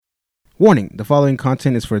Warning, the following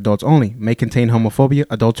content is for adults only. May contain homophobia,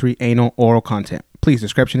 adultery, anal, oral content. Please,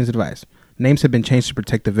 description is advised. Names have been changed to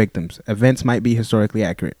protect the victims. Events might be historically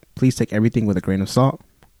accurate. Please take everything with a grain of salt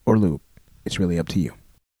or lube. It's really up to you.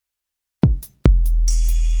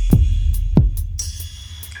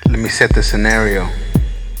 Let me set the scenario.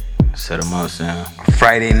 Set them up, Sam.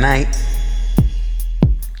 Friday night.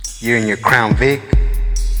 You're in your Crown Vic.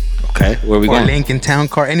 Okay, where we going? Or Lincoln Town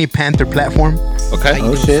Car, any Panther platform. Okay.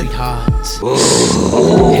 Oh shit.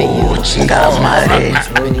 Chingada madre.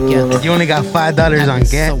 You only got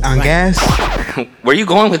 $5 on gas. Where you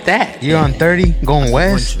going with that? You're on 30, going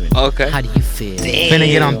west. Okay. How do you feel? Finna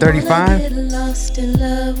get on 35.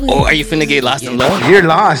 Oh, are you finna get lost in love? You're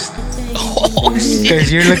lost. Oh, shit.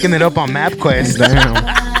 Because you're looking it up on MapQuest.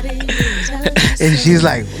 And she's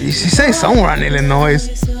like, she say somewhere on Illinois.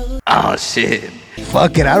 Oh, shit.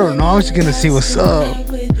 Fuck it, I don't know. I'm just gonna see what's up.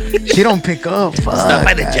 She don't pick up. Fuck. Stop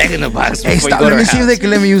by the Jack in the Box before Hey, you stop. go to Let me her see if house. they can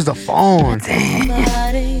let me use the phone.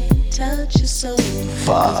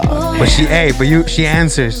 Fuck. But she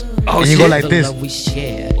answers. Oh, and you shit. go like this.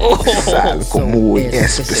 Oh, Algo muy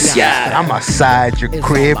especial. Yeah. I'm outside your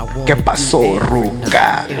crib. ¿Qué pasó,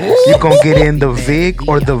 Ruka? You gon' get in the Vic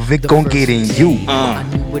or the Vic gon' get in you?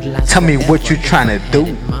 Tell me what you tryna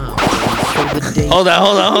do. Hold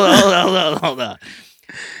on.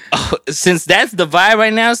 Oh, since that's the vibe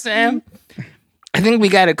right now, Sam, I think we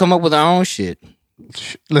gotta come up with our own shit.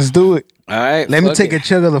 Let's do it. All right. Let me fuck take it. a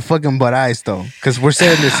chug of the fucking Bud Ice though, because we're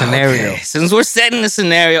setting the scenario. Okay, since we're setting the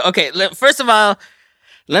scenario, okay. First of all,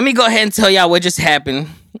 let me go ahead and tell y'all what just happened.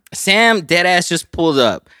 Sam deadass just pulled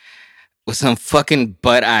up with some fucking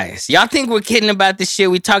Bud Ice. Y'all think we're kidding about this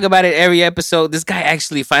shit? We talk about it every episode. This guy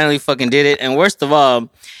actually finally fucking did it, and worst of all,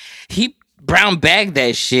 he brown bagged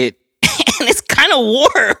that shit, and it's kind of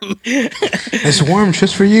warm. It's warm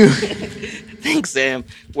just for you. Thanks, Sam.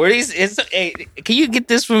 Hey, can you get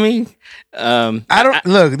this for me? I don't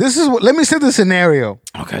look. This is what. Let me set the scenario.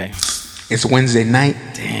 Okay. It's Wednesday night.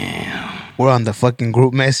 Damn. We're on the fucking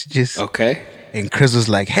group messages. Okay. And Chris was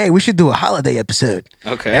like, "Hey, we should do a holiday episode."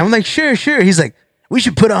 Okay. And I'm like, "Sure." He's like, "We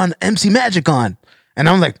should put on MC Magic on." And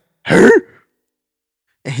I'm like, "Her?"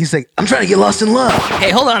 And he's like, "I'm trying to get lost in love."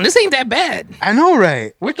 Hey, hold on. This ain't that bad. I know,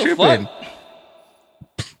 right? We're What the tripping.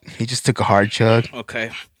 fuck? He just took a hard chug.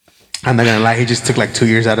 Okay. I'm not gonna lie. He just took like 2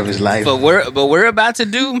 years out of his life. But we're about to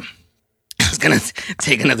do. It's gonna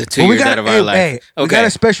take another 2 years out of our life. Hey, we got a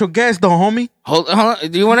special guest, though, homie. Hold on.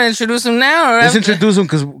 Do you want to introduce him now? Or Let's after? introduce him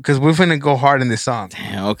because we're finna go hard in this song.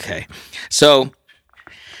 Yeah, okay. So,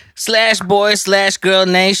 /boy/girl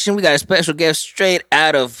nation, we got a special guest straight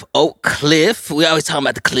out of Oak Cliff. We always talking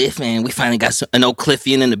about the cliff, man. We finally got an Oak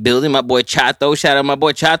Cliffian in the building. My boy Chato. Shout out my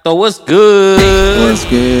boy Chato. What's good? What's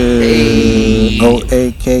good? Hey.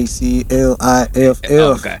 OAKCLIFF.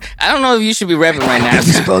 Okay. I don't know if you should be rapping right now. You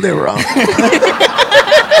spelled it wrong.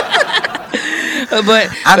 But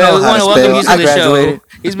I know we how want to to welcome spell. you to I the graduated. show.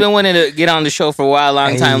 He's been wanting to get on the show for a while,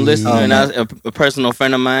 long time listener, and a personal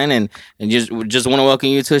friend of mine, and just want to welcome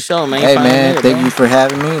you to the show, man. Hey man, thank you for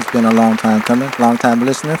having me. It's been a long time coming. Long time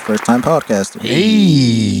listener, first time podcaster.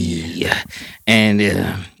 Hey. And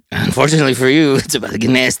unfortunately for you, it's about to get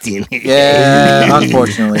nasty in here. Yeah,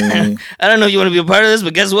 unfortunately. I don't know if you want to be a part of this,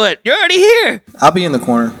 but guess what? You're already here. I'll be in the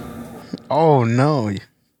corner. Oh no.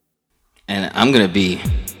 And I'm going to be...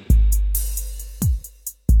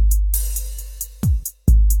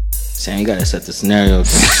 Sam, you got to set the scenario.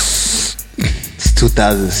 It's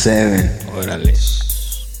 2007. Órale.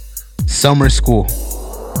 Summer school.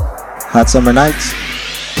 Hot summer nights.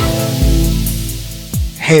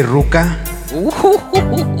 Hey, Ruka.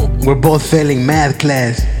 We're both failing math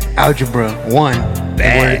class. Algebra 1.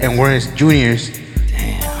 And we're juniors.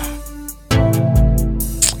 Damn.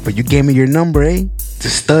 But you gave me your number, eh? To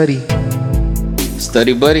study.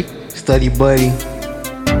 Study buddy. Study buddy.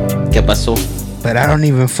 ¿Qué pasó? But I don't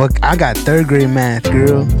even I got 3rd grade math,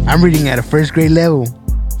 girl. I'm reading at a 1st grade level.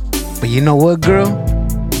 But you know what, girl?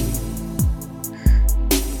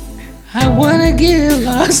 I wanna get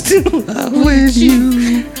lost in love With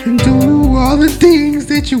you and do all the things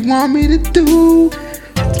that you want me to do.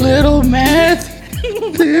 little math.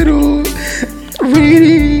 Little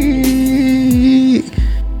reading.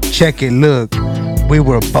 Check it, look. We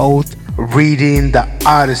were both reading the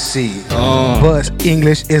Odyssey. But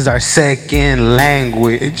English is our second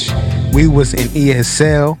language. We was in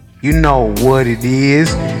ESL. You know what it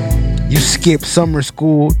is. You skip summer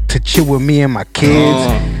school to chill with me and my kids.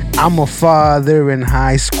 I'm a father in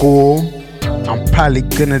high school. I'm probably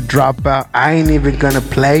gonna drop out. I ain't even gonna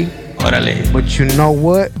play. Órale. But you know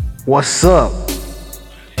what? What's up?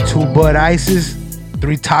 2 Bud Ices,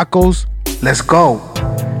 3 tacos. Let's go.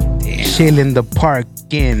 Damn. chill in the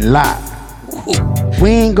parking lot. We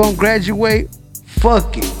ain't gonna graduate.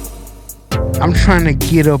 Fuck it. I'm trying to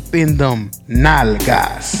get up in them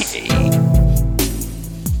nalgas.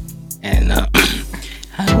 And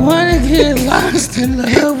I wanna get lost in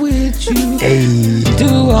love with you. Hey,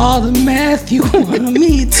 Do all the math you want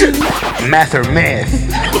me to. math or math.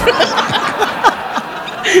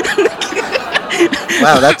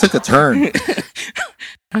 Wow, that took a turn.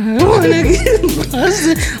 I wanna get lost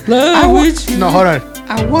in love with you. No, hold on.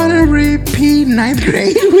 I wanna repeat 9th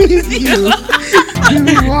grade with you.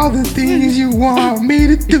 Do all the things you want me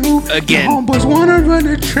to do. Again. The homeboys wanna run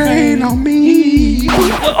a train on me.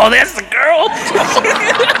 Oh, that's the girl.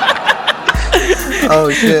 Oh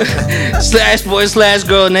shit. Slash boy, slash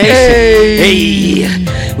girl nation.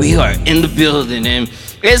 Hey, we are in the building, and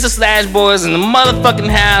it's the Slash Boys in the motherfucking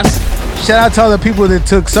house. Shout out to all the people that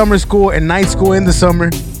took summer school and night school in the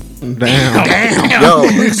summer. Damn. Yo,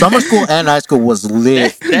 summer school and night school was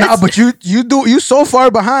lit. Nah, but you so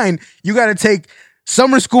far behind. You got to take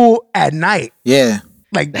summer school at night. Yeah.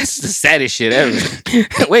 Like That's the saddest shit ever.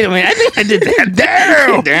 Wait a minute, I think I did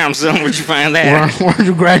that. Damn, son, where'd you find that? where'd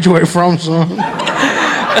you graduate from, son?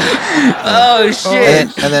 Oh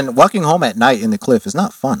shit. And then walking home at night in the cliff is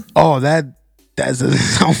not fun. Oh, that doesn't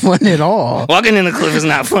sound fun at all. Walking in the cliff is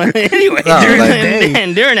not fun anyway. No, during, like,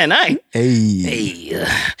 and during that night. Hey.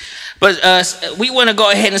 But we want to go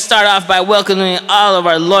ahead and start off by welcoming all of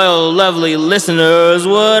our loyal, lovely listeners.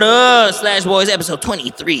 What up? Slash Boys episode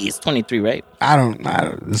 23. It's 23, right? I don't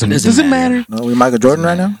doesn't matter. No, we Michael Jordan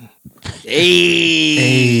right now?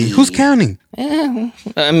 Hey. Who's counting? Yeah.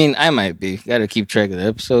 I mean, I might be. Got to keep track of the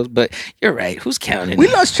episodes, but you're right. Who's counting? We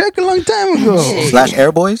lost track a long time ago. Slash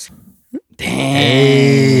Airboys? Damn.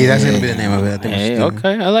 Hey, that's gonna be the name of it. I think Hey,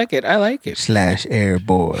 okay, I like it. Slash Air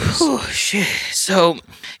Boys. Oh shit. So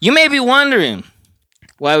you may be wondering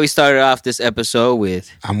why we started off this episode with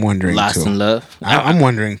I'm wondering Lost too. in Love. I'm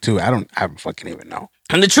wondering too. I don't fucking even know.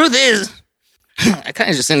 And the truth is, I kind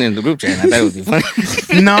of just sent it in the group chat and I thought it would be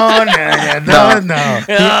funny. No.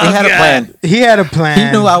 He had a plan. He had a plan.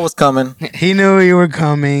 He knew I was coming. He knew you were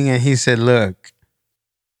coming, and he said, "Look,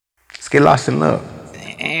 let's get lost in love."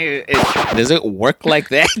 Does it work like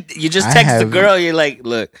that? You just I text the haven't. girl, you're like,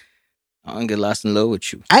 look, I'm gonna get lost in love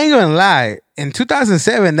with you. I ain't gonna lie. In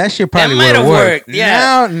 2007, that shit probably might would have have worked. worked,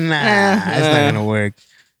 yeah. Now, it's not gonna work.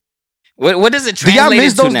 What does it Do y'all translate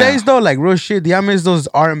miss into those now? days though? Like real shit. Do y'all miss those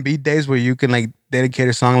R&B days where you can like dedicate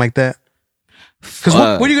a song like that? Because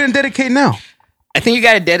what are you gonna dedicate now? I think you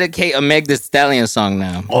gotta dedicate a Meg Thee Stallion song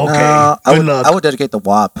now. Okay. I would dedicate the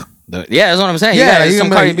WAP. Yeah, that's what I'm saying. Yeah, you you got some gonna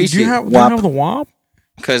be Cardi like, B do you shit. have the WAP?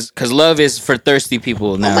 Cause love is for thirsty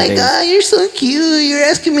people nowadays. God, you're so cute. You're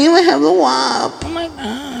asking me if I have the WAP. Oh my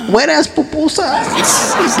god. Wet ass pupusas.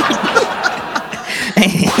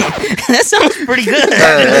 That sounds pretty good.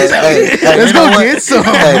 Hey, Let's you go know what? get some.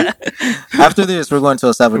 Hey, after this, we're going to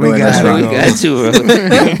a Salvadoran We got restaurant. We got to, bro.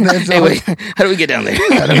 That's Hey, all. wait, how do we get down there?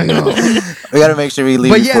 I don't know. We got to make sure we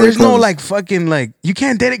leave. But yeah, before there's it no closes. like fucking like you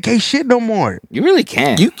can't dedicate shit no more. You really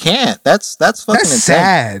can't. You can't. That's fucking That's insane.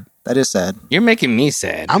 sad. That is sad. You're making me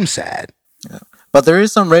sad. I'm sad. But there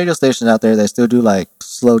is some radio stations out there that still do like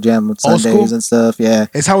slow jam Old school? Sundays and stuff. Yeah,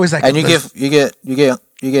 It's always like and you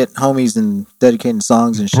get homies and dedicating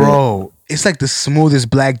songs and shit. bro. It's like the smoothest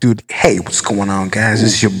black dude. Hey, what's going on, guys?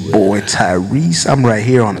 This is your boy Tyrese. I'm right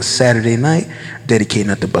here on a Saturday night, dedicating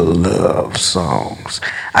nothing but love songs.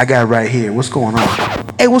 I got right here. What's going on?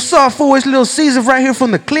 Hey, what's up, fool? It's Little Caesar right here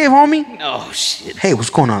from the Cliff, homie. Oh shit. Hey, what's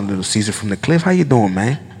going on, Little Caesar from the Cliff? How you doing,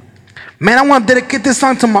 man? Man, I want to dedicate this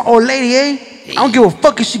song to my old lady, eh? I don't give a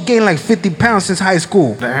fuck if she gained like 50 pounds since high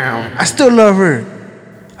school. Damn. I still love her.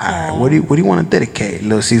 All right, what do you want to dedicate,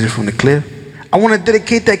 Little Caesar from the Cliff? I want to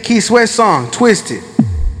dedicate that Keith Sweat song, Twisted.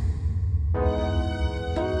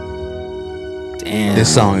 Damn.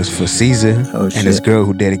 This song is for Caesar Oh, and this shit. girl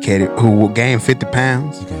who gained 50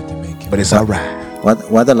 pounds, but it's all right.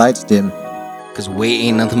 Why the lights dim? Cause weight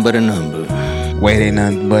ain't nothing but a number. Weight ain't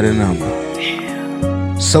nothing but a number.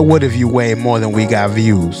 So what if you weigh more than we got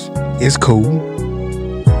views? It's cool.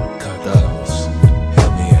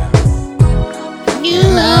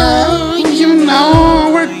 You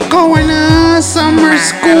know, we're going to summer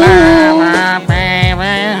school.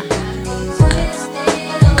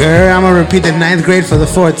 Girl, I'm gonna repeat the 9th grade for the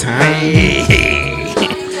 4th time.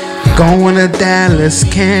 Going to Dallas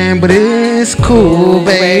camp, but it's cool,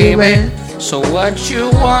 baby. So what you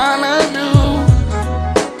wanna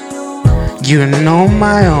You know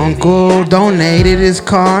my uncle donated his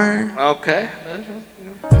car do? Okay.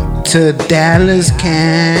 to Dallas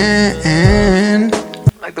camp.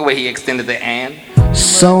 I like the way he extended the and.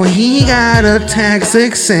 So he got a tax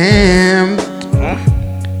exempt,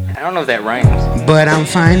 I don't know if that rhymes. but I'm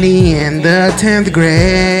finally in the 10th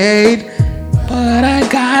grade. But I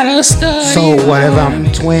gotta study. So what if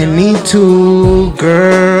I'm 22,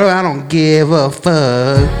 girl? I don't give a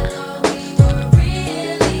fuck.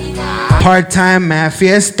 Part-time math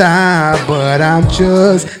fiesta, but I'm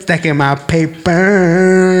just stacking my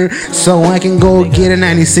paper so I can go get a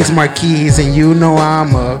 96 Marquise, and you know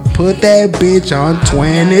I'ma put that bitch on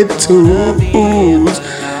 22s.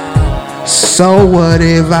 So what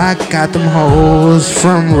if I got them hoes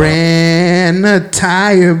from Ren a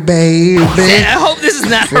Tire, baby? Man, I hope this is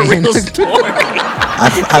not a real story.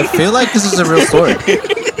 I feel like this is a real story.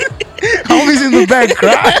 Homie's in the back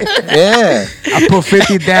crying. Yeah. I put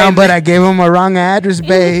 50 down, but I gave them a wrong address,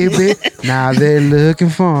 baby. Now they're looking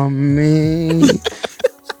for me.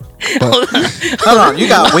 Hold on, you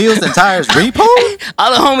got wheels and tires repo?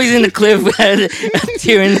 All the homies in the clip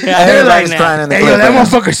tearing their eyes right Everybody's now. crying in the Hey, clip. yo, that right now.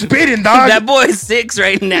 motherfucker spitting, dog. That boy is 6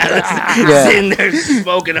 right now. Yeah. Sitting there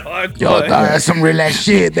smoking hardcore. Yo, dog, that's some real ass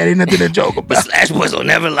shit. That ain't nothing to joke But about. Slash Boys will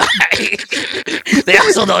never lie. They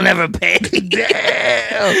also don't ever pay.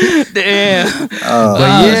 Damn. But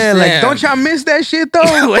yeah, like, damn. don't y'all miss that shit,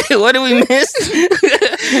 though? Wait, what did we miss?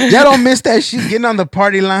 Y'all don't miss that shit. Getting on the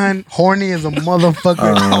party line, horny as a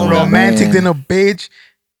motherfucker, Oh, romantic man. than a bitch.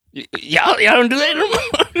 y'all don't do that no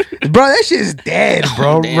more? Bro, that shit is dead,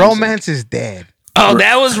 bro. Damn, Romance is dead. Oh,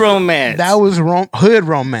 that was romance. That was hood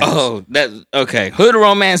romance. Oh, that okay. Hood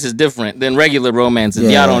romance is different than regular romance. If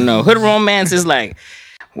Yeah. y'all don't know, hood romance is like,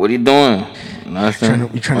 what are you doing? Nothing.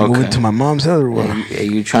 You trying to move into my mom's house or what? Are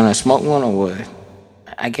you trying to smoke one or what?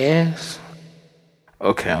 I guess.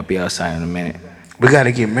 Okay, I'll be outside in a minute. We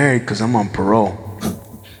gotta get married because I'm on parole.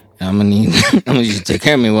 I'm gonna need you to take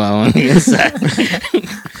care of me while I'm on the inside.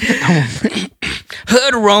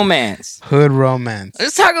 Hood romance. Hood romance.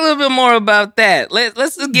 Let's talk a little bit more about that. Let's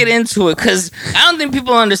just get into it, because I don't think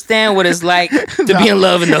people understand what it's like to be in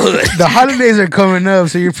love in the hood. The holidays are coming up,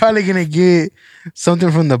 so you're probably gonna get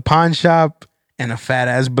something from the pawn shop and a fat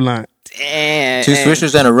ass blunt. Damn. Two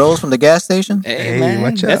swishers and a rose from the gas station? Hey, Hey, man,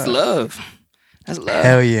 watch that's out. love. That's love.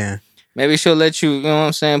 Hell yeah. Maybe she'll let you, you know what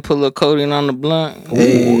I'm saying, put a little coating on the blunt.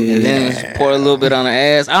 Hey. And then pour a little bit on the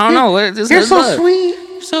ass. I don't know. What, You're so love. sweet.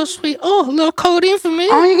 You're so sweet. Oh, a little coating for me.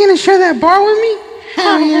 Oh, you gonna share that bar with me?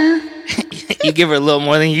 Hell yeah. You give her a little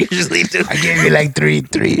more than you usually do. I gave you like three.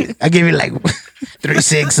 I gave you like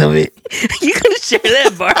 3/6 of it. You gonna share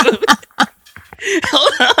that bar with me?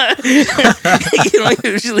 Hold on. You don't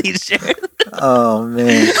usually share. Oh,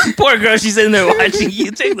 man. Poor girl, she's in there watching you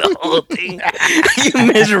take the whole thing. You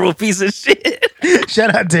miserable piece of shit.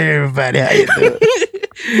 Shout out to everybody. How you doing?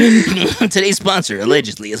 Today's sponsor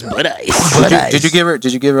allegedly is Bud Ice. Did you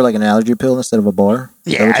give her like an allergy pill instead of a bar?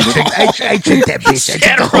 Yeah, I tricked that bitch. I She tricked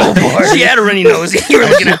had, the a, whole bar. she had a runny nose. You were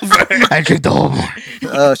looking out for her. I tricked the whole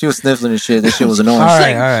bar. She was sniffling and shit. This shit was annoying. All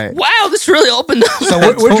right, Like, all right. wow, this really opened up. So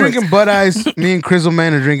we're drinking Bud Ice. Me and Crizzle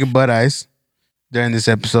Man are drinking Bud Ice during this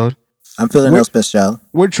episode. I'm feeling no special.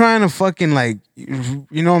 We're trying to fucking like, you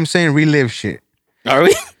know what I'm saying, relive shit. Are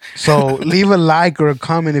we? So leave a like or a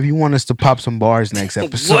comment if you want us to pop some bars next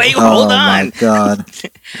episode. Wait, hold Oh, on. my God.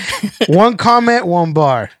 One comment, one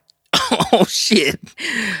bar. Oh shit!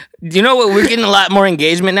 You know what? We're getting a lot more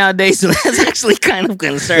engagement nowadays, so that's actually kind of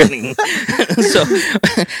concerning. So,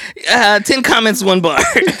 10 comments, 1 bar.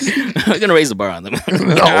 We're gonna raise the bar on them. You see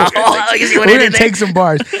what I We're did gonna there? take some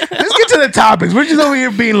bars. Let's get to the topics. We're just over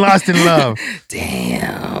here being lost in love.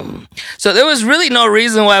 Damn. So there was really no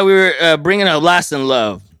reason why we were bringing up Lost in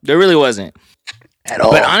Love. There really wasn't. At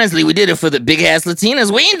all. But honestly, we did it for the big ass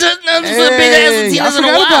Latinas. We ain't done nothing for the big ass Hey, I Latinas in a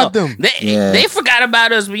forgot while. about them. They forgot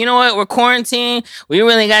about us. But you know what? We're quarantined. We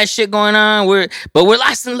really got shit going on. We're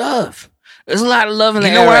lost in love. There's a lot of love in the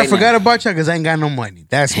You air know why right I forgot now. about y'all? Because I ain't got no money.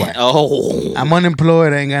 That's why. Oh, I'm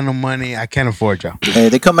unemployed. I ain't got no money. I can't afford y'all. Hey,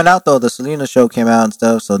 they coming out though. The Selena show came out and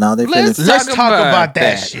stuff, so now they Let's finished. Let's Talk talk about about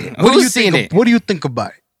that that. shit. Who's seen it? What do you think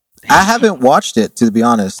about it? I haven't watched it, to be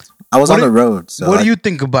honest. I was on the road. So what do you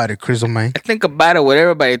think about it, Crizzle Man? I think about it what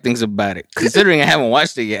everybody thinks about it, considering I haven't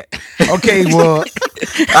watched it yet. Okay, well,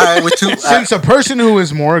 All right, with two. since a person who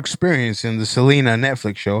is more experienced in the Selena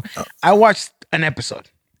Netflix show, I watched an episode.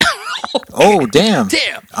 Oh, damn.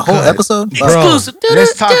 Damn. A whole episode? Bro, Exclusive.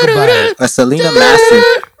 let's talk about it. A Selena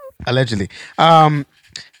master. Allegedly.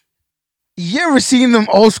 You ever seen them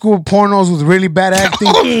old school pornos with really bad acting?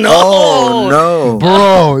 Oh no! Oh, no.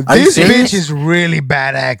 Bro, Are you this serious? bitch is really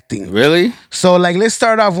bad acting. Really? So, like, let's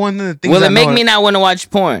start off one of the things. Will I it make know me not want to watch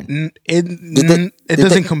porn? It they-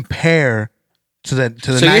 doesn't compare to the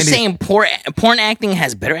So 90s. you're saying porn acting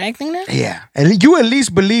has better acting now? Yeah, and you at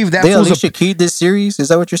least believe that They was Alicia Keys this series? Is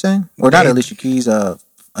that what you're saying? Or not They- Alicia Keys?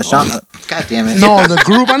 Ashana. God damn it. no, the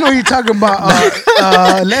group. I know you're talking about.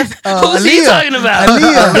 Who's he Aaliyah. talking about?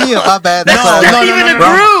 Aaliyah, my bad. That's No, what I- no, Even a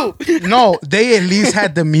no. group. No, they at least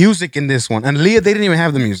had the music in this one, and Leah they didn't even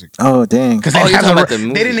have the music Oh dang. because Oh, they, you're have talking the about the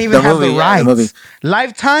movie. they didn't even The have movie, the yeah, rights. the movie.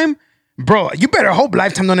 Lifetime, bro, you better hope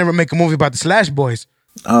Lifetime don't ever make a movie about the Slash Boys.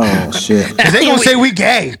 Oh shit. 'Cause they gonna say we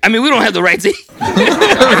gay, I mean, we don't have the rights.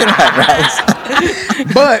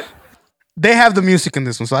 but they have the music in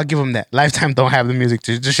this one, so I'll give them that. Lifetime don't have the music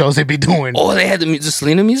to the shows they be doing. Oh, they had the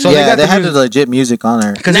Selena music. So they Yeah, got they the had the music. legit music on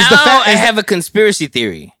there. Because Now it's the I have a conspiracy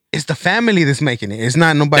theory. it's the family that's making it. It's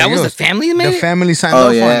not nobody That was else. the family that made The it? family signed Oh,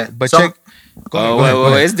 off yeah. on it. But So- check. Go ahead, Oh, go ahead, go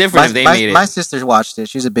ahead. it's different if they made it. My sister watched it.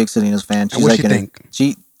 She's a big Selena's fan. She's what'd like, she in it.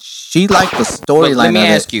 think? She liked the But storyline. let me of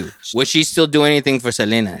ask it. you: would she still do anything for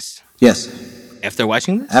Selena's Yes, after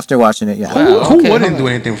watching this? after watching it, yeah. Wow. Who Okay, wouldn't hold do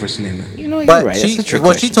on. anything for Selena? You know, you're But right. she, That's a trick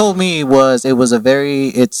what she question. told me was it was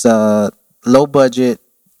it's a low budget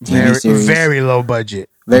TV Very, series, very low budget.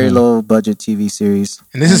 very low budget TV series.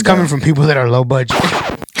 And this is coming from people that are low budget.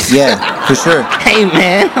 Yeah, for sure. Hey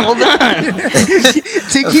man, hold on.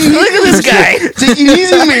 Take it Look at this guy. Take it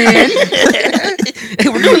easy, man. Hey,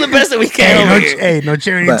 we're doing the best that we can Hey, over here. no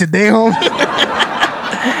charity But- today, home.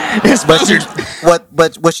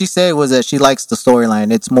 But what she said was that she likes the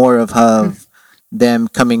storyline. It's more of them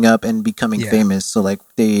coming up and becoming Yeah. famous. So like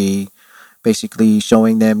they basically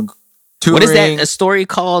showing them touring. What is that a story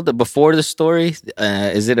called? Before the story?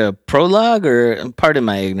 Is it a prologue or pardon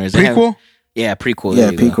my ignorance? I have- Prequel? Yeah, prequel.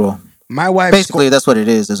 Yeah, there you go. prequel. My wife, Basically, that's what it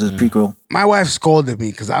is. It's a prequel. my wife scolded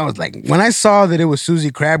me because I was like, when I saw that it was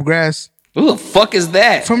Susie Crabgrass Who the fuck is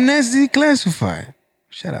that? from Nasty Classified.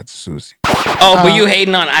 Shout out to Susie. Oh, but you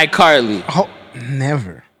hating on iCarly? Oh,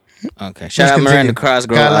 never. Okay, shout Let's out Miranda continue.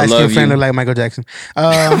 Cosgrove. Got a I light-skinned love friend you. look like Michael Jackson.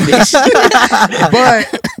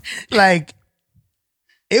 But like,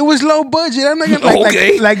 it was low budget. I'm not gonna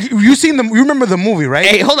Okay. like you remember the movie, right?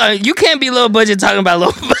 Hey, hold on. You can't be low budget talking about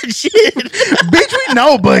low budget. Bitch, we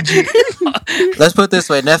know budget. Let's put it this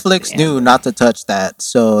way: Netflix knew not to touch that,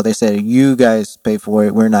 so they said, "You guys pay for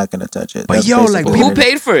it. We're not going to touch it." But That's yo, basically like, what Who it is.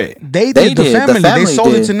 paid for it? They They did. The did. The family. They family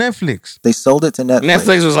sold did. it to Netflix. They sold it to Netflix.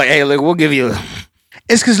 Netflix was like, "Hey, look, we'll give you."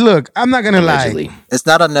 It's because look, I'm not gonna Allegedly. lie. It's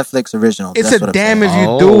not a Netflix original. It's That's a what I'm damn saying. if you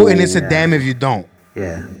Oh. do, and it's a damn if you don't,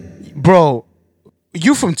 Yeah. bro.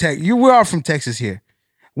 You from Texas? We are from Texas here.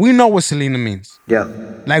 We know what Selena means. Yeah.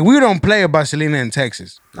 Like we don't play about Selena in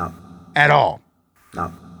Texas No. at all.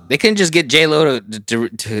 No. They couldn't just get J Lo to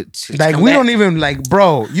Like come we back. don't even like,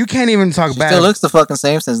 bro. You can't even talk bad. Still looks the fucking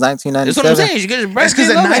same since That's 1997. what I'm saying. She could just That's because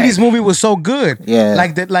the '90s movie was so good. Yeah.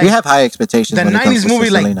 like that. Like we have high expectations. the when it comes '90s to movie,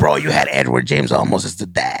 like Selena. bro, you had Edward James almost as the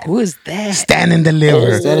dad. Who is that? Stand and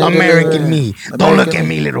deliver, Stand and American Deliver. Me. Don't look American at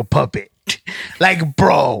me, little puppet. Like,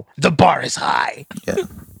 bro, the bar is high. Yeah.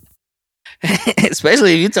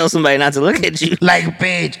 Especially if you tell somebody not to look at you. Like,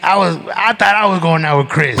 bitch, I thought I was going out with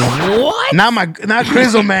Chris. What? Not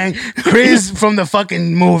Crizzle, man. Chris from the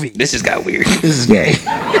fucking movie. This just got weird. This is gay.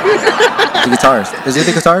 The guitarist. Is he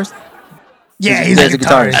the guitarist? Yeah, he's He's a a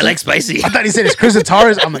guitarist. guitarist. I like spicy. I thought he said it's Chris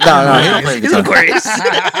Guitarist. I'm like, No, he don't play the He's an guitar.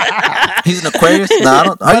 Aquarius. He's an Aquarius? No, I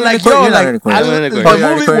don't. Are But you like, an yo, Aquarius? You're not like, an Aquarius. I'm an the Aquarius. Oh, you're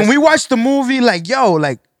an movie, Aquarius? when we watched the movie, like, yo,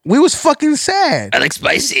 like, we was fucking sad. I like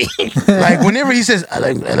spicy. Like, whenever he says, I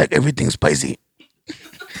like everything spicy.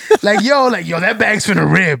 Like, yo, that bag's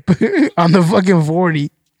finna rip on the fucking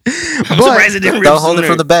 40. I'm surprised it didn't rip Don't hold it sooner.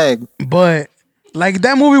 from the bag. But like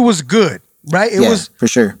that movie was good, right? It Yeah, was for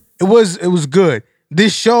sure. it was good.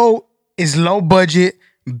 This show is low budget,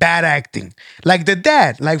 bad acting. Like the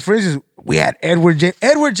dad, like for instance, we had Edward James.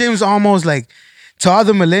 Edward James almost like to all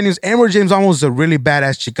the millennials, Edward James almost a really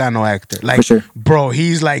badass Chicano actor. Like, For sure. bro,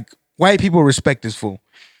 he's like white people respect this fool.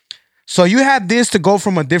 So you had this to go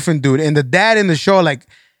from a different dude, and the dad in the show, like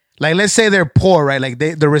let's say they're poor, right? Like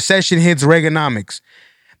the recession hits Reaganomics.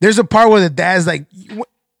 There's a part where the dad's like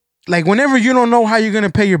whenever you don't know how you're gonna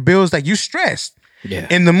pay your bills, like you stressed. Yeah.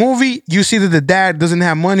 In the movie, you see that the dad doesn't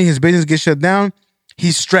have money, his business gets shut down.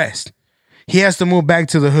 He's stressed. He has to move back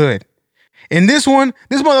to the hood. In this one,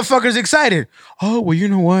 this motherfucker's excited. Oh, well, you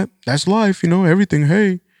know what? That's life, everything,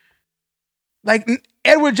 hey. Like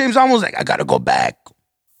Edward James almost like, I gotta go back.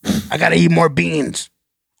 I gotta eat more beans.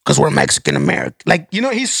 Cause we're Mexican American. Like,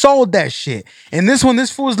 he sold that shit. And this one,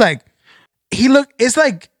 this fool's like, it's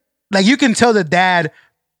like you can tell the dad.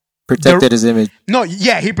 Protected his image. No,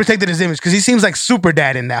 yeah, he protected his image because he seems like super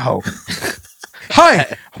dad in that hoe.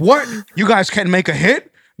 Hi, what? You guys can't make a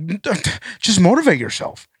hit? Just motivate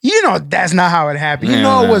yourself. You know that's not how it happened. You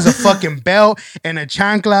know it was a fucking belt and a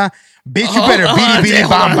chancla. Bitch, you better beady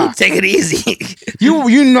bamba. Take it easy.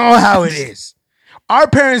 You know how it is. Our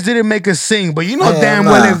parents didn't make us sing, but you know damn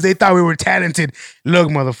well if they thought we were talented. Look,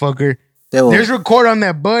 motherfucker, there's record on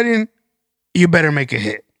that button. You better make a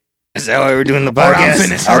hit. Is that why we're doing the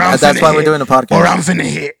podcast? That's why we're doing the podcast. Or I'm finna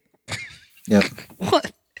hit. Yep.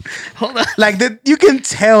 What? Hold on. Like you can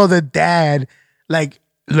tell the dad, like,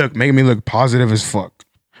 look, make me look positive as fuck.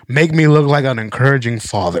 Make me look like an encouraging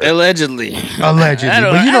father. Allegedly. But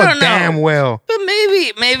you know damn well. But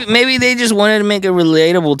maybe they just wanted to make it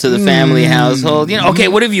relatable to the family household. You know, okay,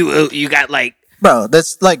 what if you got like... Bro,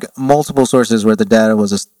 that's like multiple sources where the dad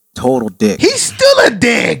was a total dick. He's still a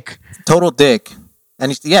dick. Total dick. And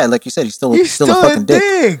like you said, he's still a fucking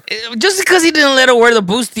dick. Just because he didn't let her wear the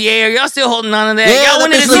bustier, y'all still holding on to that? Yeah, y'all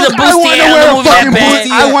wanted to see look, the bustier in the movie that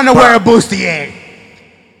bad. I want to wear a bustier.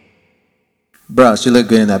 Bro, she looked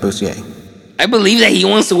good in that bustier. I believe that he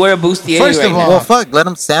wants to wear a bustier. First of all, well, fuck, let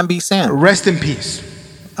him Sam be Sam. Rest in peace.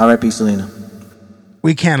 R.I.P. Selena.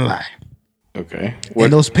 We can't lie. Okay.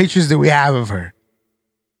 And those pictures that we have of her,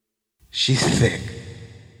 she's thick.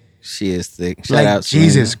 She is thick. Shout out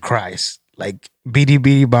Jesus Christ. Like beady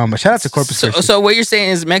bamba. Shout out to Corpus Christi. So what you're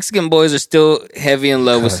saying is Mexican boys are still heavy in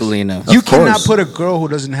love with Selena. You cannot put a girl who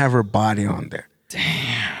doesn't have her body on there.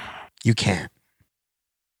 Damn. You can't.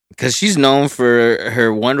 Because she's known for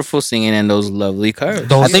her wonderful singing and those lovely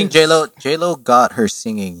curves. I think J-Lo got her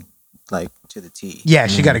singing like to the T. Yeah,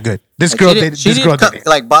 she got it good. This girl did it.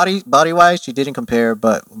 Like body wise, she didn't compare,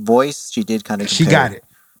 but voice, she did kind of. She got it.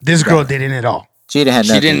 This girl didn't at all. She didn't have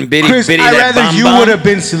nothing. She didn't bitty Chris, bitty I'd that rather you would have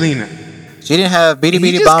been Selena. She didn't have bitty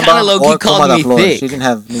bitty just bam kinda bam low-key or called Como me da Flor. thick. She didn't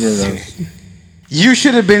have neither of those. You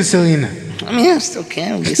should have been Selena. I mean, I still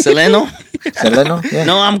can be Seleno. Selena? Yeah.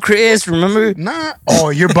 No, I'm Chris. Remember? Nah. Oh,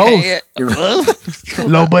 you're both. Yeah.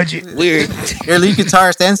 Low budget. Weird. You're lead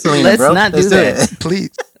guitarist and Selena, Let's bro. not do that. Please.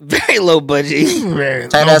 Very low budget. Very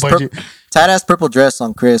Tight low ass, budget. tight ass purple dress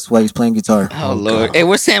on Chris while he's playing guitar. Oh, Lord. God. Hey,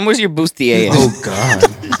 where's Sam? Where's your bustier? Oh, God.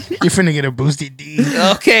 You're finna get a boosty D.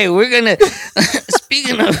 Okay, we're gonna...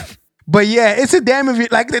 Speaking of... But yeah, it's a damn movie,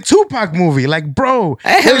 like the Tupac movie. Like, bro,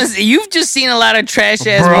 you've just seen a lot of trash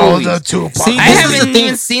ass movies. The Tupac. See, I haven't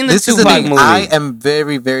even seen the Tupac movie. I am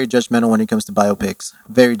very, very judgmental when it comes to biopics.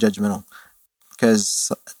 Very judgmental,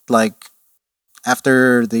 because like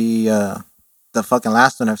after the fucking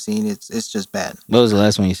last one I've seen, it's just bad. What was the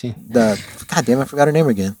last one you seen? God damn, I forgot her name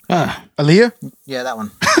again. Aaliyah. Yeah, that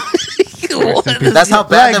one. That's how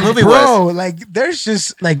bad the movie was. Bro, like there's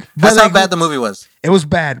just like that's how bad the movie was. It was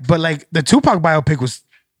bad, but like the Tupac biopic was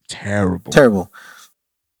terrible. Terrible.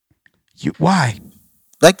 Why?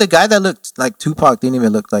 Like the guy that looked like Tupac didn't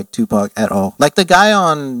even look like Tupac at all. Like the guy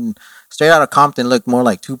on Straight Outta Compton looked more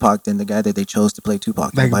like Tupac than the guy that they chose to play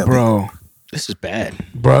Tupac. Like, bro, this is bad.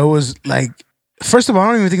 Bro, it was like, first of all, I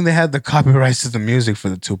don't even think they had the copyrights to the music for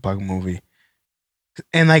the Tupac movie.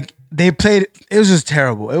 And like they played, it was just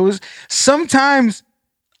terrible. It was sometimes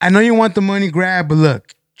I know you want the money grab, but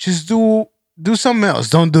look, just do something else.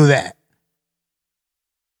 Don't do that.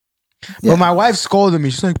 Yeah. But my wife scolded me.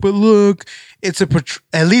 She's like, "But look, it's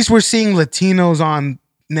at least we're seeing Latinos on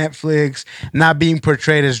Netflix not being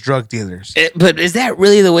portrayed as drug dealers." But is that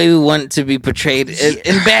really the way we want to be portrayed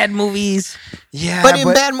in bad movies? Yeah, but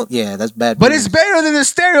in bad movies, yeah, that's bad. But movies. it's better than the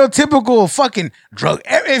stereotypical fucking drug.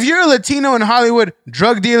 If you're a Latino in Hollywood,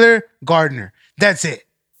 drug dealer, gardener. That's it.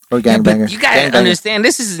 Or gangbanger. You gotta understand,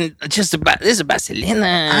 this isn't just about this. Is about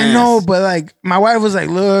Selena. I know, but like my wife was like,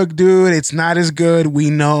 "Look, dude, it's not as good. We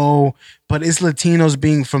know, but it's Latinos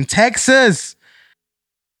being from Texas."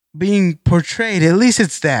 Being portrayed, at least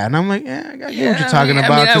it's that, and I'm like, I get what you're talking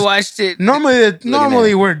about. I mean, I watched it.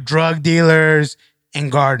 Normally, we're drug dealers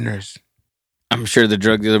and gardeners. I'm sure the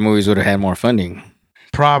drug dealer movies would have had more funding,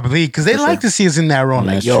 probably, because they like to see us in that role.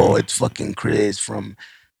 Like, yo, true. It's fucking Chris from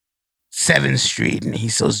 7th Street, and he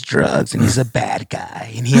sells drugs, and he's a bad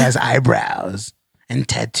guy, and he has eyebrows and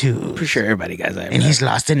tattoos. For sure, everybody got eyebrows, and he's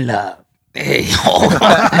lost in love. Hey,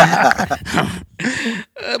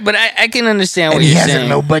 but I can understand what you're saying. He has a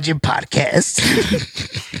low budget podcast.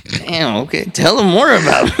 Damn, okay. Tell them more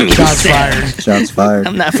about me. Shots fired. Shots fired.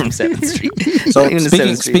 I'm not from 7th Street. So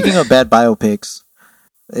speaking of bad biopics,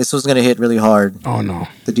 this was gonna hit really hard. Oh no,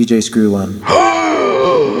 the DJ Screw one.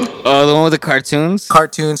 Oh, the one with the cartoons.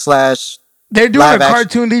 Cartoon slash. They're doing a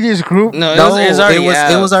cartoon DJ Screw. No, it was already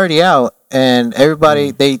out. It was already out, and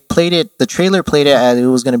everybody they played it. The trailer played it as it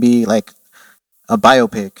was gonna be like a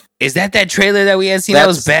biopic. Is that trailer that we had seen that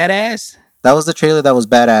was badass? That was the trailer that was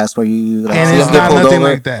badass where you and it's not nothing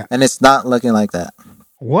like that. And it's not looking like that.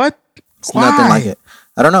 What? It's nothing like it.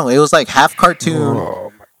 I don't know. It was like half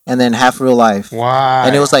cartoon and then half real life. Why?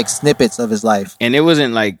 And it was like snippets of his life. And it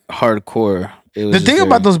wasn't like hardcore. It was The just thing very-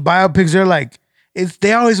 about those biopics, they're like,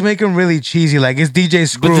 they always make them really cheesy. Like it's DJ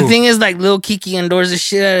Screw. But the thing is, like, Lil Kiki endorsed the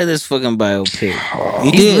shit out of this fucking biopic.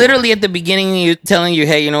 He He's did. literally at the beginning telling you,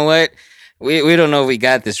 hey, you know what? We don't know if we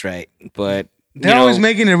got this right, but they're always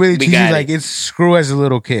making it really we cheesy. got Like it. it's Screw as a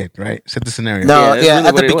little kid, right? Set the scenario. No, Yeah, that's yeah, really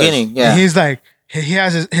at what the it was. beginning. And Yeah. he's like, he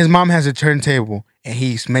has his mom has a turntable, and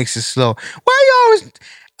he makes it slow. Why you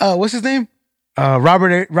always? What's his name?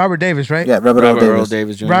 Robert Davis, right? Yeah, Robert Earl Earl Davis.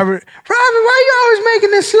 Davis Jr. Robert, why you always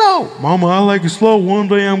making it slow? Mama, I like it slow. One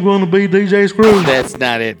day I'm going to be DJ Screw. That's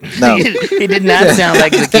not it. No. he did not sound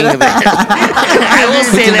like the king of that. I will He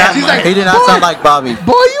say did that. not, much. he did not sound like Bobby.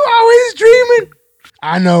 Boy, you always dreaming.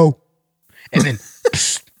 I know. And then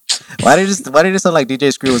Why did it sound like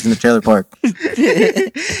DJ Screw was in the trailer park?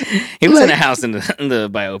 He was in a house in the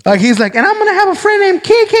biopic. like he's like, and I'm gonna have a friend named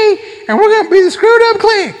Kiki, and we're gonna be the screwed up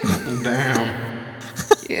clique. Damn.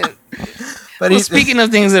 Yeah. But Well, speaking of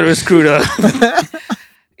things that are screwed up,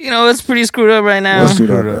 it's pretty screwed up right now. What's screwed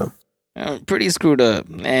up, bro? Pretty screwed up,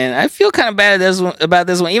 and I feel kind of bad about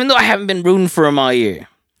this one, even though I haven't been rooting for him all year.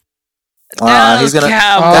 He's gonna.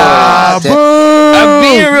 Cowboys Boo! are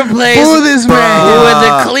being replaced Boo this man.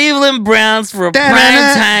 with the Cleveland Browns for a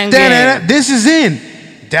primetime game. This is in.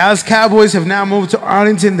 Dallas Cowboys have now moved to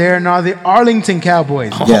Arlington. They are now the Arlington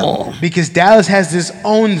Cowboys. Yeah. Because Dallas has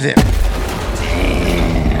disowned them.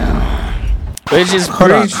 Which is Hold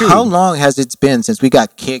pretty on. true. How long has it been since we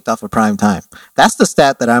got kicked off of prime time? That's the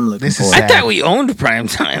stat that I'm looking This for. is I thought we owned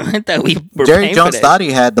primetime. I thought we were Jerry paying Jones for that. thought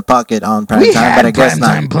he had the pocket on prime We time, had but I guess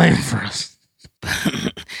primetime not. playing for us.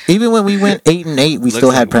 Even when we went 8-8, we still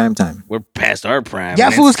like had prime time. We're past our prime. Yeah,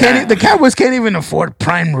 and fools it's can't. time. The Cowboys can't even afford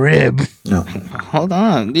prime rib. No. Hold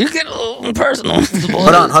on. You get a little personal.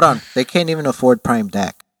 Hold on. They can't even afford prime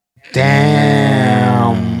Dak.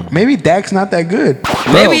 Damn. Maybe Dak's not that good.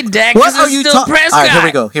 Maybe Bro, Dak what is are you still ta- Prescott. All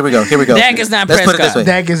right, here we go. Dak is not Let's put it this Prescott. way.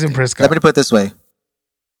 Dak isn't Prescott. Let me put it this way.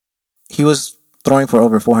 He was throwing for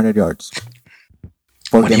over 400 yards.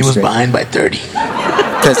 When he was behind by 30.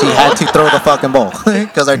 Because he had to throw the fucking ball.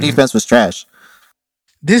 Because our defense was trash.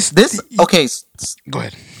 This Okay, Go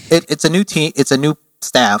ahead. it's a new team. It's a new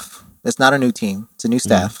staff. It's not a new team. It's a new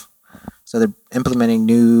staff. So they're implementing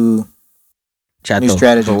new Chato. New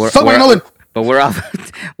strategies. Fuck Mike Nolan. But we're off.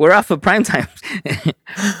 We're off of prime time.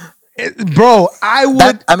 Bro, I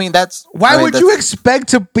would. that's Why I mean, would that's- you expect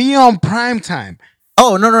to be on prime time?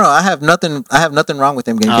 Oh no! I have nothing wrong with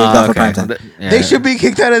him getting kicked off of prime time. They should be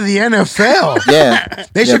kicked out of the NFL. Yeah,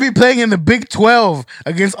 They should be playing in the Big 12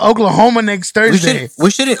 against Oklahoma next Thursday. We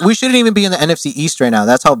shouldn't even be in the NFC East right now.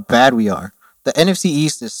 That's how bad we are. The NFC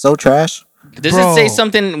East is so trash. Does Bro. it say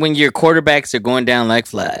something when your quarterbacks are going down like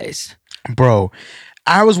flies? Bro,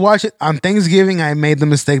 I was watching on Thanksgiving. I made the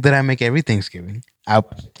mistake that I make every Thanksgiving. I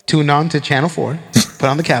tuned on to Channel 4, put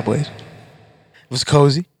on the Cowboys. It was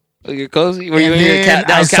cozy. Oh, you're cozy. Were you And in your then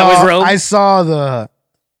Dallas Cowboys robe? I saw the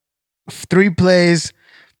 3 plays,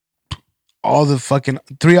 all the fucking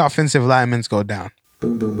 3 offensive linemen go down.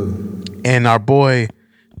 Boom, boom, boom. And our boy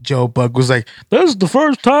Joe Buck was like, "This is the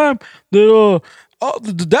first time that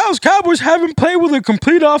the Dallas Cowboys haven't played with a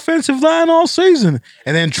complete offensive line all season."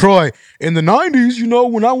 And then Troy, in the 90s,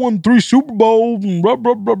 when I won 3 Super Bowls and blah,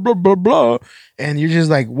 blah, blah, blah, blah, blah. And you're just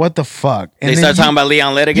like, what the fuck? And they then start talking about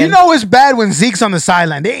Leon Lett again. You know it's bad when Zeke's on the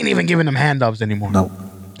sideline. They ain't even giving him handoffs anymore. No,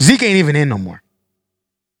 Zeke ain't even in no more.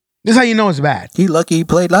 This is how you know it's bad. he lucky he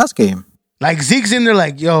played last game. Like Zeke's in there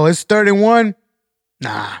like, yo, it's 31.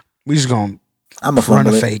 Nah, we just gonna I'm a run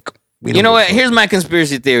fumble a it. fake. We You don't know give a what? fuck. Here's my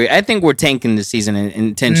conspiracy theory. I think we're tanking this season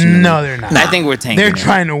intentionally. No, they're not. I think we're tanking. They're it.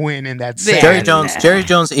 trying to win in that They- set. Jerry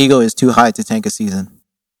Jones' ego is too high to tank a season.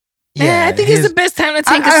 Yeah, I think it's the best time to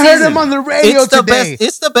tank a I season. heard him on the radio It's the today. best.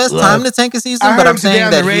 It's the best Look, time to tank a season. I heard But I'm him today saying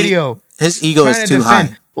on that the radio. his ego Trying is to too high.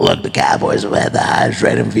 defend. Look, the Cowboys have had the highest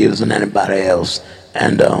rating views than anybody else,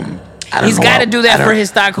 and I don't He's know got to why- do I that don't- for his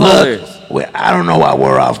stockholders. I don't know why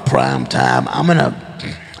we're off prime time. I'm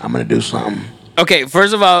gonna do something. Okay,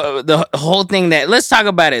 first of all, the whole thing let's talk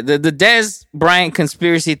about it. The Dez Bryant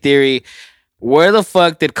conspiracy theory. Where the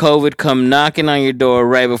fuck did COVID come knocking on your door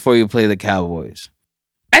right before you play the Cowboys?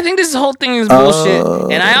 I think this whole thing is bullshit,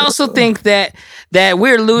 and I also think that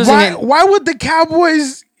we're losing it. Why would the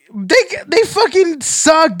Cowboys? They fucking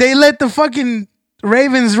suck. They let the fucking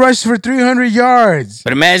Ravens rush for 300 yards.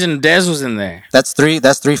 But imagine if Dez was in there. That's three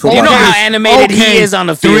football. You know games. how animated he is on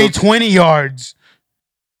the field. 320 yards.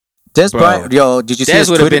 Des Bro. Bryant, did you see Dez his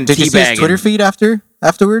would've Twitter? been Did you see his teabagging. Twitter feed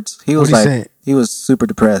afterwards? He was What'd he like, say? he was super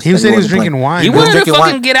depressed. He that said he was wasn't drinking playing. wine. He was wanted to drinking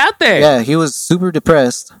fucking wine. get out there. Yeah, he was super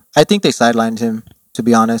depressed. I think they sidelined him to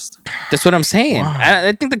be honest. That's what I'm saying. Wow.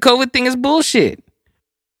 I think the COVID thing is bullshit.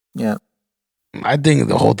 Yeah. I think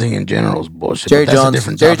the whole thing in general is bullshit. Jerry but that's a Jones.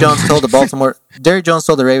 different Jerry topic. Jones told the Baltimore. Jerry Jones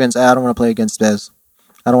told the Ravens, "I don't want to play against Bez.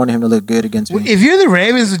 I don't want him to look good against me." If you're the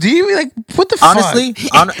Ravens, do you like what the Honestly,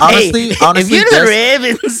 fuck? honestly, If honestly, you're the Des-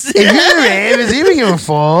 Ravens, If you're the Ravens, you don't give a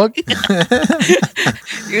fuck.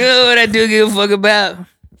 you know what I do give a fuck about?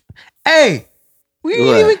 Hey, we ain't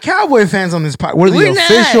What? even Cowboy fans on this podcast. We're the We're not.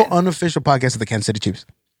 official, unofficial podcast of the Kansas City Chiefs.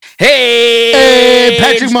 Hey, Hey,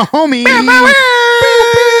 Patrick Mahomes.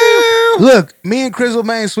 Look, me and Crystal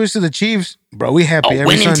Man switched to the Chiefs. Bro, we happy A every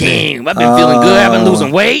winning Sunday. team. I've been feeling good. I've been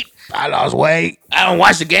losing weight. I lost weight. I don't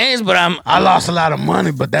watch the games, but I lost a lot of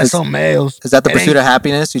money, but that's on males. Is that the It pursuit ain't- of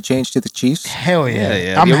happiness? You changed to the Chiefs. Hell yeah.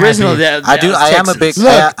 yeah. I'm The original. happy. I do. I am a big.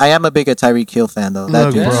 Look. I am a big Tyreek Hill fan though. That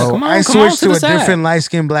Look, dude. bro, Come on, I come on switched to to the a side. different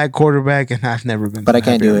light-skinned black quarterback, and I've never been. But I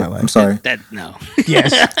can't happy do in it. my life. I'm sorry. No.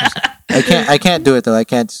 Yes. I can't do it though. I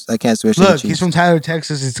can't switch to the Look, Chiefs. he's from Tyler,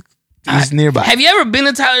 Texas. He's nearby. Have you ever been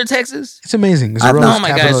to Tyler, Texas? It's amazing. It's I've the not. rose Oh my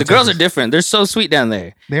capital gosh, the of girls are Texas. different. They're so sweet down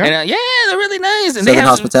there. They are? And, yeah, they're really nice. And Southern they have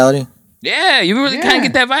hospitality. yeah, you really kind Yeah. of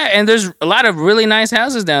get that vibe. And there's a lot of really nice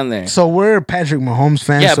houses down there. So we're Patrick Mahomes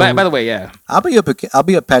fans. Yeah, so by the way, yeah. I'll be a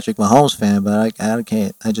Patrick Mahomes fan, but I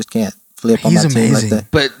can't. I just can't flip on He's my team amazing. like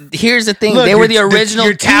that. But here's the thing: Look, they were the your- original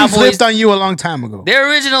Your team Cowboys. flipped on you a long time ago. Their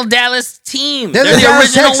original Dallas team. They're They're the Dallas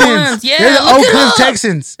original Texans. ones. Yeah, They're the look Oak it Cliff up.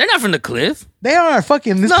 Texans. They're not from the Cliff. They are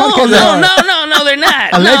fucking this No, podcast. they no, are. no, they're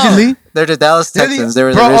not. Allegedly, They're the Dallas They're Texans. They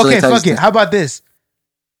were bro. originally Okay, fuck Texans. it. How about this?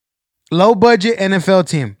 Low budget NFL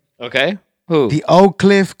team, No. Okay. Who? the Oak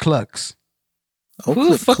Cliff Clucks. Who the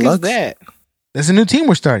Oakland fuck is Clucks? that? That's a new team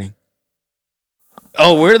we're starting.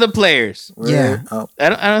 Oh, we're the players. Yeah. Oh, I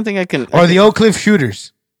don't think I can. Or the Oak Cliff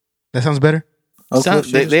Shooters. That sounds better. Oakland they,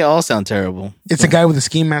 Shooters? they all sound terrible. It's a guy with a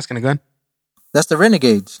ski mask and a gun. That's the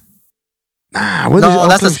Renegades. Nah, we're the No, Oak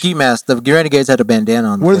that's the Cliff, ski mask. The Renegades had a bandana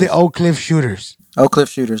on. we're the face. Oak Cliff Shooters. Oak Cliff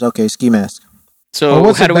Shooters. Okay, ski mask. So Well,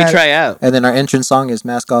 what's how a do we bad- try out? And then our entrance song is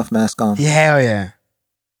 "Mask Off, Mask On." Hell yeah.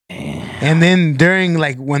 And then during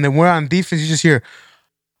like when they were on defense, you just hear,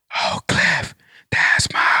 "Oh, Cliff,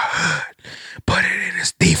 that's my hood. Put it in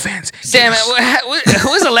his defense." Sam,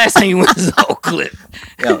 when was the last time you went to Oak Cliff?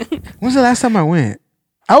 Yeah. When's the last time I went?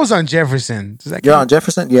 I was on Jefferson. Does that You're count? on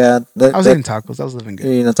Jefferson. Yeah, I was eating tacos. I was living You're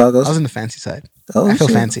good. eating the tacos. I was in the fancy side. oh, I feel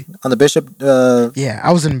shit. fancy. On the Bishop. Yeah,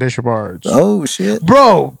 I was in Bishop Arch. Oh shit.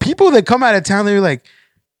 Bro, people that come out of town, they're like,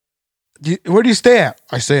 "Where do you stay at?"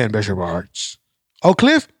 I stay in Bishop Arch. Oak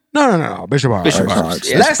Cliff? No. Bishop Arch. Bishop Arch. Arch.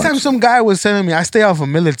 Yeah. Last time some guy was telling me I stay off of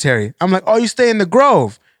Military. I'm like, "Oh, you stay in the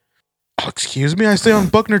Grove?" Oh, excuse me, I stay on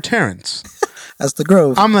Buckner Terrace. That's the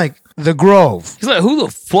Grove. I'm like, the Grove. He's like, who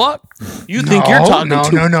the fuck you think you're talking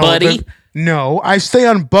to, buddy? No, I stay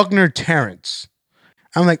on Buckner Terrace.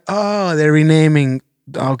 I'm like, oh, they're renaming.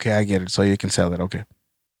 Okay, I get it. So you can sell it. Okay.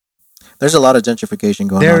 There's a lot of gentrification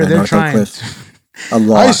going on in They're North Oak trying. Cliff. A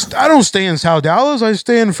lot. I don't stay in South Dallas. I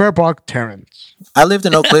stay in Fair Park Terrace. I lived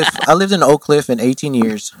in Oak Cliff. I lived in Oak Cliff in 18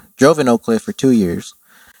 years. Drove in Oak Cliff for 2 years,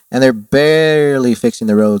 and they're barely fixing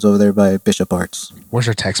the roads over there by Bishop Arts. Where's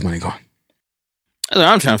your tax money going? That's what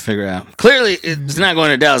I'm trying to figure out. Clearly, it's not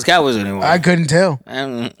going to Dallas Cowboys anymore. I couldn't tell. I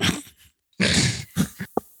don't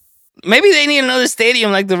Maybe they need another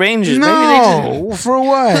stadium like the Rangers. Maybe No, for they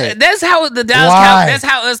what? just, that's how the Dallas Why? that's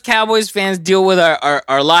how us Cowboys fans deal with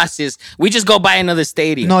our losses. We just go buy another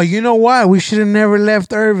stadium. No, you know why? We should have never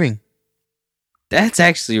left Irving. That's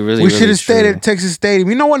actually really. We should have stayed true. at Texas Stadium.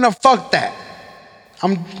 You know what? No, fuck that.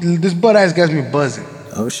 This butt ass got me buzzing.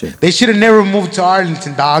 Oh shit! They should have never moved to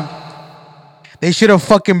Arlington, dog. They should have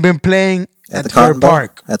fucking been playing at the Fair Cotton Bowl.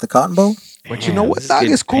 Park. At the Cotton Bowl. But you know what, this is dog?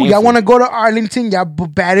 getting It's cool. Y'all painful. want to go to Arlington? Y'all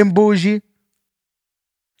bad and bougie.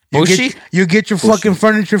 Bougie? You get your fucking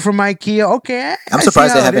furniture from IKEA. Okay, I'm I see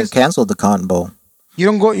surprised they how it haven't is. canceled the Cotton Bowl. You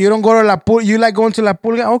don't go to La Pulga. You like going to La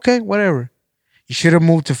Pulga? Okay, whatever. You should have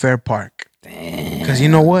moved to Fair Park. Because you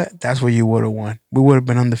know what? That's where you would have won. We would have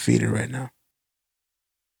been undefeated right now.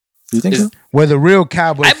 Do you think so? Where the real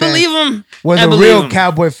Cowboy I fans, believe him. where I the believe real him.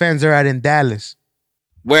 Cowboy fans are at in Dallas.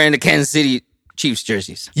 Wearing the Kansas City Chiefs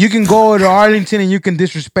jerseys. You can go to Arlington and you can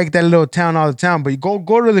disrespect that little town all the time, but you go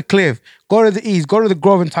to the Cliff, go to the East, go to the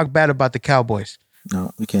Grove and talk bad about the Cowboys.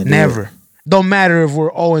 No, we can't. do Never. it. Don't matter if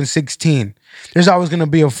we're 0-16. There's always gonna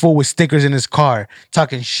be a fool with stickers in his car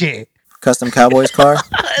talking shit. Custom Cowboys car.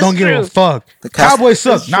 Don't give a true. fuck. The cus- Cowboys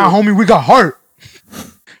suck. Nah, homie, we got heart.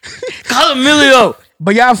 Call Emilio.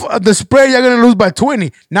 But y'all, the spread, y'all gonna lose by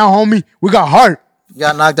 20. Now, homie, we got heart. You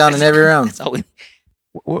got knocked down in every round. That's all we-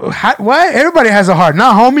 What? Everybody has a heart.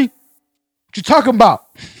 Nah, homie. What you talking about?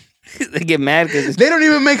 they get mad because They don't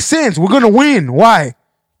even make sense. We're gonna win. Why?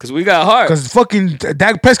 Because we got heart. Because fucking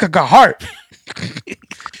Dak Prescott got heart.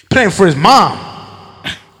 Playing for his mom.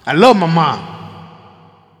 I love my mom.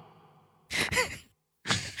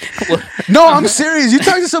 No, I'm serious. You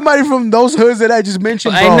talk to somebody from those hoods that I just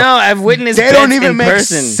mentioned, bro. I know. I've witnessed They don't bets even in make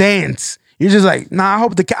person. sense. You're just like, nah, I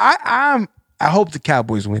hope I hope the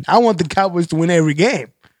Cowboys win. I want the Cowboys to win every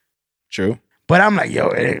game. True. But I'm like, yo,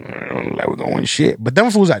 it ain't like we're gonna win shit. But them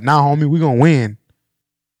fools like, nah, homie, we gonna win.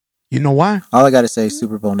 You know why? All I gotta say is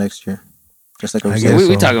Super Bowl next year. Just like I I guess said.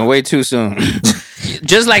 We so. talking way too soon.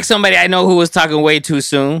 Just like somebody I know who was talking way too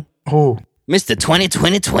soon. Who? Mr.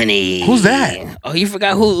 2020. Who's that? Oh, you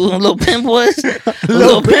forgot who Lil Pimp was?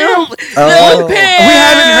 Lil Pimp? Lil Pimp. We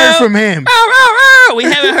haven't heard from him. We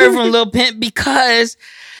haven't heard from Lil Pimp because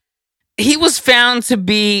he was found to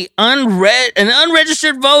be an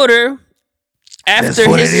unregistered voter after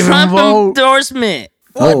fool his didn't even Trump vote. endorsement.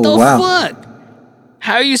 What Oh, the wow. fuck?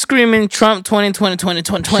 How are you screaming Trump 2020,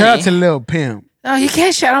 2020? Shout out to Lil Pimp. No, you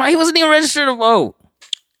can't shout him out. He wasn't even registered to vote.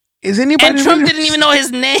 Is anybody And Trump really- didn't even know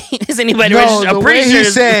his name. Is anybody No, registered? the I'm way pretty he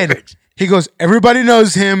sure. said, he goes, everybody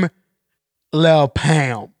knows him, Lil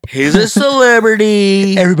Pimp. He's a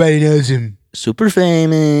celebrity. Everybody knows him. Super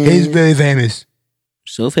famous. He's very famous.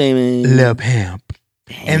 So famous. Lil Pimp.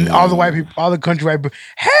 And all the white people, all the country white people,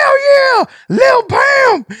 hell yeah, Lil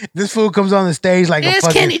Pimp. This fool comes on the stage like a It's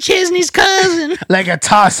fucking, Kenny Chesney's cousin. like a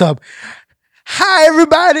toss up. Hi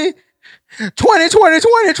everybody,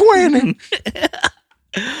 2020.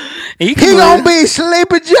 He gonna be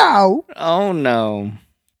Sleepy Joe. Oh no.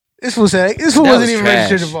 This fool said this fool That wasn't was even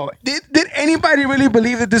trash. registered to vote. Did anybody really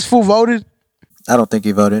believe that this fool voted? I don't think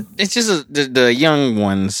he voted. It's just the young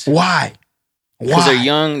ones. Why? Because they're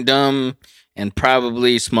young, dumb, and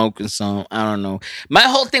probably smoking some. I don't know. My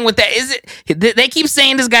whole thing with that is they keep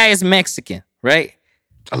saying this guy is Mexican, right?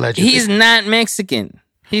 Allegedly. He's not Mexican.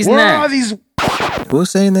 He's Where not. are these? Who's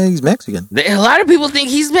saying that he's Mexican? A lot of people think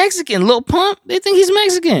he's Mexican. Lil Pump, they think he's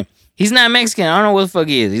Mexican. He's not Mexican. I don't know what the fuck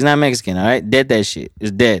he is. He's not Mexican, all right? Dead that shit. It's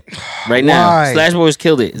dead. Right now. Why? Slash Boys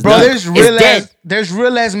killed it. It's Bro, done. there's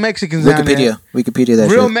real ass Mexicans out there. Wikipedia that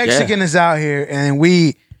Real shit. Mexican is out here, and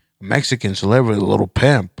we Mexican celebrity, Little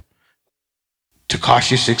Pimp,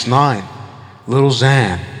 Tekashi 6ix9ine, Little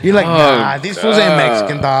Xan. You're like, nah, these fools ain't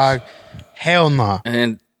Mexican, dog. Hell nah.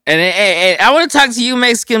 And I want to talk to you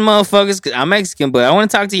Mexican motherfuckers, because I'm Mexican, but I want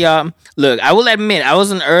to talk to y'all. Look, I will admit, I was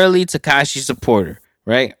an early Tekashi supporter,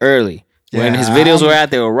 right? Early. When Yeah, his videos were out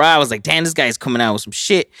there were raw, I was like, damn, this guy's coming out with some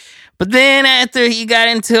shit. But then after he got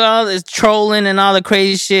into all this trolling and all the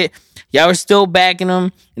crazy shit, y'all were still backing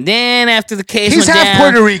him. And then after the case He's went half down,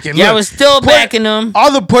 Puerto Rican. y'all Look, was still backing him.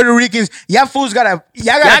 All the Puerto Ricans, y'all fools gotta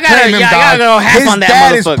Y'all claim him, y'all dog. go half His on that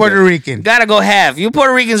dad motherfucker. is Puerto Rican. Gotta go half. You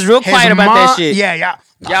Puerto Ricans real His quiet about mom- that shit. Yeah.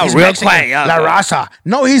 Y'all He's real Mexican. quiet. Y'all La go. Raza.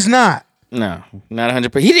 No, he's not. No, not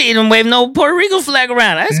 100%. He didn't even wave no Puerto Rico flag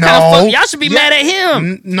around. That's No. kind of fuck. Y'all should be mad at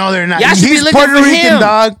him. No, they're not. Y'all should be He's looking Puerto for Rican, him.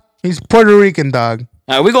 dog. He's Puerto Rican, dog.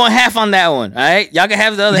 All right, we're going half on that one. All right, y'all can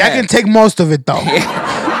have the other Y'all half. can take most of it, though.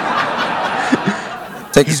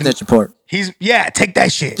 Take the snitch report. Take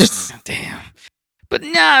that shit. Damn. But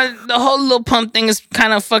nah, the whole Lil Pump thing is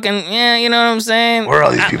kind of fucking, yeah, you know what I'm saying? Where are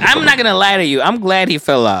all these people I'm coming not going to lie to you. I'm glad he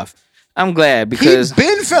fell off. I'm glad because... He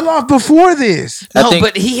been fell off before this. I No, think-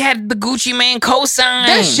 but he had the Gucci Mane cosign.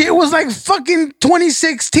 That shit was like fucking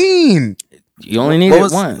 2016. You only needed What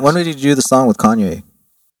was, one. when did you do the song with Kanye?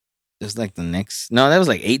 It's like the next... No, that was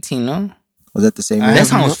like 18, no? Was that the same That year?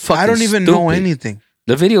 song was fucking I don't even know stupid. anything.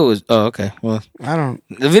 The video was... Oh, okay. Well, I don't.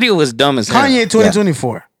 the video was dumb as hell. Kanye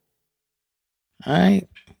 2024. All right.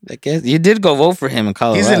 I guess you did go vote for him in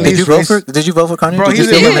Colorado. He's at Did you least vote for? Did you vote for Kanye? Bro, Did you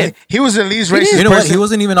he's feel did. that? the, he was the least racist You know what? person. He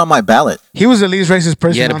wasn't even on my ballot. He was the least racist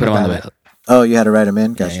person You had to on put the him on the ballot. ballot. Oh, you had to write him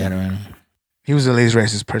in. Yeah, Gotcha. you had to write him. He was the least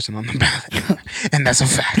racist person on the ballot. And that's a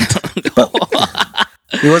fact.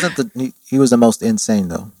 He wasn't the. He was the most insane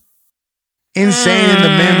though. Insane in the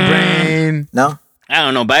membrane. No. I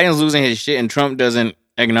don't know. Biden's losing his shit, and Trump doesn't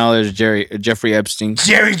acknowledge Jeffrey Epstein.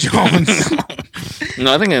 Jerry Jones.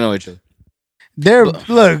 No, I think they know each other.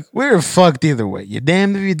 Look, we're fucked either way. You're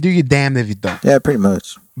damned if you do, you're damned if you don't. Yeah, pretty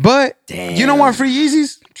much. But Damn. you don't want free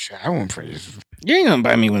Yeezys? Sure, I want free Yeezys. You ain't gonna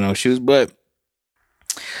buy me with no shoes, but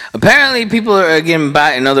apparently people are getting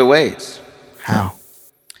bought in other ways. How?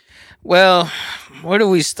 Well, where do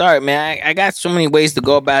we start, man? I got so many ways to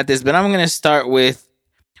go about this, but I'm gonna start with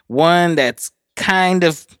one that's kind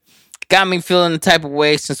of got me feeling the type of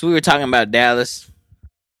way since we were talking about Dallas.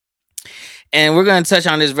 And we're gonna touch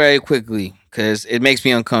on this very quickly because it makes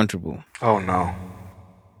me uncomfortable. Oh, no.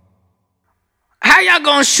 How y'all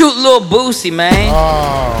gonna shoot Lil Boosie, man?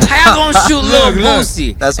 Oh. How y'all gonna shoot Lil Look.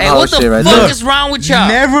 Boosie? That's hey, some what whole the shit right fuck there. is wrong with y'all?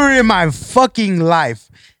 Never in my fucking life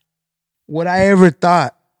would I ever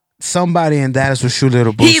thought somebody in Dallas would shoot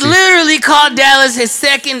Little Boosie? He literally called Dallas his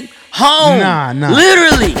second home. Nah.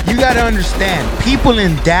 Literally. You gotta understand, people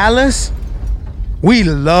in Dallas, we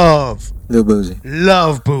love Lil Boosie.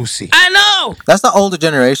 Boosie. I know. That's the older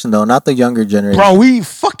generation though, not the younger generation. Bro, we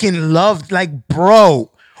fucking loved, like, bro,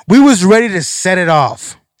 we was ready to set it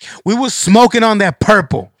off. We was smoking on that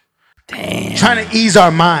purple. Damn. Trying to ease our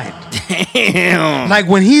mind. Damn. Like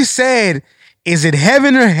when he said, is it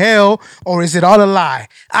heaven or hell, or is it all a lie?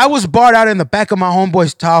 I was barred out in the back of my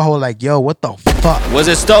homeboy's Tahoe like, yo, what the fuck? Was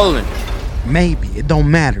it stolen? Maybe. It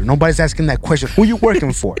don't matter. Nobody's asking that question. Who you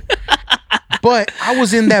working for? But I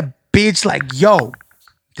was in that bitch like, yo,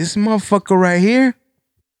 this motherfucker right here,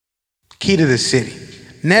 key to the city.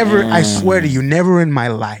 Never, I swear to you, never in my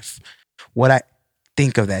life would I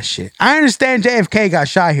think of that shit. I understand JFK got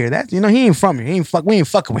shot here. That, he ain't from here. We ain't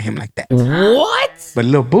fucking with him like that. What? But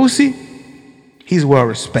Lil Boosie, he's well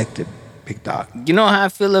respected, big dog. You know how I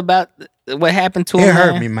feel about what happened to him? It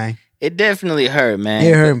hurt me, man. It definitely hurt, man.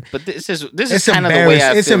 It hurt me. But this is kind of the way I feel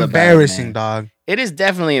about it. It's embarrassing, man. dog. It is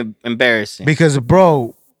definitely embarrassing. Because,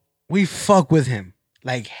 bro, we fuck with him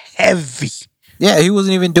like heavy. Yeah, he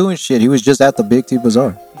wasn't even doing shit. He was just at the Big T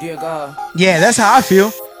Bazaar. Yeah, that's how I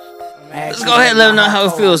feel. Let's go ahead and let him know how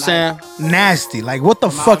it feels, Sam. Nasty. Like, what the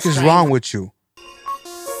fuck is wrong with you?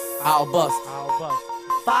 I'll bust.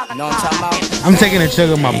 Know what I'm talking about? I'm taking a chug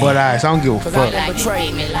of my butt eyes. I don't give a fuck.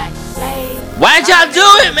 Why'd y'all do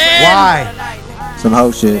it, man? Why? Some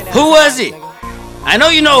hoe shit. Who was it? I know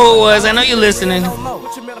you know who it was. I know you're listening.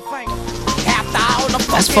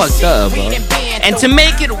 That's fucked up, bro. And to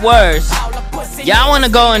make it worse, y'all want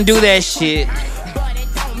to go and do that shit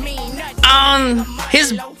on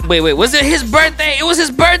his... Wait, was it his birthday? It was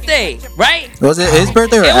his birthday, right? Was it his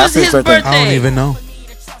birthday or It was after his his birthday? birthday. I don't even know.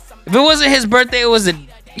 If it wasn't his birthday, it was it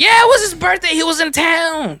was his birthday. He was in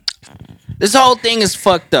town. This whole thing is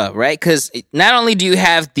fucked up, right? Because not only do you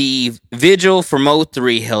have the vigil for Mo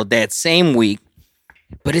 3 held that same week,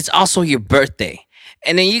 but it's also your birthday.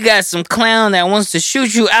 And then you got some clown that wants to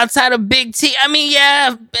shoot you outside of Big T. I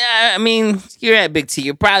mean, you're at Big T.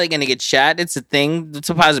 You're probably going to get shot. It's a thing. It's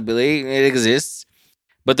a possibility. It exists.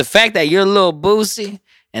 But the fact that you're Lil Boosie,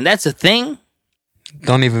 and that's a thing.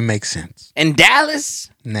 Don't even make sense. In Dallas,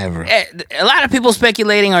 Never. a lot of people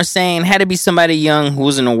speculating are saying had to be somebody young who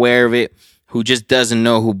wasn't aware of it, who just doesn't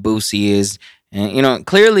know who Boosie is. And,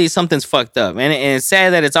 clearly something's fucked up. And it's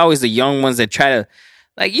sad that it's always the young ones that try to,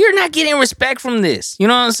 like, you're not getting respect from this. You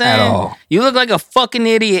know what I'm saying? At all. You look like a fucking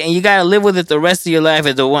idiot and you got to live with it the rest of your life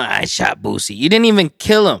as the one, I shot Boosie. You didn't even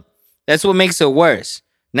kill him. That's what makes it worse.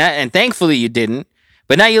 And thankfully you didn't.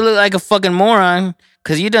 But now you look like a fucking moron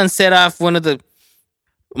because you done set off one of the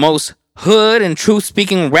most hood and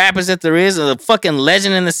truth-speaking rappers that there is, a fucking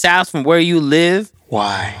legend in the South from where you live.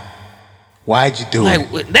 Why? Why'd you do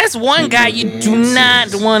it? Like, that's one guy you do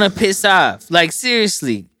not want to piss off. Like,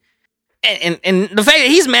 seriously. And the fact that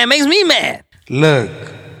he's mad makes me mad. Look,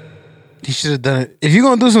 he should have done it. If you're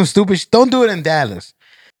going to do some stupid shit, don't do it in Dallas.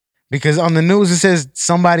 Because on the news it says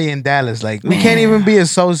somebody in Dallas. Like, we can't even be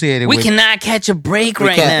associated with We cannot catch a break We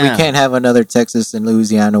right now. can't have another Texas and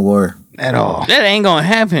Louisiana war. at all. That ain't gonna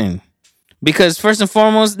happen. Because first and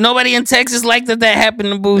foremost, nobody in Texas liked that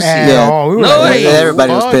happened to Boosie. At all. We were No like, way. what the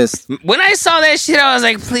Everybody was fuck? pissed. When I saw that shit, I was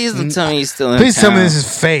like, please don't tell me he's still in Please tell me town. this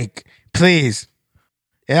is fake. Please.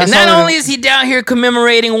 Yeah, And not only is he down here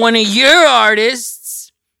commemorating one of your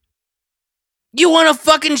artists, you want to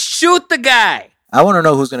fucking shoot the guy. I want to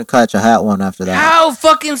know who's going to catch a hat one after that. How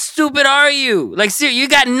fucking stupid are you? Like, seriously, you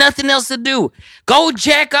got nothing else to do. Go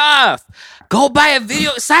jack off. Go buy a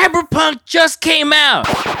video. Cyberpunk just came out.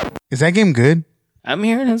 Is that game good? I'm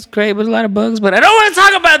hearing it's great with a lot of bugs, but I don't want to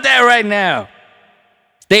talk about that right now.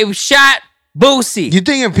 They shot Boosie. You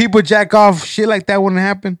think if people jack off, shit like that wouldn't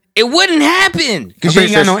happen? It wouldn't happen. Because you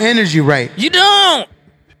ain't got no energy right. You don't.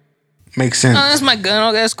 Makes sense. Oh, that's my gun.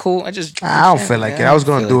 Oh, that's cool. I don't feel like it. I was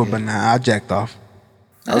going to do it, but nah, I jacked off.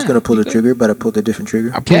 I was going to pull the trigger, but I pulled a different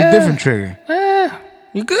trigger. I pulled a different trigger.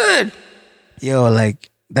 You good. Yo, like,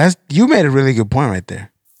 you made a really good point right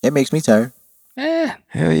there. It makes me tired.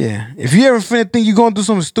 Hell yeah. If you ever think you're going to do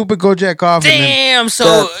something stupid, go jack off. Damn,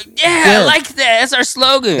 so, I like that. That's our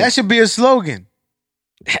slogan. That should be a slogan.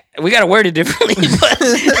 We got to word it differently. But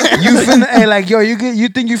You finna, hey, like, yo, you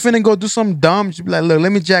think you finna go do something dumb? Just be like, look,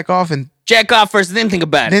 let me jack off and Jack off first, then think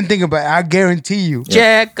about it. Then think about it. I guarantee you.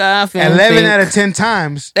 Jack off and 11 think. out of 10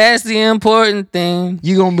 times, That's the important thing.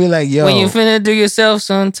 you going to be like, yo. When you finna do yourself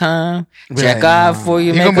sometime, Be jack like, off nah. before you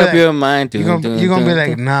You make gonna be up like- your mind. You're going to be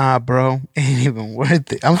like, nah, bro. Ain't even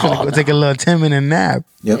worth it. I'm going to go take a little 10-minute nap.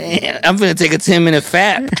 Yep. Damn, I'm finna take a 10-minute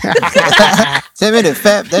fat. 10-minute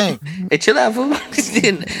fat, dang. Hey, chill out, fool.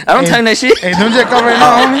 I don't time that shit. Hey, don't check out right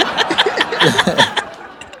now, homie.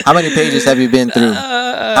 How many pages have you been through?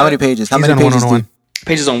 How many pages? How He's many on pages one-on-one.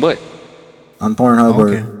 Pages on what? on Pornhub?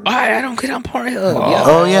 Okay. Or, I don't get on Pornhub.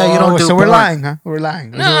 oh yeah, you don't do So porn. we're lying, huh? We're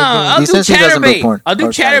lying. No, I'll He do says he doesn't do Chatterbait. porn. I'll do Or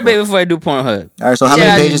Chatterbait before I do Pornhub. All right, so how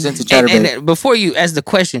many pages into Chatterbait? And before you ask the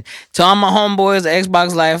question, to all my homeboys, the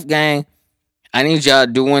Xbox Live gang, I need y'all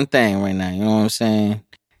to do one thing right now. You know what I'm saying?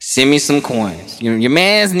 Send me some coins. Your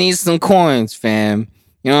mans needs some coins, fam.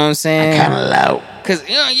 You know what I'm saying? Kind of loud. Cause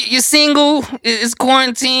you're single. It's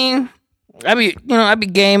quarantine. I be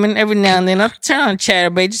gaming every now and then. I turn on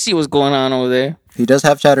Chatterbait to see what's going on over there. He does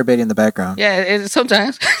have Chatterbait in the background. Yeah,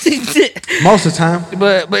 sometimes. Most of the time.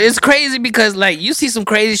 But it's crazy because like you see some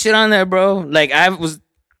crazy shit on there, bro. Like I was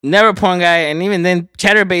never a porn guy, and even then,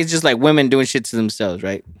 Chatterbait is just like women doing shit to themselves,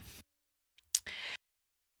 right?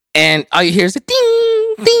 And all you hear is a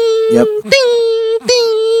ding, ding, Yep. ding,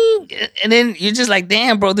 ding, and then you're just like,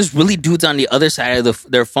 damn, bro, there's really dudes on the other side of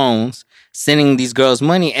their phones sending these girls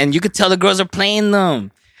money, and you could tell the girls are playing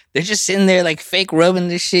them. They're just sitting there like fake rubbing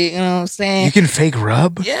this shit. You know what I'm saying? You can fake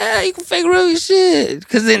rub? Yeah, you can fake rub your shit.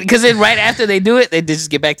 Cause then right after they do it, they just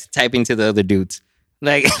get back to typing to the other dudes.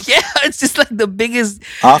 Like, yeah, it's just like the biggest.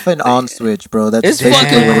 Off and on switch, bro. That's It's basically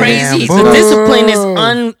fucking what it is. crazy. bro. The discipline is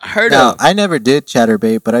unheard Now, of. I never did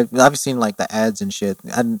Chatterbait, but I've seen like the ads and shit.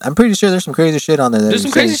 I'm pretty sure there's some crazy shit on there. There's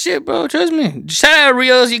some crazy shit, bro. Trust me. Shout out to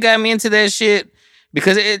Rios. You got me into that shit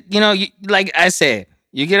because like I said,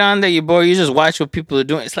 you get on there, you're bored, you just watch what people are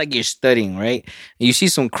doing. It's like you're studying, right? And you see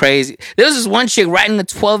some crazy. There was this one chick riding a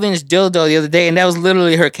 12-inch dildo the other day, and that was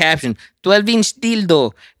literally her caption: 12-inch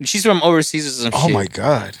dildo. She's from overseas or some Oh shit. my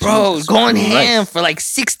God. Bro, going ham for like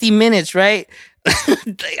 60 minutes, right?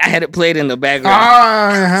 Like, I had it played in the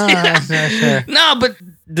background. Sure. No, but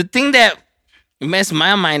the thing that messed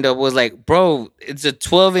my mind up was like, bro, it's a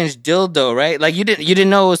 12-inch dildo, right? Like you didn't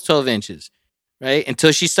know it was 12 inches, right?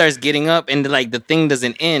 Until she starts getting up and like the thing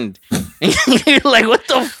doesn't end. You're like, what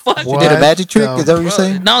the fuck? You did a magic trick? the Is that what you're Bro,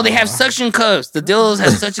 saying? no, they have suction cups. The dildos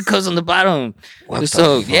have suction cups on the bottom.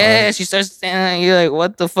 So yeah, she starts standing. You're like,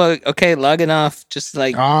 what the fuck? Okay, logging off. Just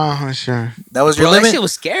like, Oh, sure. That was your bro, that limit. shit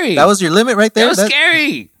was scary. That was your limit right there. That was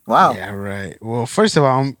scary. Wow. Yeah, right. Well, first of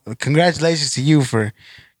all, congratulations to you for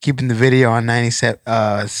keeping the video on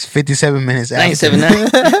 57 minutes. after.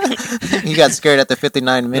 97.9. He got scared at the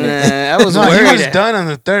 59 minute. I was No, he worried. was done on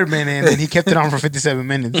the third minute, and then he kept it on for 57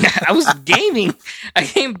 minutes. I was gaming. I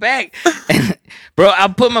came back, and bro,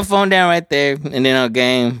 I'll put my phone down right there, and then I'll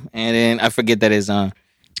game, and then I forget that it's on.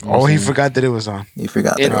 Oh, he forgot that it was on. You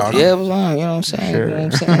forgot It, that. yeah, it was on. You know what I'm saying? You know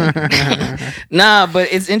what I'm saying? Nah,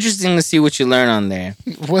 but it's interesting to see what you learn on there.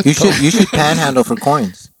 What You the- should panhandle for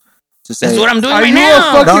coins. To say, That's what I'm doing Are right you a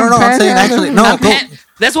now. fucking No, I'm saying panhandler? actually no. I'm Go,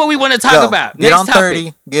 that's what we want to talk yo, about. Get Next on topic.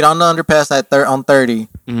 30. Get on the underpass at on 30.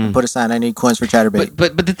 Put a sign. I need coins for Chatterbait.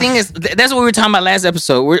 But the thing is, that's what we were talking about last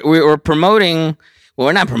episode. We're promoting. Well,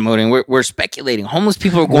 we're not promoting. We're speculating. Homeless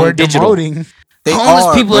people are going We're digital. demoting. They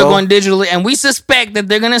Homeless people bro. are going digitally, and we suspect that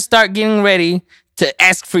they're gonna start getting ready to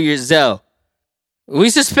ask for your Zelle. We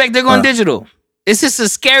suspect they're going digital. It's just a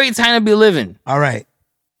scary time to be living. All right.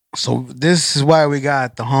 So this is why we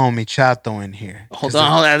got the homie Chato in here. Hold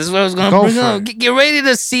on. This is what I was gonna Go bring for up. it. Get ready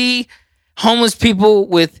to see homeless people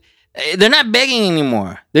with. They're not begging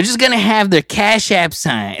anymore. They're just gonna have their Cash App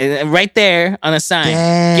sign right there on a sign.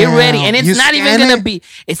 Get ready, and Damn. it's You not even scan gonna it? be.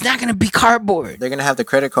 It's not gonna be cardboard. They're gonna have the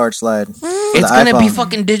credit card slide. for It's the gonna be iPhone.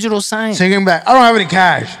 fucking digital sign. Taking back. I don't have any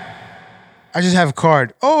cash. I just have a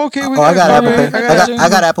card. Oh, okay. Oh, I got a Apple card. Pay. I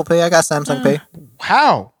got Apple Pay. I got Samsung Pay.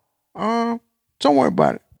 How? Don't worry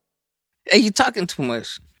about it. Hey, you talking too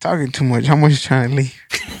much. Talking too much. How much you trying to leave?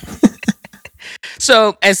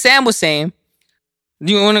 So, as Sam was saying,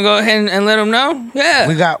 do you want to go ahead and let them know? Yeah.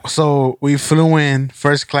 We flew in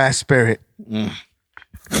first class Spirit.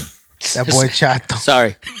 That boy Chato.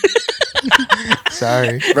 Sorry.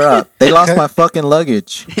 Sorry. Bruh, they lost my fucking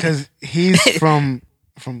luggage. Because he's from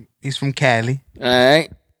Cali. All right.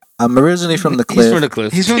 I'm originally from the cliff. He's from the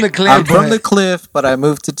cliff. He's from the cliff. I'm from but the cliff, but I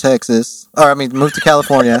moved to Texas. Moved to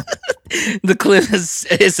California. The cliff is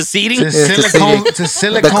a seating. to It's a Silicon city. to The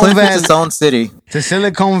Silicon cliff is Valley. its own city. To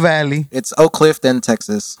Silicon Valley. It's Oak Cliff, then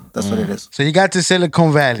Texas. That's what it is. So you got to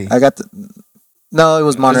Silicon Valley. I got the. No, it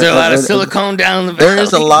was Is Monterey. there a lot of silicone down the valley? There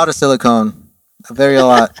is a lot of silicone. A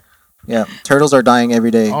lot. Yeah, turtles are dying every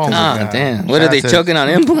day. Oh, my Oh, God. damn. What are they Shout out to- choking on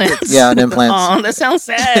implants? Yeah, on implants. Oh, that sounds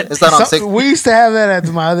sad. It's not on sick. We used to have that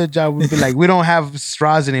at my other job. We'd be like, we don't have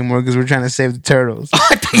straws anymore because we're trying to save the turtles.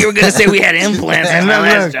 I thought you were going to say we had implants at And my look,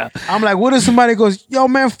 last look, job. I'm like, what if somebody goes, yo,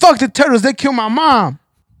 man, fuck the turtles. They killed my mom.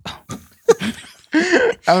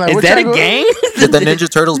 I'm like, Is what that a type of- gang? Did the Ninja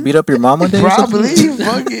Turtles beat up your mom one day? or something? Probably.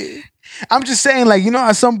 Fuck it. I'm just saying, like, you know,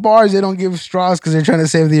 at some bars, they don't give straws because they're trying to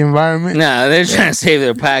save the environment. No, they're trying to save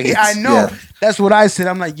their pockets. Yeah, I know. Yeah. That's what I said.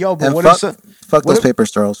 I'm like, yo, but And what fuck, if fuck what those if- paper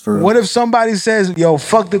straws for real. what if somebody says, yo,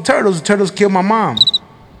 fuck the turtles killed my mom?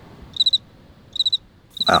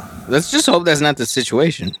 Wow. Let's just hope that's not the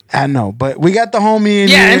situation. I know, but we got the homie in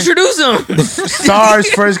Yeah, here. introduce them.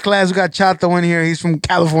 SARS first class. We got Chato in here. He's from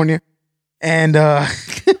California. And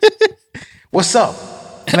what's up?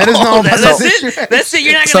 Let us know Oh, about that's the it. situation. That's it.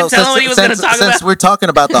 You're not going to tell him what he was going to talk since about. we're talking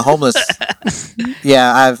about the homeless,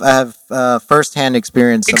 yeah, I have firsthand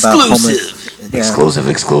experience about homeless. Exclusive.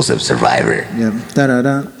 Yeah, Exclusive Survivor. yeah,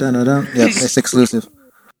 da-da-da. Yep, it's exclusive.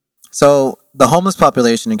 So the homeless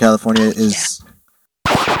population in California is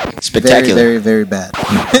very, Spectacular. very, very bad.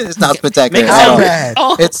 It's not spectacular Make at all. it bad.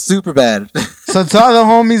 Oh, It's super bad. So to all the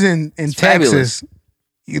homies in fabulous. Texas,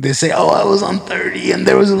 they say, oh, I was on 30 and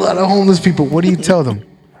there was a lot of homeless people. What do you tell them?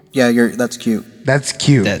 Yeah, that's cute. That's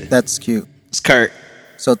cute. That's cute. it's Kurt.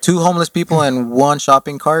 So 2 homeless people and 1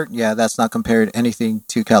 shopping cart. Yeah, that's not compared anything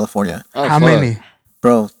to California. Oh, How fuck. many?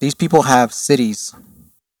 Bro, these people have cities.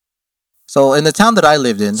 So in the town that I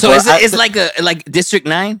lived in, So where is it, it's like District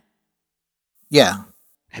 9? yeah,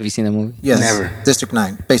 Have you seen that movie? yes, Never. District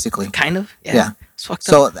 9, basically. Kind of. Yeah. It's fucked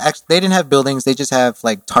So up. actually, they didn't have buildings; they just have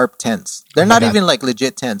like tarp tents. They're not even like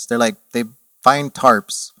legit tents. They're like they find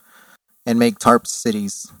tarps and make tarp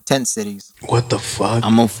cities, tent cities. What the fuck?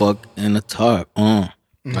 I'm gonna fuck in the tarp.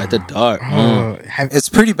 Like the dark. It's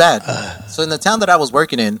pretty bad. So in the town that I was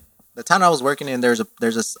working in, there's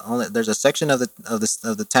a section of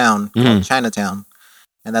the town called Chinatown,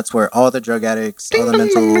 and that's where all the drug addicts, all the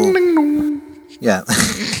mental, yeah,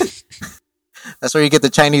 that's where you get the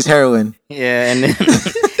Chinese heroin. Yeah, and then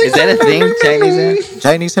is that a thing? Chinese ass?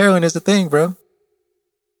 Chinese heroin is a thing, bro.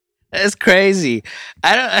 That's crazy.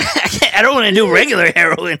 I don't want to do regular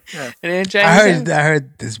heroin. And then Chinese I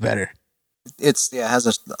heard this better. It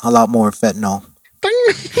has a lot more fentanyl.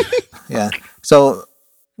 Yeah. So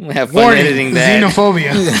I'm gonna have fun Warning, editing that.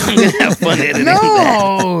 xenophobia. I'm gonna have fun editing that.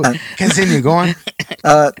 No. Continue, go on.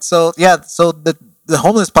 so the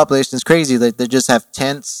homeless population is crazy. They just have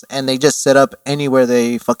tents and they just set up anywhere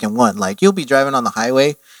they fucking want. Like you'll be driving on the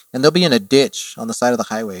highway and they'll be in a ditch on the side of the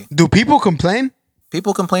highway. Do people complain?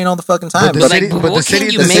 People complain all the fucking time. But the but city, like, but what the can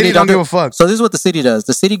city, you the make- city don't give a fuck. So this is what the city does.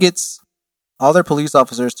 The city gets all their police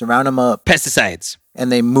officers to round them up Pesticides. and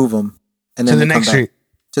they move them. And To then the they come next back street.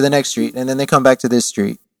 to the next street. And then they come back to this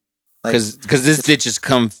street. Like, Because this ditch has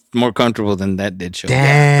come more comfortable than that ditch.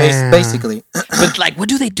 Damn. basically. But like, what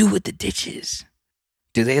do they do with the ditches?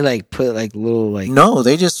 Do they like put like little like? No,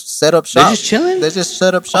 they just set up shop. They're just chilling? They just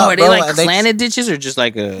set up shop. Oh, are they bro, like and they slanted ditches or just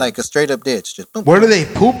like a? like a straight up ditch, just boom, Where do they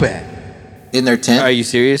poop at? in their tent. Are you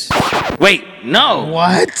serious? Wait, no.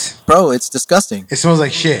 What? Bro, it's disgusting. It smells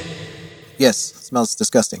like shit. Yes, it smells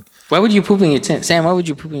disgusting. Why would you poop in your tent, Sam? Why would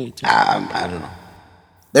you poop in your tent? I don't know.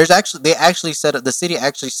 They actually set up. The city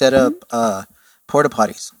actually set up porta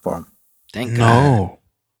potties for them. Thank God. No.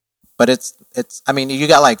 But it's. I mean, you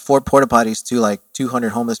got like 4 porta potties to like 200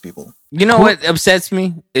 homeless people. You know what upsets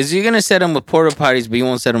me is you're gonna set them with porta potties, but you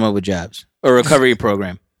won't set them up with jobs or recovery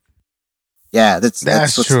program. Yeah, That's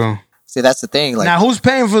what's- true. See, that's the thing. Like Now, who's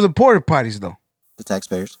paying for the porta potties, though? the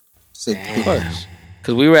taxpayers. City Of people. course,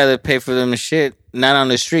 because we rather pay for them to shit, not on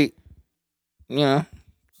the street. You know.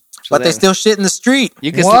 So But they that- still shit in the street.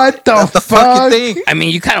 You can What the That's the fuck? fucking thing. I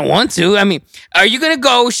mean, you kind of want to. I mean, are you gonna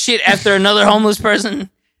go shit after another homeless person?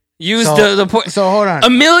 Use the por- So hold on.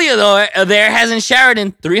 Amelia though there hasn't showered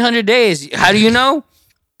in 300 days. How do you know?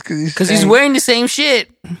 Because he's wearing the same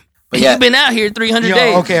shit. But yeah. He's been out here 300 Yo,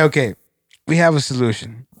 days. okay. We have a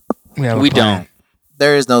solution. We have a We plan. don't.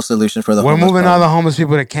 There is no solution for the. We're homeless moving all problem. the homeless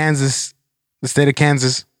people to Kansas, the state of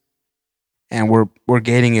Kansas, and we're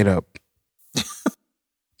gating it up.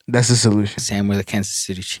 That's the solution. Sam, we're the Kansas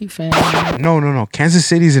City Chief fan. No. Kansas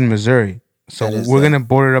City's in Missouri, so That is we're the- gonna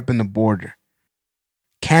border it up in the border.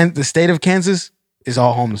 The state of Kansas is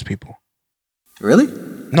all homeless people. Really?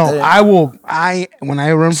 No, when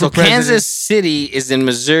I run So for president. Kansas City is in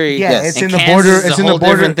Missouri. Yeah, Yes. it's and in the Kansas border. is It's a in the whole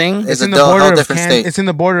border. different thing. It's It's in a the whole border of different state. It's in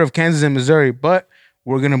the border of Kansas and Missouri, but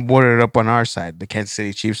we're gonna border it up on our side, the Kansas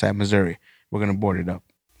City Chiefs side, Missouri. We're gonna border it up.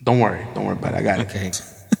 Don't worry about it. I got it. Okay.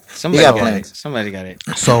 Somebody got got plans. it. Somebody got it.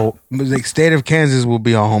 So the state of Kansas will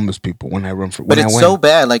be all homeless people when I run for. But when it's I win. so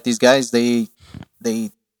bad. Like these guys, they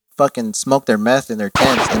fucking smoke their meth in their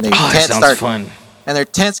tents, and their Oh, that tents sounds start fun. and their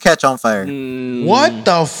tents catch on fire. What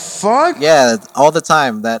the fuck? Yeah, all the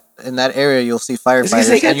time. That in that area, you'll see firefighters,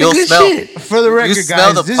 They got and the you'll good smell. shit. For the record,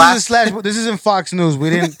 smell guys, the this isn't Fox News.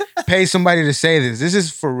 We didn't pay somebody to say this. This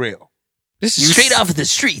is for real. This is straight off of the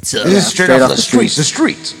streets. This is straight off the streets. The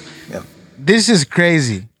streets. Yep. This is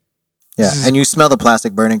crazy. Yeah, This is- and you smell the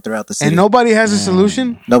plastic burning throughout the city. And nobody has a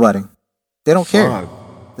solution. Nobody. They don't care.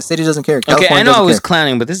 Fuck. The city doesn't care. Okay, California I know I doesn't was care.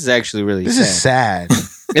 clowning, but this is actually really This sad. is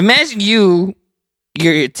sad. Imagine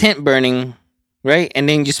your tent burning, right? And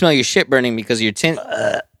then you smell your shit burning because your tent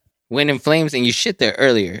went in flames and you shit there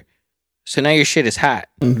earlier. So now your shit is hot.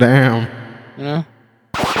 Damn. You know?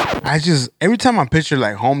 Every time I picture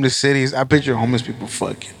like homeless cities, I picture homeless people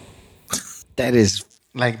fucking That is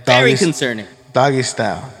like very doggy, concerning. doggy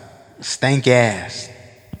style, stank ass.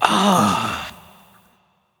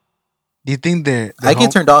 Do you think they're I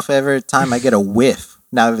get turned off every time I get a whiff.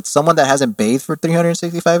 Now, if it's someone that hasn't bathed for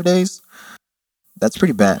 365 days, that's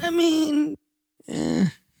pretty bad. I mean,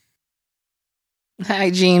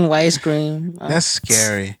 hygiene, white cream. That's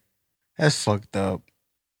scary. That's fucked up.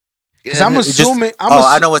 Yeah, 'Cause I'm It just- assuming.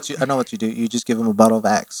 I know what you do. You just give them a bottle of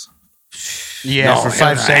Axe. Yeah, for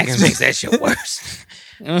 5 Axe seconds. makes that shit worse.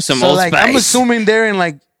 You know, some So Old like, Spice. I'm assuming they're in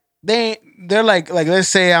like they're like let's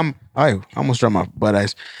say I almost dropped my butt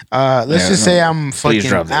eyes. Let's just say I'm Please fucking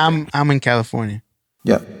drop that I'm in California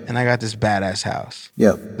Yep. and I got this badass house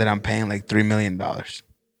Yep. that I'm paying like $3 million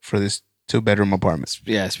for this 2-bedroom apartment.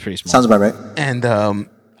 Yeah, it's pretty small. Sounds about right. And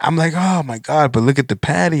I'm like, oh my God, but look at the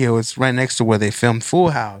patio. It's right next to where they filmed Full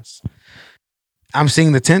House. I'm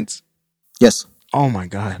seeing the tents. Yes. Oh my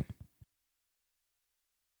God.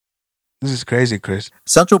 This is crazy, Chris.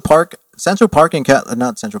 Central Park in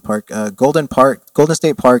not Central Park, Golden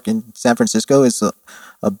State Park in San Francisco is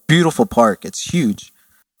a beautiful park. It's huge,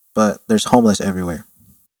 but there's homeless everywhere.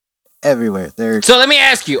 Everywhere. So let me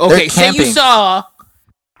ask you. Okay, say you camping. saw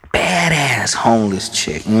badass homeless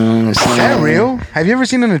chick. You know what I'm saying? Is that real? Have you ever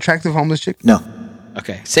seen an attractive homeless chick? No.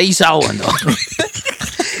 Okay, say you saw one though.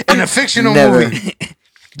 In a fictional Never. movie.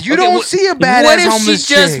 You don't see a badass What if homeless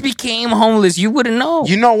she just chick. became homeless? You wouldn't know.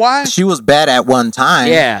 You know why? She was bad at one time.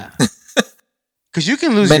 Yeah. Because you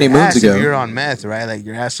can lose Many your moons ass ago. if you're on meth, right? Like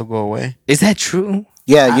your ass will go away. Is that true?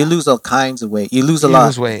 Yeah, you lose all kinds of weight. You lose a You lot.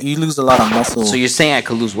 lose weight. You lose a lot of muscle. So you're saying I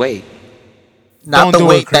could lose weight? Not Don't the do it,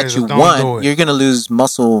 weight Chris. that you Don't do want. it. You're gonna lose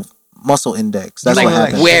muscle index. That's Like- what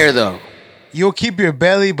happens. Where though? You'll keep your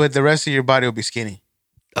belly, but the rest of your body will be skinny.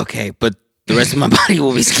 Okay, but the rest of my body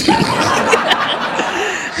will be skinny.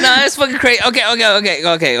 No, that's fucking crazy.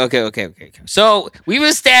 Okay. So we've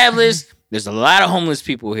established there's a lot of homeless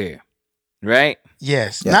people here, right?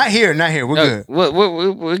 Yes. Yeah. Not here. We're No, good.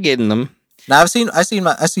 we're getting them. Now I seen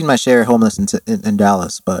my share of homeless in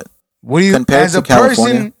Dallas, but What do you, Compared as to a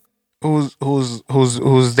person California?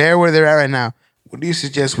 who's there where they're at right now, what do you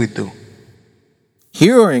suggest we do?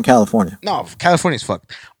 here or in California, No, California's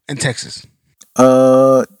fucked. In Texas.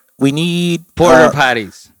 we need Porter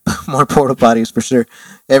potties. more porta potties for sure.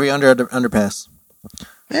 Every underpass.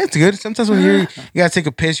 Yeah, it's good. Sometimes when you gotta take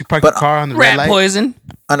a piss, you park But your car on the red Rat light. poison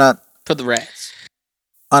On a for the rats.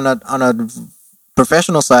 on a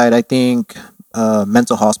professional side, I think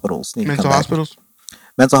mental hospitals need to Mental come back. hospitals.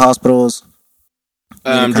 Mental hospitals,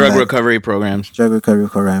 come Drug back. recovery programs. drug recovery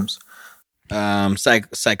programs.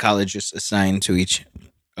 Psychologists assigned to each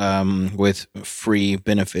with free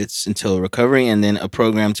benefits until recovery, and then a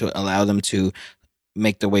program to allow them to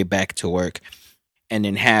make their way back to work, and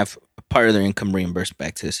then have part of their income reimbursed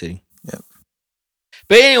back to the city. Yep.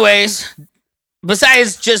 But anyways,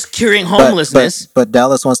 besides just curing But- homelessness, but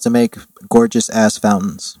Dallas wants to make gorgeous ass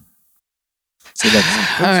fountains. So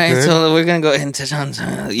all right, good. so we're gonna go ahead and touch on.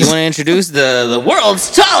 You want to introduce the world's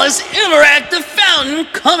tallest interactive fountain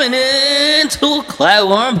coming into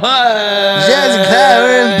Clybourne Park? Just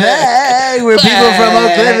Clybourne Park, where people from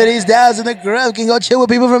Oak Cliff and East Dallas and the Grove can go chill with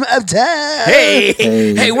people from uptown. Hey,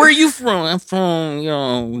 Hey. hey, where are you from? I'm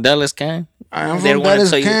from Dallas, County. I'm They from wanna Dallas,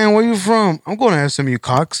 tell you- Can. Where you from? I'm going to have some of you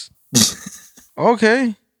cocks.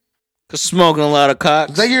 Okay. Smoking a lot of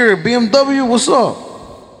cocks. Is that your BMW? What's up?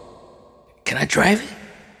 Can I drive it?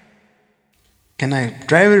 Can I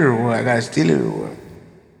drive it or what? I gotta steal it or what?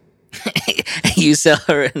 You sell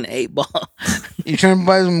her an 8-ball. You trying to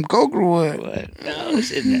buy some coke or what? What? No,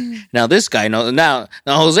 shit. Now this guy knows. Now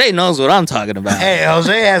Jose knows what I'm talking about. Hey,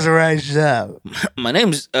 Jose has a right job. My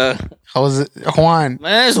name's Jose Juan.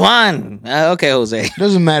 my name's Juan. Okay, Jose.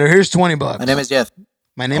 Doesn't matter. Here's $20. my name is Jeff.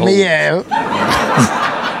 My name is yeah.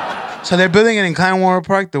 So they're building it in Kleinwater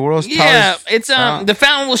Park, the world's Yeah, tallest. it's the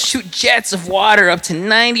fountain will shoot jets of water up to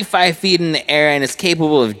 95 feet in the air, and it's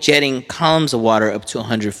capable of jetting columns of water up to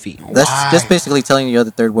 100 feet. That's Why? just basically telling the other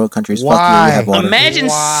third world countries, fuck you, Why? you have water. Imagine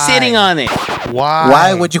Why? sitting on it.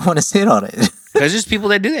 Why would you want to sit on it? Because there's people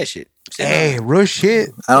that do that shit. Hey, real shit.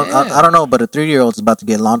 I don't know, but a 3-year-old is about to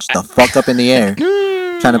get launched the fuck up in the air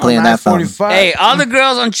trying to play in that fountain. 45. Hey, all the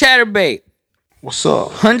girls on Chatterbait, What's up?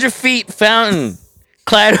 100 feet fountain,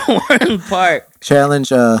 Clyde Park. Challenge.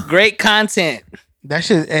 Great content. That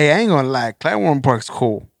shit, hey, I ain't gonna lie. Kleinwater Park's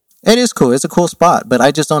cool. It is cool. It's a cool spot, but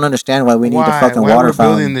I just don't understand why we need a Why? fucking Why water we're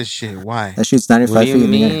building fountain this shit? Why? that shoots 95 What do you feet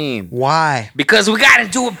in the air. mean? Why? Because we gotta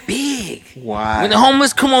do it big. Why? When the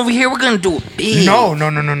homeless come over here, we're gonna do it big. No. They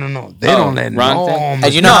Oh, don't let wrong no thing. homeless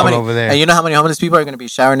And you know how people many? over there. And you know how many homeless people are going to be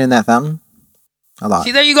showering in that fountain? A lot.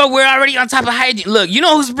 See, there you go. We're already on top of hygiene. Look, you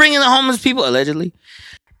know who's bringing the homeless people? Allegedly,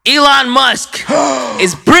 Elon Musk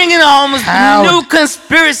is bringing the homeless. How- New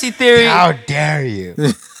conspiracy theory. How dare you?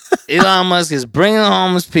 Elon Musk is bringing the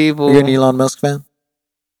homeless people. You're an Elon Musk fan?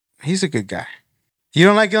 He's a good guy. You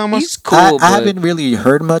don't like Elon Musk? He's cool. I but haven't really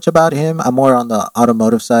heard much about him. I'm more on the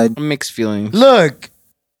automotive side, mixed feelings. Look,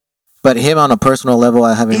 but him on a personal level,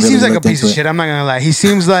 I haven't he really seems like a looked piece of into it. shit. I'm not gonna lie. He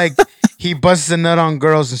seems like he busts a nut on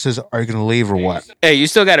girls and says, "Are you gonna leave or what?" Hey, you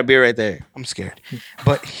still got a beer right there. I'm scared.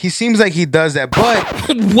 But he seems like he does that. But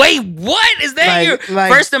Wait, what is that? Like- Your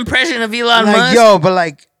like- first impression of Elon like, Musk? yo, but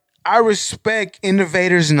like, I respect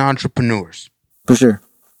innovators and entrepreneurs. For sure.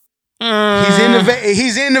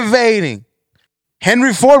 He's innovating.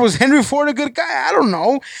 Henry Ford, was Henry Ford a good guy? I don't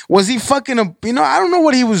know. Was he fucking I don't know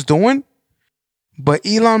what he was doing. But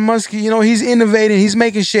Elon Musk, he's innovating. He's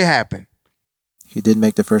making shit happen. He did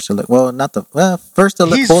make the first first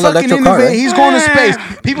He's full fucking electric car. innovating. Right? He's going to space.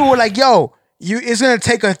 People were like, yo, it's going to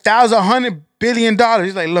take $100 billion.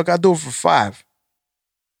 He's like, look, I'll do it for $5.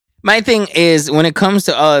 My thing is, when it comes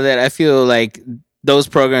to all of that, I feel like those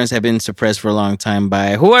programs have been suppressed for a long time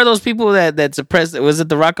by who are those people that suppressed? Was it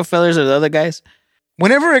the Rockefellers or the other guys?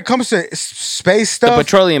 Whenever it comes to space The stuff,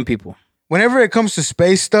 petroleum people. whenever it comes to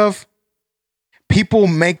space stuff, people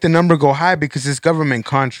make the number go high because it's government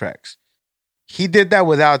contracts. He did that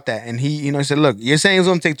without that. And he, said, look, you're saying it's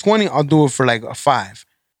going to take 20, I'll do it for like a 5.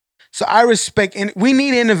 So I respect, and we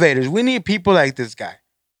need innovators. We need people like this guy.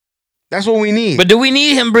 That's what we need. But do we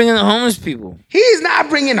need him bringing the homeless people? He's not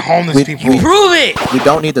bringing homeless We- people. we- Prove it. We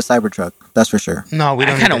don't need the Cybertruck. That's for sure. No, we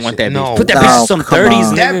don't I kind of need want shit. that bitch. No. Put that No, bitch in some come 30s.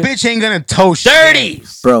 on. That nigga. bitch ain't going to tow shit.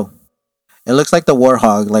 30s. Bro, it looks like the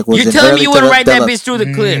Warhog. Like, was You're it telling barely me you to wouldn't the ride that Deluxe? bitch through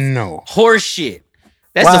the cliff? No. Horse shit.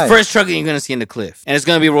 That's Why? the first truck that you're going to see in the cliff. And it's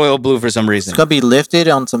going to be royal blue for some reason. It's going to be lifted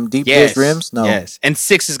on some deep Yes. dish rims? No. Yes. And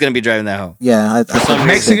 6 is going to be driving that home. Yeah. I think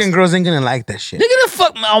Mexican girls ain't going to like that shit. Look at the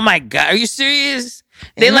fuck. Oh my God. Are you serious?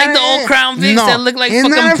 They Ain't like not the old it. Crown Vics No. that look like It's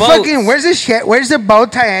not fucking a boats. where's the bow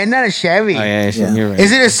tie? It's not a Chevy. Oh, yeah, Yeah. you're right.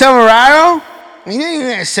 Is it a Silverado? It ain't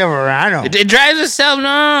even a Silverado. It drives itself. No.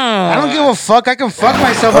 I don't give a fuck. I can fuck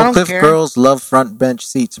myself. I Oak don't Cliff care. girls love front bench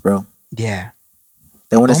seats, bro. Yeah.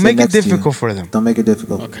 They want to Don't sit make it next to difficult you. for them. Don't make it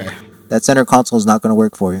difficult. Okay. That center console is not going to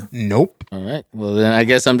work for you. Nope. All right. Well, then I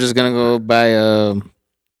guess I'm just going to go buy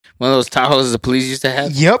one of those Tahoes the police used to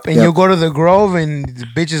have. Yep. And Yep. you'll go to the Grove and the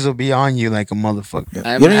bitches will be on you like a motherfucker. You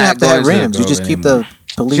I'm don't even not have to have going to the rims. You Grove just keep anymore.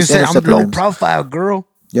 the police Just say, I'm interceptor low rims. profile, girl.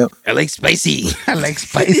 Yep. I like spicy. I like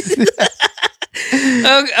spice.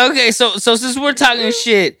 Okay, so since we're talking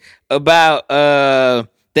shit about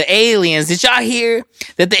the aliens, did y'all hear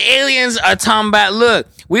that the aliens are talking about, look,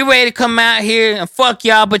 we ready to come out here and fuck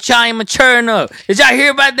y'all, but y'all ain't mature enough. Did y'all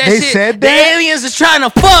hear about that They shit? said the that? aliens is trying to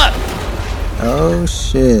fuck. Oh,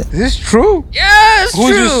 shit. Is this true? Yeah, it's Who's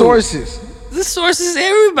true. your sources? The source is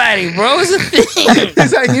everybody, bro. It's a thing.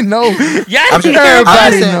 That's how you know. Y'all I'm just,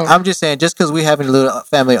 Everybody know. I'm just saying, just because we having a little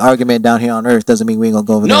family argument down here on Earth doesn't mean we ain't going to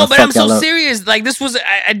go over there No, and but fuck I'm so y'all up. serious. Like, this was,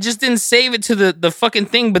 I just didn't save it to the fucking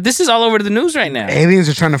thing, but this is all over the news right now. Aliens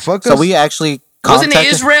are trying to fuck us. So we actually Wasn't it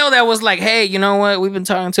contacted... Israel that was like, hey, you know what? We've been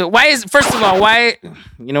talking to it. Why is, first of all, why,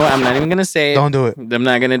 you know what? I'm not even going to say it. Don't do it. I'm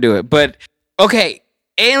not going to do it. But, okay,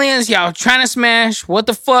 aliens, y'all trying to smash. What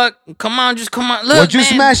the fuck? Come on, just come on. Look, Would you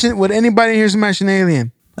man, smash it? Would anybody here smash an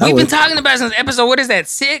alien? I we've been would. talking about it since episode, what is that,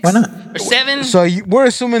 6? Why not? Or 7? So we're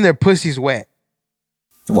assuming their pussy's wet.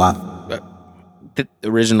 Wow. The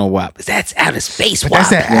original WAP. That's out of space But WAP.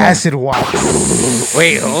 that's that acid wop.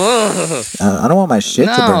 Wait, oh. I don't want my shit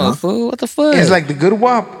to burn No, off. fool. What the fuck? It's like the good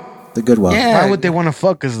wop. The good one. Yeah. Why would they want to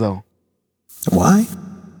fuck us though? Why?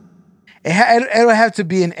 It'll have to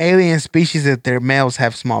be an alien species that their males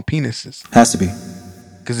have small penises. Has to be.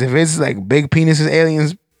 Because if it's like big penises,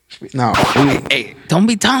 aliens, No. Hey, don't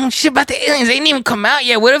be talking shit about the aliens. They ain't even come out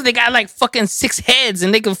yet. What if they got like fucking 6 heads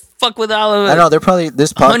and they can fuck with all of it? I know they're probably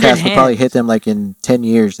this 100 podcast will probably hit them like in 10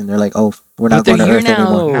 years, and they're like, "Oh, we're not But going to they're Earth here now,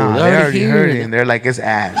 anymore." No, they're they already already here. heard it, and they're like, it's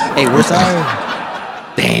ass. Hey, we're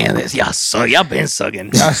sorry. Damn, this y'all suck. Y'all been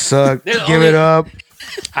sucking. Y'all suck. There's Give only- it up.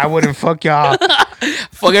 I wouldn't fuck y'all.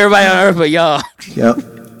 Fuck everybody on Earth but y'all. Yep,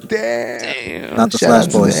 Damn. not the Shout Slash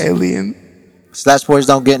out to Boys. the alien. Slash Boys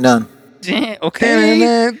don't get none. Damn.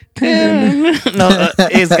 Okay. No,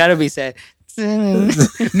 it's gotta be said.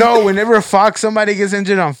 No, whenever somebody gets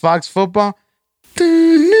injured on Fox football,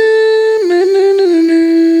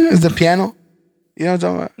 is the piano. You know what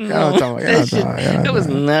I'm talking about? It was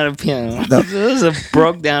not a piano. It was a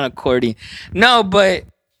broke down accordion. No, but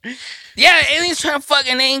yeah, aliens trying to fuck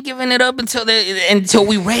and they ain't giving it up until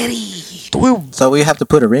we ready. So we have to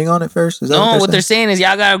put a ring on it first. Is that No, what what they're they're saying is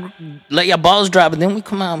y'all gotta let your balls drop and then we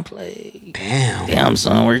come out and play. Damn,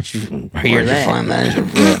 son, where'd you hear that? Find that?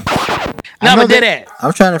 No, but did it.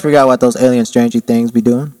 I'm trying to figure out what those alien strangey things be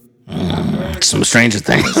doing. Some stranger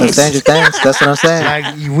things. Some stranger things. That's what I'm saying.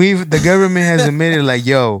 Like the government has admitted, like,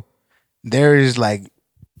 yo, there is like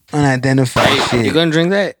unidentified shit. You gonna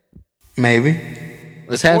drink that? Maybe.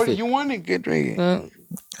 Let's have What it. you want to get drinking?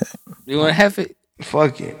 You wanna have it?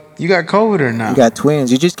 Fuck it. You got COVID or not? You got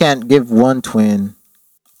twins. You just can't give one twin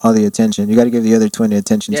all the attention. You got to give the other twin the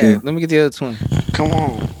attention Yeah, too. let me get the other one. Come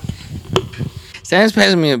on. Sam's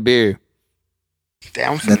passing me a beer.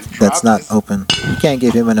 Damn, That's not open. You can't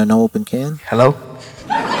give him an open can. Hello.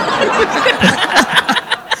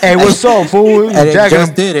 Hey, what's up, fool? And it Jack in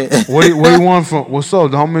just the- did it. What do you want from? What's up?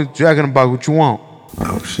 The homie Jack in the Box. What you want?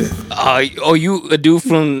 Oh shit. Oh, you a dude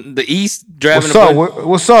from the east driving What's a up? bus?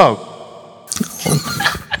 What's up?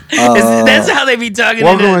 That's how they be talking.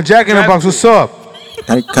 Welcome to Jack in the Box. What's up?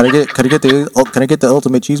 Can I get the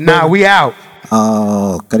ultimate cheeseburger? Nah, we out.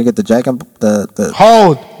 Oh, can I get the Jack and the?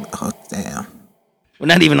 Hold. Oh damn. We're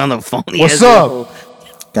not even on the phone. What's up?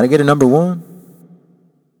 Gotta get a number one.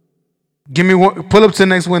 Give me one. Pull up to the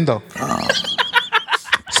next window.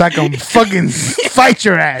 So I can fucking fight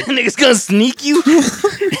your ass. Niggas gonna sneak you. You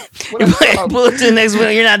pull up to the next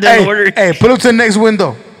one. You're not done Hey, ordering. hey, pull up to the next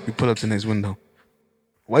window. You pull up to the next window.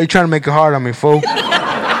 Why you trying to make it hard on me, fool?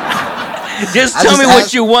 Just I tell just me what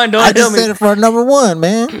asked- you want. Don't I tell just me. said it for number one,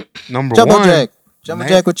 man. Number Jumbo one. Jack. Jumbo Man.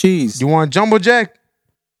 Jack with cheese. You want jumbo jack?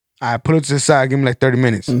 All right, put it to the side. Give me like 30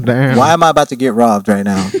 minutes. Damn. Why am I about to get robbed right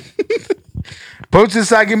now? Put it to the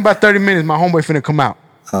side. Give me about 30 minutes. My homeboy finna come out.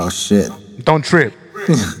 Oh shit. Don't trip.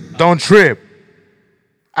 Don't trip.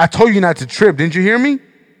 I told you not to trip. Didn't you hear me?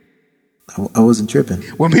 I wasn't tripping.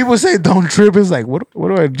 When people say don't trip, it's like, what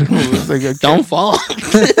do I do? It's like, okay. Don't fall.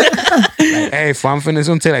 Hey, if I'm finna, it's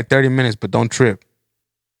gonna take like 30 minutes, but don't trip.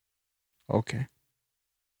 Okay.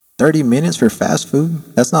 30 minutes for fast food?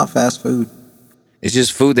 That's not fast food. It's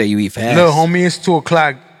just food that you eat fast. Look, homie, it's 2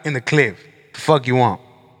 o'clock in the cliff. The fuck you want?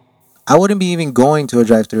 I wouldn't be even going to a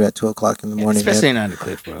drive-thru at 2 o'clock in the morning. Especially not in the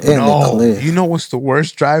cliff, bro. in the cliff. You know what's the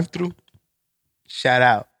worst drive-through? Shout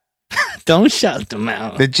out. Don't shout them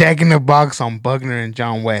out. The Jack in the Box on Buckner and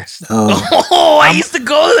John West. Oh, Oh, I used to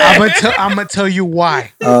go there. I'm gonna tell you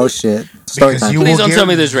why. oh shit. Story Because time. Please don't tell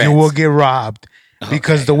me there's You rats. will get robbed.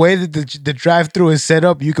 Because the way that the drive-through is set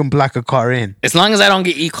up, you can block a car in. As long as I don't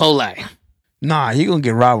get E. coli. Nah, you're gonna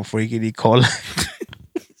get robbed before you get E. coli.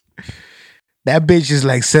 That bitch is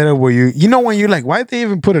like set up where you know when you're like, why'd they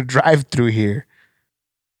even put a drive-through here?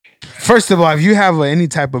 First of all, if you have any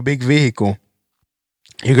type of big vehicle,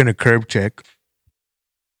 you're gonna curb check.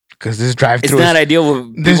 Because this It's drive-through not ideal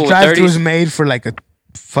with this people with drive-through 30s. is made for like a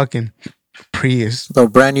fucking Prius. So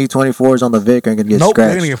brand new 24s on the Vic are gonna get Nope, you're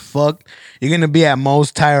scratched. gonna get fucked. You're gonna be at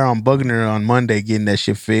Moe's Tire on Buckner on Monday getting that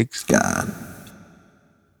shit fixed. God.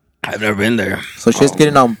 I've never been there. So shit's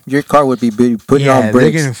getting on. Your car would be putting Yeah, on they're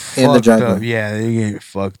brakes getting in the fucked up. driveway. Yeah, they're getting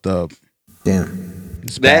fucked up. Damn.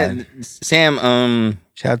 It's bad. That Sam,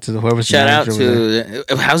 Shout out to whoever's shout out manager over there.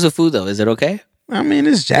 to how's the food though? Is it okay? I mean,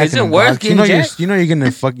 it's Jack. Is in it the worth Box. You getting know, jacked? you know you're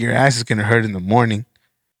gonna fuck your ass is gonna hurt in the morning.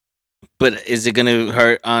 But is it gonna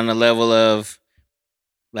hurt on a level of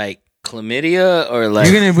like chlamydia or like?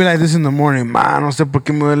 You're gonna be like this in the morning. Ma, no sé por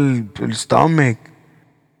qué me duele el stomach.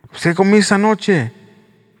 ¿Qué comí esa noche?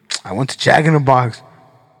 I went to Jack in the Box.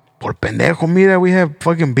 Por pendejo, mira, we have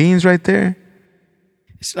fucking beans right there.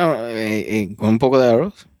 It's not, un poco de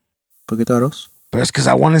arroz. Poquito arroz. But that's because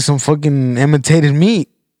I wanted some fucking imitated meat.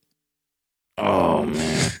 Oh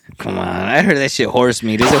man, come on! I heard that shit horse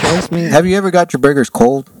meat. Is it horse meat? Have you ever got your burgers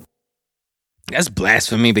cold? That's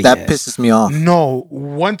blasphemy. But That yes. pisses me off. No,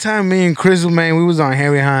 one time me and Crystal, man, we was on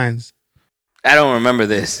Harry Hines. I don't remember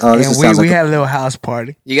this. Oh, this And sounds we like had a little house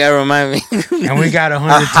party, You gotta remind me. and we got a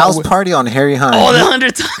 100 house tacos. party on Harry Hunt. Oh, the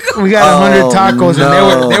 100 tacos. We got 100 tacos,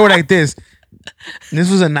 no. and they were like this.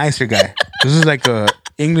 This was a nicer guy. This was like a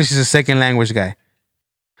English is a second language guy.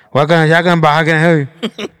 What can I help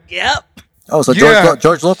you? Yep. Oh, so Yeah.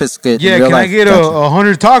 George Lopez skit. in Yeah, real can I life. get Gotcha.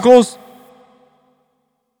 100 tacos?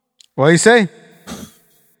 What do you say?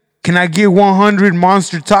 Can I get 100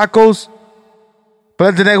 monster tacos?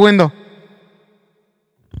 Put to that window.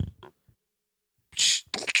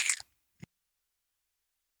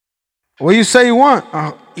 What you say you want?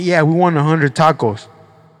 Yeah, we want 100 tacos.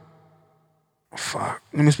 Fuck.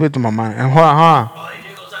 Let me split to my mind. And hold on.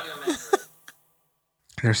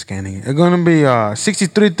 They're scanning it. It's gonna be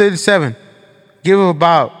 6337. Give it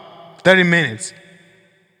about 30 minutes.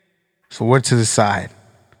 So we're to the side.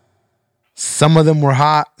 Some of them were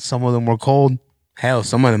hot, some of them were cold. Hell,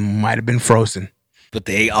 some of them might have been frozen. But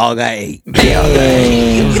they all got ate.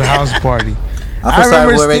 It was a house party. I feel sorry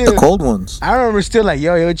remember we rate the still- cold ones. I remember still like,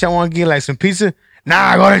 yo, what y'all want to get? Like some pizza?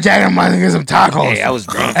 Nah, go to Jack and Mike and get some tacos. Hey, I was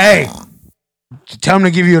drunk. Hey, tell them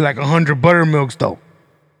to give you like 100 buttermilks though.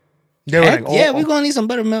 They were Heck, like, yeah, we're gonna need some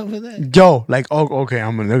buttermilk for that. yo, like, oh, okay,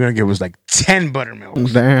 they're gonna give us like 10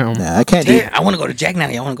 buttermilks. Damn. Nah, I can't do Damn, I want to go to Jack now.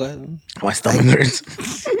 Y'all want to go? My stomach hurts.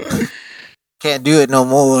 can't do it no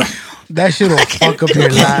more. That shit will fuck up your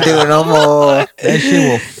Can't do it life. no more. That shit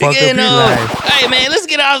will fuck You up know, your life. hey man, let's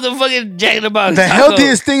get off the fucking Jack in the Box. The taco.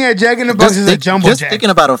 healthiest thing at Jack in the Box is a jumbo just jack. thinking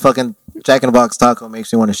about a fucking Jack in the Box taco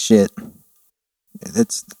makes me want to shit.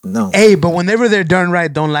 It's no. Hey, but whenever they're done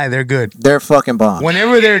right, don't lie, they're good. They're fucking bomb.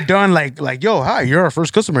 Whenever they're done, like, yo, hi, you're our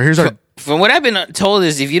first customer. Here's our. From what I've been told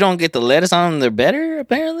is if you don't get the lettuce on them, they're better.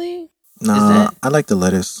 Apparently, Nah, that- I like the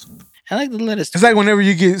lettuce. I like the lettuce. It's like whenever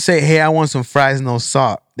you say, hey, I want some fries, no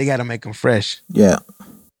salt. They gotta make them fresh. Yeah.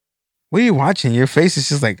 What are you watching? Your face is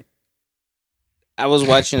just like. I was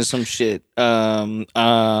watching some shit. I'm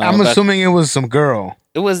about- assuming it was some girl.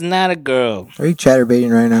 it was not a girl. Are you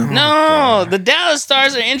chatterbaiting right now? No, the Dallas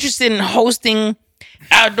Stars are interested in hosting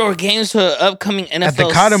outdoor games for the upcoming NFL At the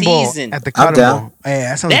Cotton Bowl. season. At the I'm Cotton down. Bowl. Hey,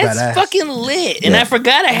 that sounds That's badass. fucking lit. And Yeah. I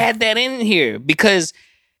forgot I had that in here because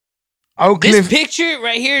Oak this Cliff. picture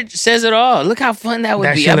right here says it all. Look how fun that would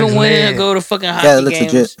That be. shit I've been looks wanting to lit. go to fucking hockey Yeah, it looks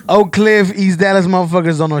games. legit. Oak Cliff, East Dallas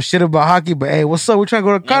motherfuckers don't know shit about hockey, but hey, what's up? We're trying to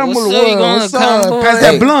go to Cotton Bowl. what's up? You going What's to Cotton up? Bowl? Pass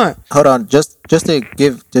Hey. that blunt. Hold on, just to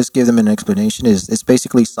give them an explanation is it's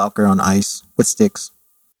basically soccer on ice with sticks.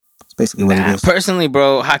 It's basically what it Nah, is. personally,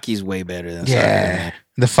 bro, hockey's way better than soccer. Yeah.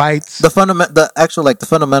 The fights. The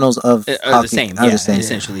fundamentals of Are the hockey same, are yeah, the same.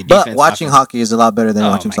 essentially. But Defense, watching offense. hockey is a lot better than Oh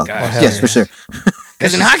watching my soccer. God. Oh, hell Yes, yeah. for sure.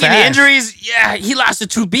 Because in This is hockey, the fast. injuries, yeah, he lost a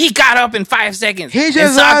 2B. He got up in 5 seconds. He in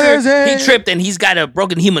just soccer, lost his head. he tripped and he's got a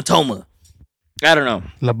broken hematoma. I don't know.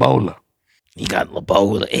 Labola. He got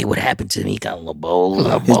Labola. Hey, what happened to me? He got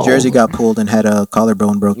Labola. His jersey got pulled and had a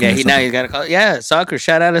collarbone broken. Yeah, or now something. he's got to call. Yeah, soccer.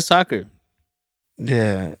 Shout out to soccer.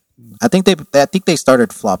 Yeah. I think they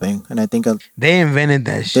started flopping, and I think They invented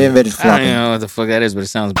that shit. they invented I don't flopping. even know what the fuck that is, but it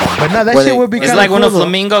sounds bad. But no, that Where shit they- would be It's kind like of when cool, a though.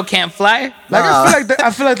 flamingo can't fly. Like Nah.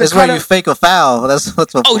 I feel like the It's where cotton, you fake a foul. That's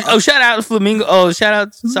what's. Oh, shout out to flamingo. Oh, shout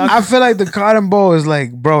out to soccer. I feel like the Cotton Bowl is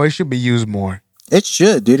like, bro, it should be used more. It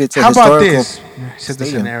should, dude. It's a How about historical. this? Set the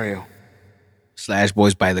stadium. scenario. Slash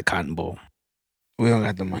boys by the Cotton Bowl. We don't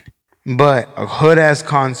got the money, but a hood ass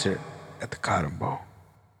concert at the Cotton Bowl,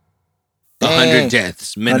 100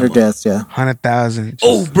 deaths minimum. 100 deaths, yeah. 100,000.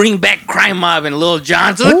 Oh, bring back Crime Mob and Lil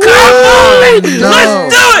Jon to the Cotton Bowl. no. Let's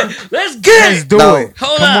do it. Let's get Let's it. do No. it.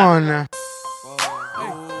 Hold Come up. on now.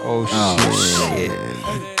 Oh, shit.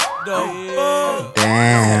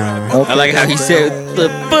 Damn. Okay. I like how he said the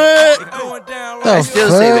butt. I still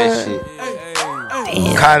say that shit.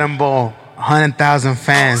 Damn. Cotton Bowl, 100,000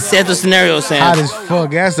 fans. Set the scenario, Hot Sam. as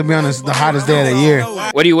fuck. It has to be on the hottest day of the year.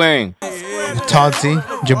 What are you wearing? Tati,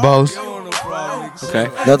 Jabos, Okay.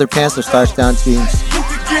 Leather pants or starch down jeans.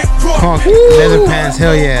 punk, leather pants.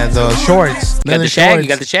 Hell yeah, the shorts. Got Leather the shag? shorts. You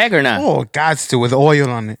got the shag or not? Oh, gots to with oil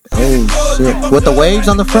on it, Oh shit! With the waves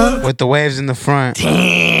on the front. with the waves in the front.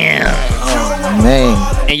 Damn. Man,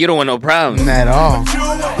 And you don't want no problems. At all.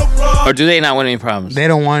 Or do they not want any problems? They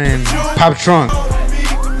don't want it in pop trunk.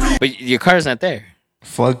 But your car's not there.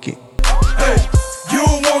 Fuck it.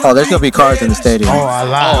 oh, there's gonna be cars in the stadium. Oh, a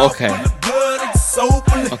lot. Oh, okay.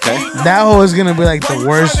 Okay. That hole is gonna be like the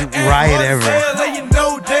worst riot ever.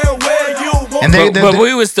 And But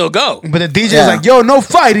we would still go. but the DJ's Yeah. like, yo, no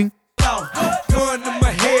fighting.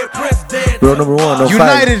 Rule number one: no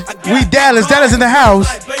United, we Dallas in the house.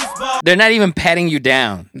 They're not even patting you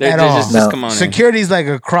down. They're At all. just No. come on in. Security's like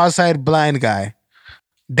a cross-eyed blind guy.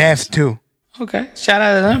 Deaf too. Okay. Shout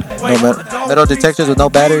out to them. fighting. No metal detectors with no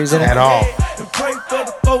batteries in it. At all.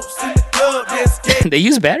 They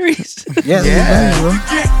use batteries. Yeah.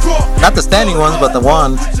 Not the standing ones, but the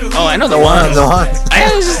wands. Oh, I know the one. The wands.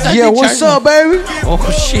 Yeah, what's up, baby? Oh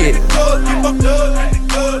shit!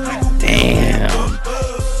 Damn.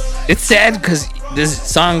 It's sad because this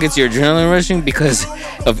song gets your adrenaline rushing because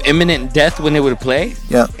of imminent death when it would play.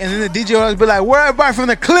 Yep. And then the DJ always be like, where everybody from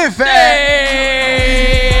the cliff at?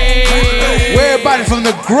 Hey! Where everybody from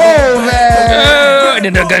the grove at? And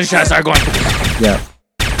then the gunshots start going. Yeah.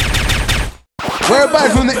 Where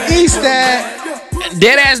everybody from the east at?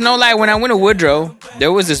 Dead ass, no lie. When I went to Woodrow,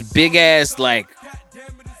 there was this big ass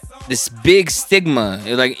this big stigma.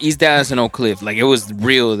 It was like East Dallas and Oak Cliff. Like it was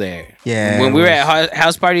real there. Yeah. When we were at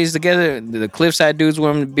house parties together, the Cliffside dudes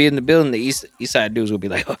wouldn't be in the building. The East Side dudes would be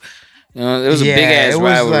like, oh. You know, it was a big ass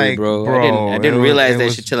rivalry, bro. I didn't realize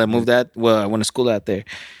that shit till I moved out. Well, I went to school out there.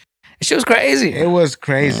 Shit was crazy. It was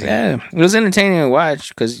crazy. Yeah, it was entertaining to watch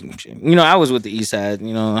because I was with the East Side.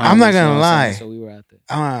 I'm not gonna lie. So we were out there.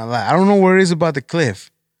 I'm not gonna lie. I don't know what it is about the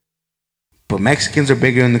cliff, but Mexicans are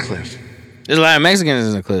bigger than the cliff. There's a lot of Mexicans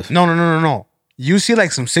in the cliff. No. You see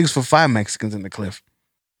like some 6'5" Mexicans in the cliff.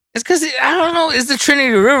 It's because I don't know. It's the Trinity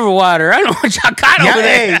River water. I don't know what y'all got over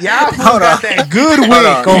there. Hey, y'all got that good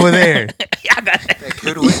wick over there. Y'all got that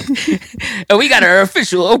Good wick. And we got our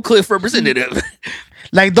official Oak Cliff representative.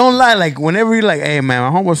 Like, don't lie. Like, whenever you're like, hey,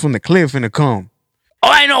 man, my homeboy's from the cliff finna come. Oh,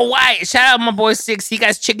 I know why. Shout out my boy Six. He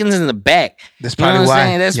got chickens in the back. That's probably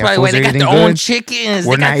why. That's Yeah, probably why fools they are got their eating own good. chickens.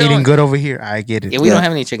 We're They got not their eating own- good over here. I get it. Yeah, we don't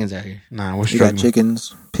have any chickens out here. Nah, we're We got struggling.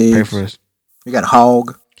 chickens, Pay pigs. for us. We got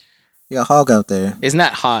hog. You got hog out there. It's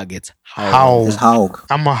not hog. It's hog. Hog. It's hog.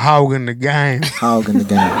 I'm a hog in the game. Hog in the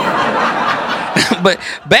game. But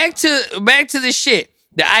back to the shit.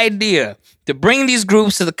 The idea to bring these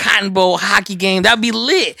groups to the Cotton Bowl hockey game, that'd be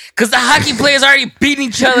lit. Cause the hockey players already beating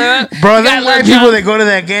each other up. Bro, You got them white Lil people Jon- that go to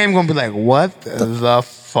that game gonna be like, what the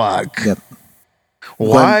fuck? Yep.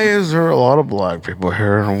 Why is there a lot of black people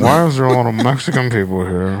here? And why is there a lot of Mexican people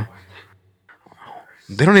here?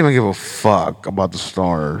 They don't even give a fuck about the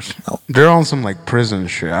stars. No. They're on some like prison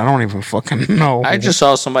shit. I don't even fucking know. I just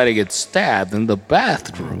saw somebody get stabbed in the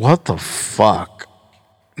bathroom. What the fuck?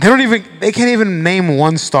 They can't even name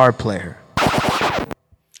one star player.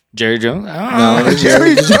 Jerry Jones? I don't know. No,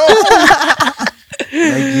 Jerry Jones.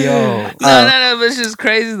 Like, yo. No, but it's just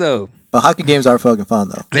crazy though. But hockey games are fucking fun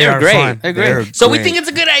though. They're are great. fun. They're great. So we think it's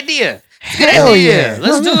a good idea. Good Hell idea. yeah.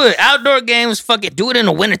 Let's do it. Outdoor games, fuck it. Do it in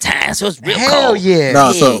the wintertime so it's real Hell cold. yeah.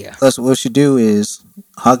 No, so Yeah. that's what we should do is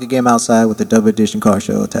hockey game outside with the double edition car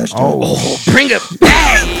show attached to it. Oh, bring it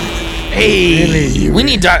back. Hey, Really? we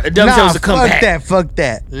need dub Nah, shows to come fuck back. Fuck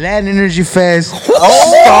that. Latin Energy Fest. Hold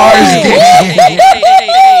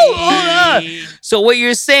on. So what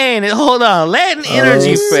you're saying is, hold on, Latin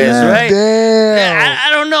Energy Fest, snap. right? Damn. I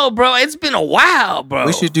don't know, bro. It's been a while, bro.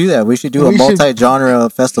 We should do that. We should do We a should- multi-genre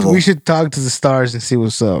festival. We should talk to the stars and see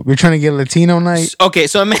what's up. We're trying to get Latino night. Okay,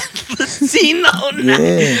 so imagine Latino night.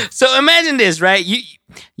 Yeah. So imagine this, right? You.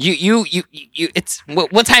 It's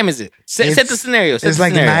what time is it? Set the scenario. Set It's the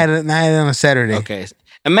like scenario. night on a Saturday. Okay,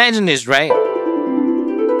 imagine this, right?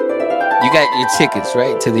 You got your tickets,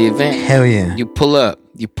 right, to the event. Hell yeah. You pull up.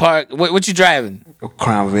 You park. What you driving?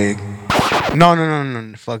 Crown Vic.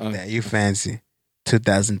 No. Fuck that. You fancy.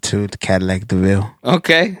 2002 the Cadillac DeVille.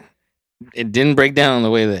 Okay. It didn't break down on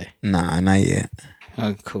the way there. Nah, not yet.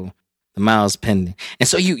 Oh, cool. The miles pending. And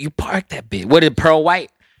so you park that bit. What is it, pearl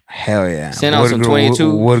white? Hell yeah. Send out some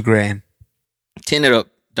 22. Wood grain. Tint it up.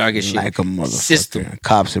 Dark as shit. Like a motherfucker. System.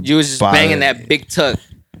 Cops are You was just bothering banging that me. big tuck.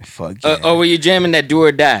 Fuck yeah. Or were you jamming that do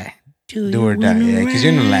or die? Do or die. Yeah, because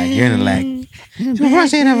you're in the lag. You're in the lag. And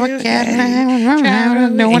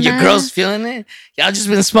your girl's feeling it? Y'all just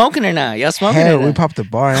been smoking her now. Y'all smoking Hell, her we now. popped the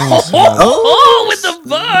bar. And, Oh, with the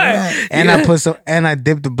bar. and I put some, and I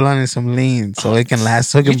dipped the blunt in some lean so it can last,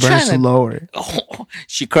 so it can You burn tryna- slower. Oh,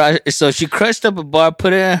 she crushed up a bar,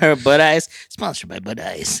 put it in her Bud Ice. Sponsored by Bud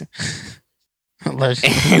Ice.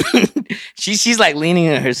 She's like leaning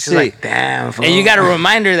in her She's seat. like, damn. And you got to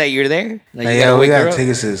remind her that you're there. Like, Like, you yo, gotta we wake her got up.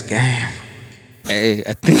 tickets to this game. Hey,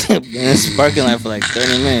 I think I've been in this parking lot for like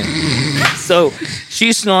 30 minutes. So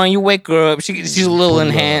she's snoring. You wake her up. She's a little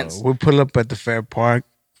enhanced. We pull up at the Fair Park.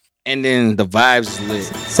 And then the vibes is lit.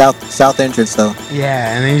 South entrance though.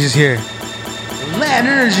 Yeah, and then you just hear Latin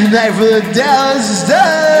Energy Night for the Dallas Stars.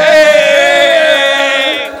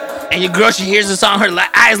 And your girl, she hears the song, her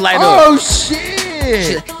eyes light up. Oh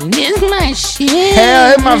shit! This my shit.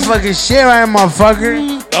 Hell, it's my fucking shit right,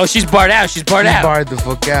 motherfucker. Oh, she's barred out. She's barred out. Barred the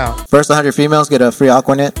fuck out. First 100 females get a free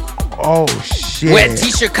Aquanet. Oh shit! Wet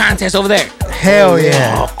t-shirt contest over there. Hell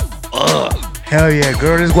yeah! Hell yeah,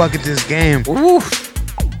 girl, let's walk into this game. Oof.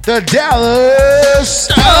 The Dallas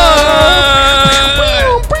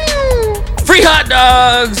Free hot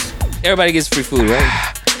dogs. Everybody gets free food,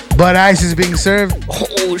 right? Bud Ice is being served.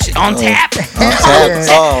 Oh shit! On tap.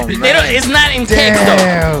 Oh, They man. don't, it's not in kegs though.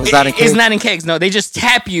 Damn. It's not in It's kegs? not in kegs. No, they just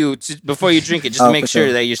tap you before you drink it, just to make for sure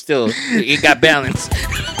sure. that it got balance.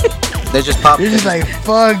 They just pop. You're just like,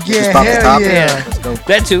 fuck yeah, Just pop the hell top. yeah. Let's go.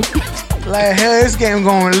 That too. Like, hell, this game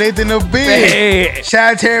going lit in the big. Hey.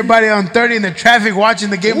 Shout out to everybody on 30 in the traffic watching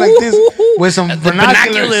the game like this with some The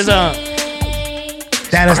binoculars. binoculars on.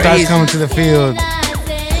 Dallas starts Crazy. coming to the field.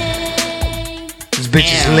 This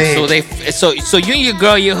bitch is lit. So you and your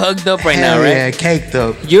girl, you're hugged up right Hell now, right? yeah, caked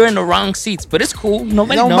up. You're in the wrong seats, but it's cool.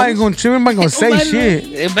 Nobody Nobody knows. gonna trip. Nobody gonna say Nobody shit.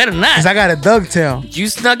 knows. It better not. Cause I got a dovetail. You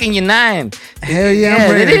snuck in your 9. Hell yeah, I'm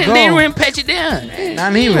they ready to didn't. go. They didn't pat you down. Not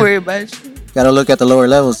Don't even. worry about it. Gotta look at the lower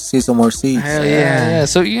levels to see some more seats. Hell Yeah. yeah.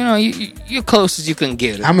 So you're close as you can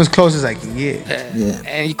get. I'm as close as I can get. Yeah.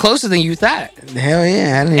 And you're closer than you thought. Hell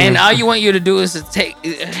yeah. I didn't And even, all you want you to do is to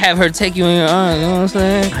have her take you in your arms. You know what I'm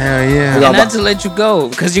saying? hell yeah. Yeah. And not to let you go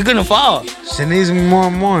because you're gonna fall. She needs me more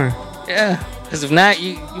and more. Yeah. Because if not,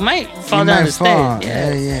 you might fall You down might the fall. stairs.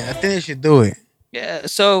 Hell yeah. I think they should do it. Yeah.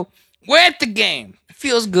 So we're at the game. It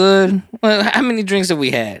feels good. Well, how many drinks have we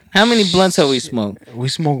had? How many blunts have we smoked? We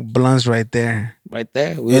smoke blunts right there. Right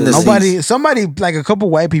there. In the Somebody, like a couple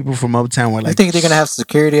white people from Uptown were You like, think they're gonna have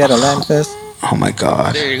security at a land fest? oh my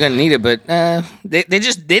God. They're gonna need it, but they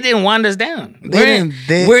didn't want us down.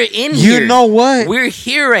 We're in You here. know what? We're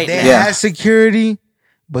here right They now. Yeah. had security,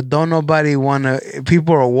 but don't nobody wanna.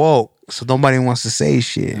 People are woke, so nobody wants to say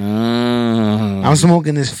shit. I'm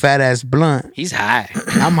smoking this fat ass blunt. He's high.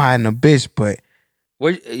 I'm hiding a bitch, but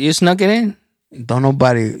Where you snuck it in? don't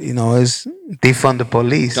nobody, it's defund the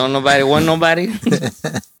police. Don't nobody want nobody.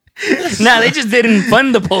 Nah, they just didn't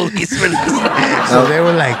fund the police for this. So they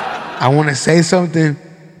were like, I want to say something,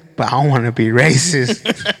 but I don't want to be racist.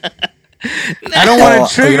 I don't want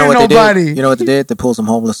to trigger you know what they nobody. did? You know what they did? They pulled some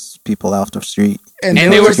homeless people off the street. And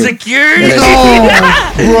they were security.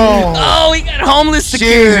 Oh, bro. Oh, we got homeless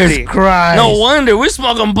security. Jesus Christ. No wonder we're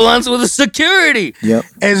smoking blunts with a security. Yep.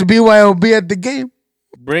 As BYOB at the game.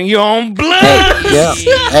 Bring your own blunt. Yeah.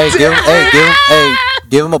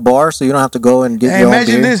 Give them a bar so you don't have to go and get Hey, your own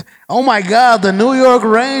imagine beer. this. Oh my God, the New York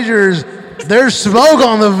Rangers. There's smoke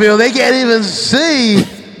on the field. They can't even see.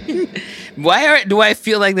 Do I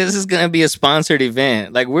feel like this is gonna be a sponsored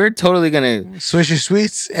event? Like we're totally gonna Swisher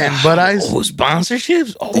Sweets and Bud Ice. Oh,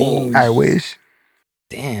 sponsorships? Oh, I wish.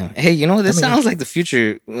 damn. Hey, you know what? This sounds like the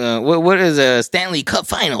future. What is a Stanley Cup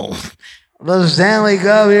final? The Stanley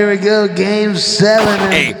Cup. Here we go. Game 7.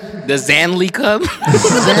 And Hey, the Zanley Cup.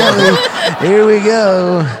 Stanley, here we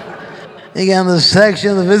go. You got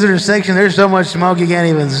the visitor section. There's so much smoke you can't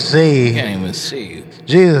even see. Can't even see.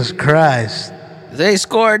 Jesus Christ. If they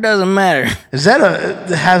score, it doesn't matter. Is that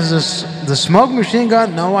has the smoke machine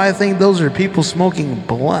gone? No, I think those are people smoking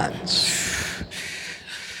blunts.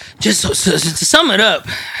 Just so, to sum it up,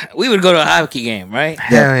 we would go to a hockey game, right?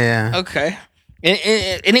 Hell yeah. Okay.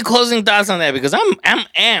 Any closing thoughts on that? Because I'm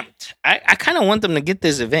amped. I kind of want them to get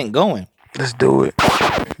this event going. Let's do it.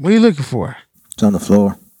 What are you looking for? It's on the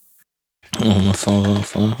floor. On the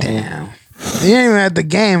phone. Damn. You ain't even at the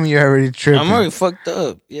game and you're already tripping. I'm already fucked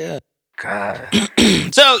up. Yeah. God.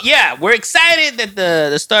 So yeah, we're excited that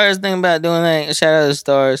the Stars thinking about doing that. Shout out to the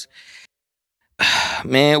Stars.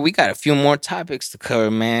 Man, we got a few more topics to cover,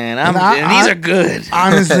 man. These are good.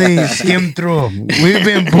 Honestly, skim through them. We've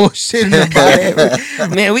been bullshitting about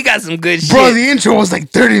it. Man, we got some good shit. Bro, the intro was like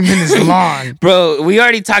 30 minutes long. Bro, we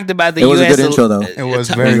already talked about the It was a U.S. good intro, though. It was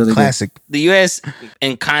It very really did. classic. The U.S.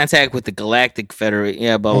 in contact with the Galactic Federation.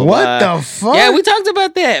 Yeah, blah, blah, What blah. the fuck? Yeah, we talked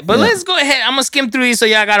about that. But Yeah. let's go ahead. I'm going to skim through these so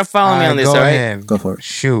y'all got to follow me on this, go all right? ahead. Go for it.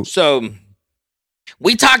 Shoot. So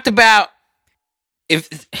we talked about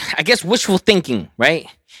wishful thinking, right?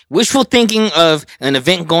 Wishful thinking of an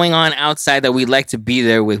event going on outside that we'd like to be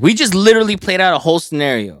there with. We just literally played out a whole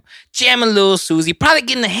scenario. Jamming Lil Susie, probably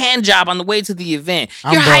getting a hand job on the way to the event.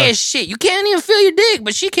 I'm You're high done. as shit. You can't even feel your dick,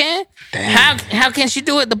 but she can. Damn. How can she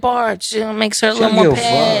do it at the bar? She makes her a little don't more give a fuck.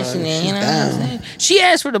 passionate. She's You know what I'm down. saying? She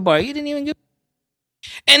asked for the bar. You didn't even give.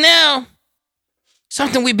 And now,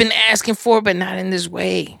 something we've been asking for, but not in this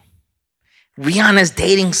way. Rihanna's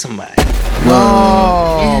dating somebody.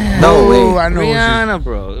 Oh, No boo, way. I know Rihanna,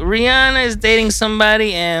 bro. Rihanna is dating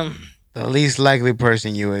somebody, and the least likely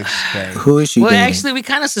person you would expect. Who is she well, dating? actually, we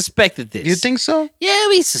kind of suspected this. You think so? Yeah,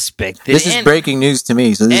 we suspected. This is and, breaking news to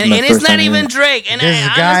me. So this is and, my and first it's not time even hearing it. Drake. And This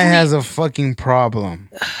I, guy honestly, has a fucking problem.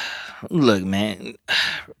 look, man.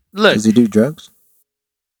 Look, Does he do drugs?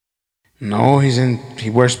 No, he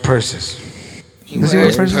wears purses. Let's see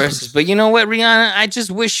what verses. Verses. But you know what, Rihanna? I just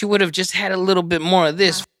wish you would have just had a little bit more of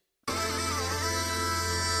this.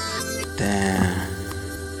 Damn.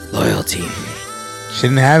 Loyalty. She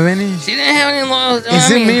didn't have any? She didn't have any loyalty.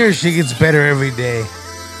 Is it me or she gets better every day?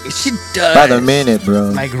 She does. By the minute, bro.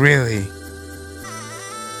 Like, really?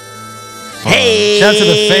 Hey. Shout out to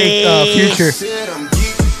the fake Future.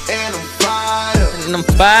 And I'm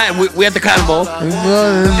fine. We at the Cotton Bowl. Do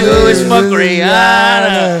it's fuck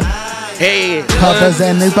Rihanna. Hey. Papa's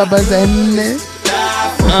in it, Papa's in it.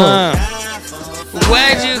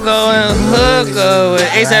 Where'd you go and hook up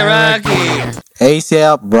with A$AP Rocky?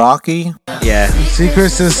 A$AP Rocky. Yeah. Secret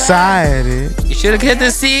Society. You should have kept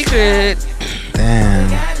the secret. Damn.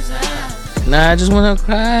 Nah, I just wanna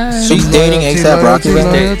cry. She's dating A$AP Rocky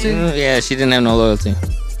right now? Yeah, she didn't have no loyalty.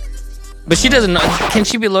 But she doesn't know. Can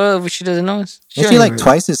she be loyal if she doesn't know us? Is she like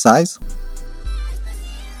twice his size?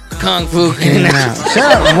 Kung Fu In and out.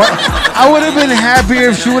 Shut up. What? I would have been happier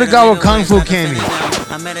if she would have got with Kung Fu Kenny.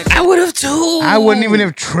 I would have too. I wouldn't even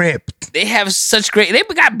have tripped. They have such great. They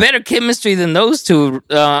got better chemistry than those two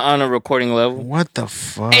on a recording level. What the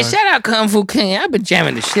fuck? Hey, shout out Kung Fu King. I've been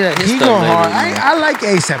jamming the shit out of his He stuff go lately, hard. man. I like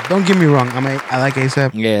A$AP. Don't get me wrong. I like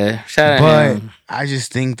A$AP. Yeah, shout out But him. I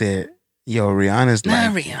just think that Rihanna's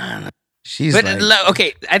Not like Rihanna. she's But like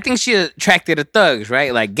okay, I think she attracted the thugs,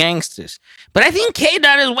 right? Like gangsters. But I think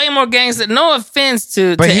K-Dot is way more gangster. No offense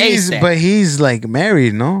to A$AP. but he's like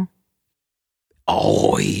married, no?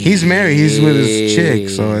 Oh, He's married. He's with his chick,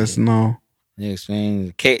 so it's no. Next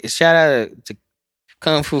man. Shout out to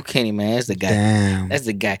Kung Fu Kenny, man. That's the guy. Damn. That's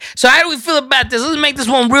the guy. So how do we feel about this? Let's make this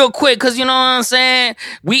one real quick, because you know what I'm saying?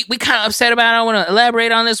 We kind of upset about it. I want to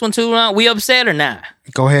elaborate on this one too. We upset or not?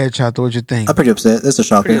 Go ahead, Chato. What you think? I'm pretty upset. It's a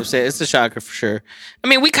shocker. Pretty upset. It's a shocker for sure. I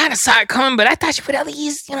mean, we kind of saw it coming, but I thought you would at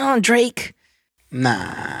least, Drake.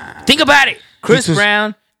 Nah. Think about it. Chris This was-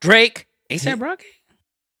 Brown, Drake, A$AP Rocky.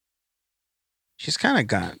 She's kind of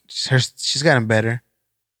got she's gotten better.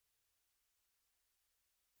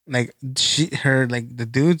 Like the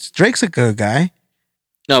dudes. Drake's a good guy.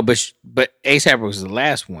 No, but A$AP was the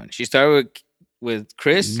last one. She started with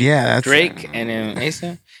Chris, Yeah, that's Drake, and then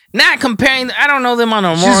A$AP. Not comparing. I don't know them on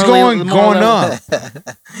a She's moral going level. up.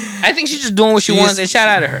 I think she's just doing what she wants, and shout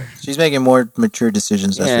out to her. She's making more mature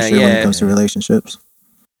decisions, that's Yeah, for sure, when yeah. it comes to relationships.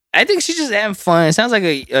 I think she's just having fun. It sounds like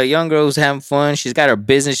a young girl who's having fun. She's got her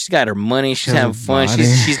business. She's got her money. She's She has having a fun. body.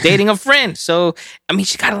 She's dating a friend. So, I mean,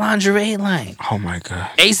 she got a lingerie line. Oh my god.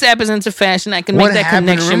 A$AP is into fashion. I can What make that happened?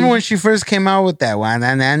 connection. Remember when she first came out with that one?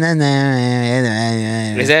 Is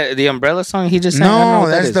that the Umbrella song he just sang? I don't know No, what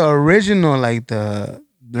that that's is. the original.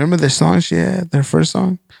 Remember the song she had? Their first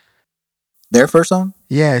song? Their first song?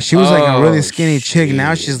 Yeah, she was like a Oh, really skinny chick.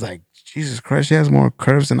 Now shit. she's like, Jesus Christ, she has more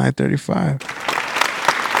curves than I-35.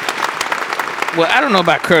 Well, I don't know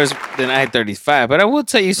about curves than I-35, but I will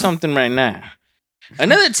tell you something right now.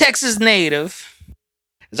 Another Texas native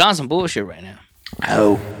is on some bullshit right now.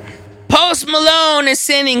 Oh. Post Malone is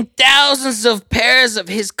sending thousands of pairs of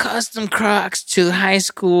his custom Crocs to high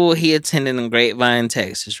school he attended in Grapevine,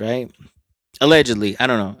 Texas, right? Allegedly. I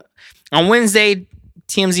don't know. On Wednesday,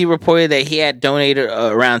 TMZ reported that he had donated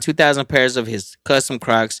around 2,000 pairs of his custom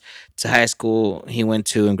Crocs to high school he went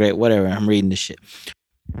to in whatever. I'm reading this shit.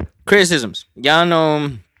 Criticisms. Y'all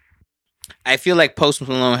know I feel like Post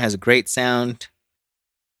Malone has a great sound.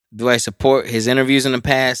 Do I support his interviews in the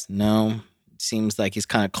past? No. It seems like he's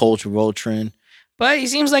kind of culture vulturing. But he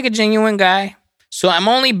seems like a genuine guy. So I'm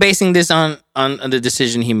only basing this on the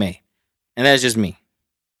decision he made. And that's just me.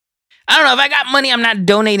 I don't know. If I got money, I'm not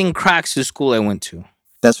donating Crocs to the school I went to.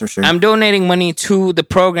 That's for sure. I'm donating money to the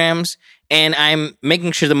programs, and I'm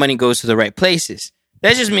making sure the money goes to the right places.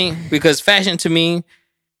 That's just me, because fashion to me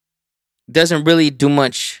doesn't really do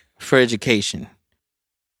much for education.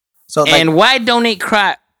 So, like, And why donate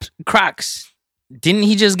Crocs? Didn't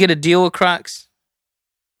he just get a deal with Crocs?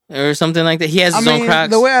 Or something like that? He has his own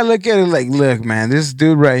Crocs. the way I look at it, like, look, man, this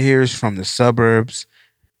dude right here is from the suburbs.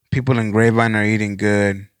 People in Grapevine are eating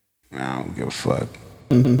good. I don't give a fuck.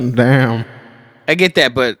 Damn. I get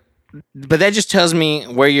that, but that just tells me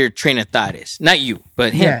where your train of thought is. Not you,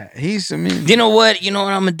 but him. Yeah, I mean, You know what I'm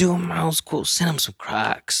gonna do in my old school? Send him some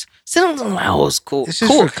Crocs. Send him some my old school. it's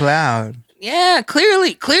just Cool. for cloud. Yeah,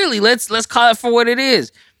 clearly. Let's call it for what it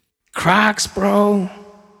is. Crocs, bro.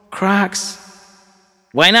 Crocs.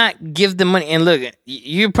 Why not give the money? And look,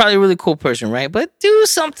 you're probably a really cool person, right? But do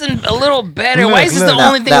something a little better. Why is this the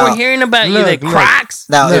only thing now, we're hearing about you? look, The Crocs?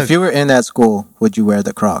 now, Look. if you were in that school, would you wear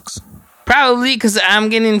the Crocs? Probably because I'm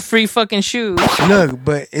getting free fucking shoes. Look,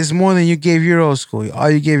 but it's more than you gave your old school. All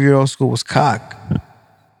you gave your old school was cock. Are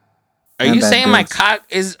And you bad saying my goods. cock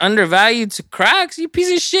is undervalued to Crocs, you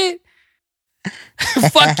piece of shit?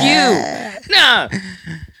 Fuck you. Nah.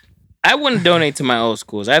 I wouldn't donate to my old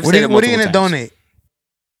schools. I've What said are you multiple gonna times. donate?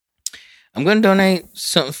 I'm gonna donate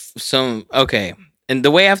some. Okay, and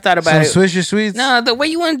the way I've thought about Some it. Swisher Sweets? No, the way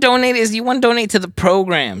you want to donate is you want to donate to the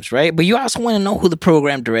programs, right? But you also want to know who the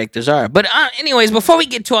program directors are. But anyways, before we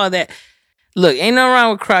get to all that, look, ain't nothing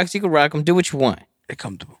wrong with Crocs. You can rock them. Do what you want. They're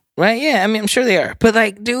comfortable. Right? Yeah, I mean, I'm sure they are. But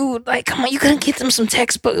like, dude, like, come on, you couldn't get them some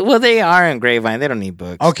textbooks. Well, they are in Grapevine. They don't need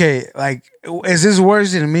books. Okay, like, is this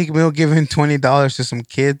worse than Meek Mill giving $20 to some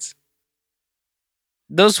kids?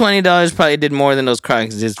 Those $20 probably did more than those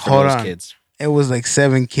Crocs did for Hold those on. kids. It was like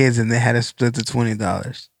 7 kids and they had to split the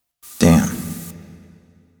 $20. Damn.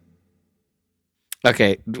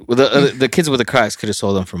 Okay, the kids with the Crocs could have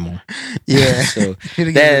sold them for more. Yeah. So Should've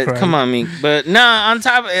given that, Crocs. come on, Meek. But nah, on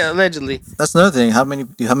top of it, allegedly. That's another thing. How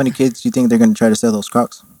many kids do you think they're going to try to sell those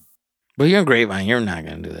Crocs? But you're in Grapevine. You're not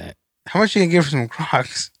gonna do that. How much you gonna give for some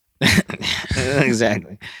Crocs?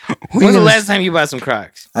 Exactly. Who When's the you last time you bought some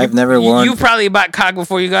Crocs? I've never worn. You probably bought cock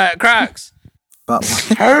before you got Crocs. bought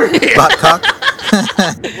cock.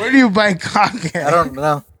 Where do you buy cock at? I don't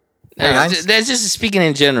know. Very nice. That's just speaking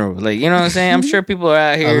in general. Like, you know what I'm saying? I'm sure people are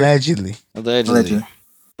out here Allegedly. Allegedly.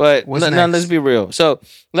 But What's no, next? let's be real. So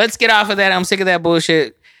let's get off of that. I'm sick of that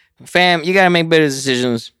bullshit. Fam, you gotta make better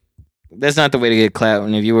decisions. That's not the way to get clout.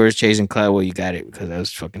 And if you were chasing clout, well, you got it because that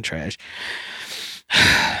was fucking trash.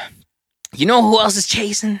 You know who else is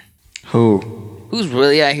chasing? Who? Who's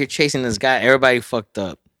really out here chasing this guy? Everybody fucked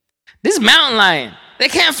up. This mountain lion. They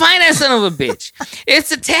can't find that son of a bitch.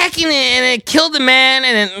 It's attacking it and it killed the man.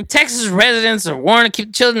 And then Texas residents are warned to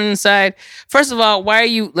keep children inside. First of all, why are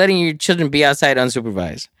you letting your children be outside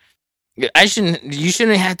unsupervised? You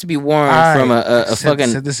shouldn't have to be warned All right. from a Set the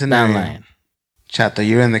fucking scenario. mountain lion. Chato,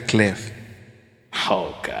 you're in the cliff.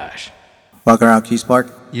 Oh gosh. Walk around Keys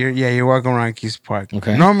Park. You're walking around Keys Park.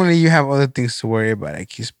 Okay. Normally you have other things to worry about at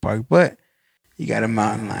Keys Park, but you got a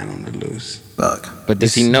mountain lion on the loose. Fuck. But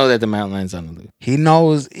does he know that the mountain lion's on the loose? He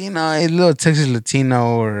knows, a little Texas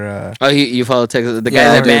Latino or Oh, you follow Texas? The Yeah, guy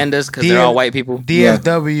I that do. banned us because they're all white people?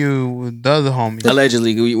 DFW, the other homie.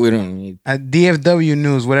 Allegedly, we don't need. DFW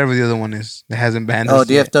News, whatever the other one is that hasn't banned Oh, us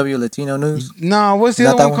yet. DFW Latino News. No, what's the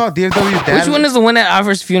Not other that one called? DFW Which one is the one that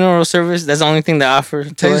offers funeral service? That's the only thing they offer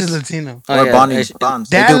to Texas us? Latino. Oh, Or yeah, Bonnie, that's- Bonds.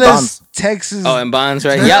 They do Dallas, Bonds. Texas. Oh, and bonds,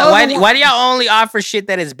 right? There's Yeah. another Why do y'all only offer shit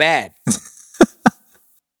that is bad?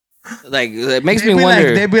 Like, it makes me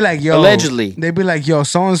wonder. They'd be like, yo. Allegedly. They'd be like, yo,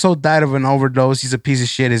 so and so died of an overdose. He's a piece of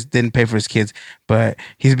shit. He didn't pay for his kids, but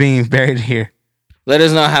he's being buried here. Let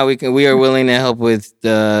us know how we are willing to help with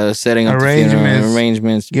setting up the funeral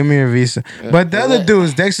arrangements. Give me your visa. But the other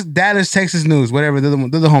dudes, Dallas, Texas News, whatever, they're the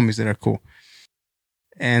homies that are cool.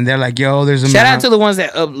 And they're like, yo, there's a Shout out to the ones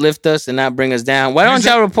that uplift us and not bring us down. Why don't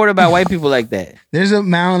y'all report about white people like that? there's a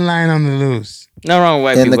mountain lion on the loose No wrong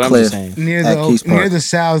with white In the people. I'm just cliff. saying. near At Keys Park. near the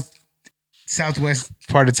southwest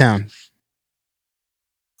part of town.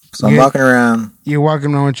 So I'm Yeah. walking around. You're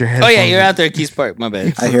walking around with your head. Oh yeah, you're out there at Keys Park. My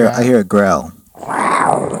bad. I hear a growl.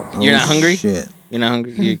 You're not hungry? Shit. You're not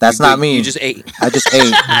hungry. That's not me. You just ate. I just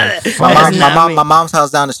ate. That's my not me. mom's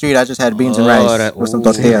house down the street. I just had beans and Oh, rice that- with some ooh.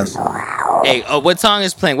 tortillas. Hey, what song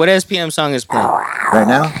is playing? What SPM song is playing? Right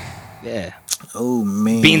now. Yeah, Oh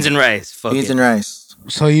man. beans and rice. Fuck beans it. and rice.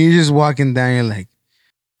 So you're just walking down. You're like,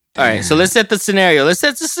 All right, so let's set the scenario. Let's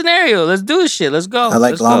do this shit. Let's go. I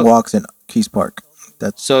like Let's long go. walks in Keys Park.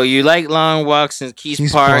 That's So you like long walks in Keys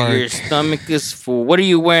Keys Park. Park. Your stomach is full. What are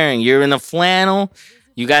you wearing? You're in a flannel.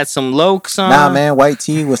 You got some lokes on. nah, man. White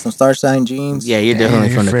tee with some star sign jeans. Yeah, you're definitely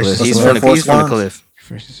you're from the fresh. cliff. Some He's Air from the Force Ones. cliff.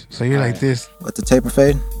 so you're like this. With the taper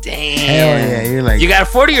fade. Damn. Hell yeah, you're like, You got a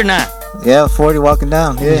 40 or not? Yeah, 40 walking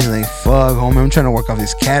down. you're Yeah. like, fuck, homie. I'm trying to work off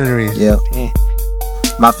these calories. Yeah. Yeah.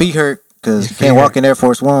 My feet hurt because you Your can't feet walk in Air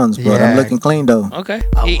Force Ones, but Yeah. I'm looking clean though. Okay.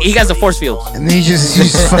 He got the force field. And then you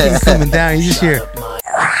just fucking coming down. You just hear,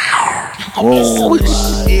 Oh,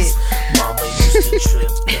 shit.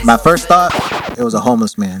 My first thought, it was a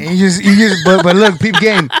homeless man. and you just, but look, peep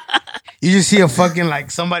game. You just see a fucking like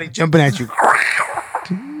somebody jumping at you.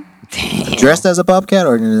 Dressed as a bobcat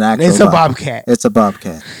or in an actual It's a bobcat. It's a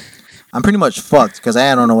bobcat. I'm pretty much fucked because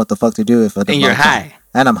I don't know what the fuck to do if And you're high.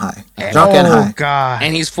 And I'm high. Drunk and high. God.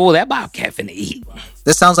 And he's full. That bobcat finna eat.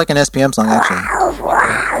 This sounds like an SPM song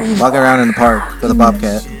actually. Walking around in the park with a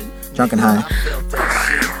bobcat. Drunk and high.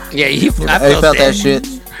 Yeah, I I felt that shit.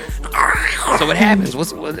 So what happens?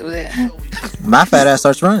 What My fat ass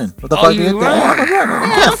starts running. What the Oh, fuck do you you think? run? You can't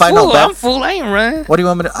I'm fight full. no back. I'm full. I ain't running. What do you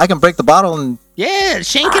want me to? I can break the bottle and Yeah,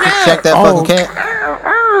 shank it out. check that Oh. fucking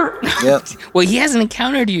cat. Yep. Well, he hasn't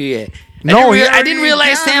encountered you yet. No, he I already didn't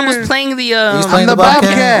realize Sam was encountered. playing the. He's playing the the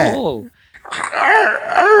bobcat. bobcat. Oh.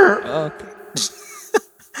 Okay.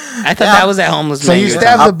 I thought that was that homeless So man. you you were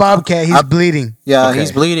stab talking the bobcat, he's bleeding. Yeah, Okay.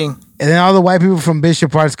 he's bleeding. And then all the white people from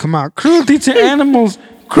Bishop Arts come out. Cruelty to animals.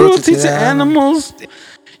 Cruelty to animals.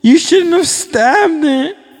 You shouldn't have stabbed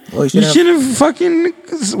it. Well, You should have fucking.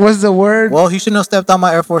 What's the word? Well, he shouldn't have stepped on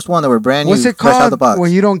my Air Force One that were brand new. What's it fresh out the called box.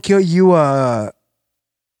 when you don't kill you?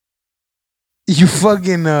 You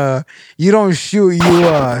fucking you don't shoot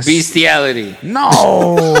bestiality.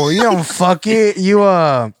 No, you don't fuck it. You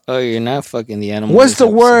Oh, you're not fucking the animal. What's the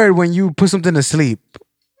word when you put something to sleep?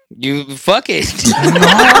 You fuck it.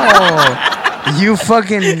 No, you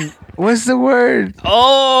fucking. What's the word?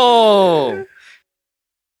 Oh.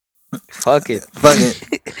 Fuck it. Fuck it.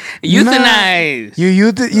 Euthanize.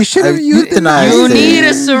 You should have euthanized You it. need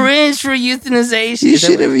a syringe for euthanization. You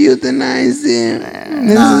should have euthanized him.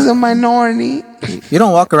 This is a minority. You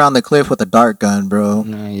don't walk around the cliff with a dart gun, bro.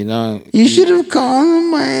 No, you don't. You should have called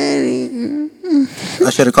somebody. I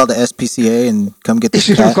should have called the SPCA and come get You this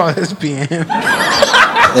should have cat. called SPM.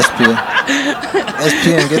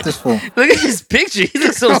 SPM, get this fool. Look at his picture. He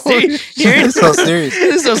looks so serious. He's so serious. He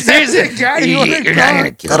looks so serious. That's the guy you wanna You're not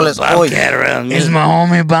gonna call. kill Gotta a let bobcat around me. It's my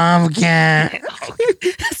homie Bobcat.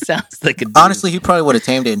 That sounds like a dude. Honestly, he probably would have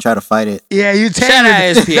tamed it and tried to fight it. Yeah, you tamed Shout out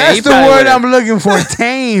it. SPA. He That's the probably word would've- I'm looking for.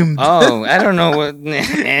 Tamed. Oh, I don't know what,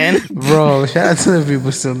 man. Bro, shout out to the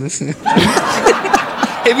people still listening.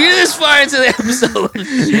 If you're this far into the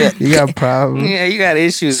episode, You got problems. yeah, you got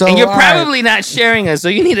issues. So, and you're all right. probably not sharing us, so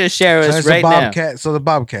you need to share So us it's right a now. bobcat. So the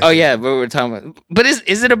bobcat. Oh, yeah, but we're talking about. But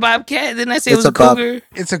is it a bobcat? Didn't I say it It's was a a bob- cougar?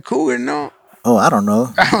 It's a cougar, no? Oh, I don't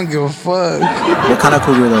know. I don't give a fuck. What kind of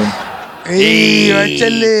cougar though? Hey,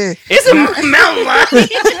 échale. It's a mountain lion.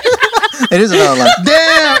 It is another line.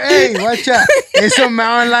 Damn, hey, watch out. It's a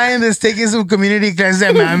mountain lion that's taking some community classes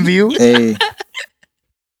at Mountain View. Hey,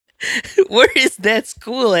 Where is that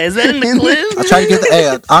school at? Is that in the cliff? I'll try to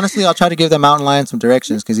give. Honestly, I'll try to give the mountain lion some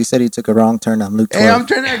directions because he said he took a wrong turn on Luke 12. Hey, I'm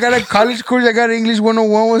trying to, I got a college course. I got English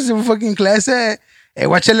 101. What's the fucking class at? Hey,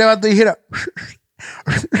 watch out, vato, you hear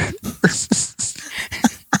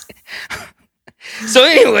So,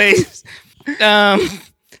 anyways,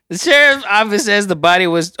 the sheriff's office says the body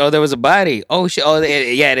was. Oh, there was a body. Oh shit! Oh,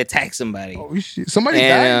 it attacked somebody. Oh, shit. Somebody died.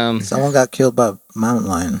 And Someone got killed by a mountain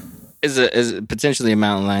lion. is potentially a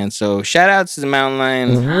mountain lion. So shout out to the mountain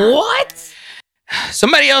lion. What?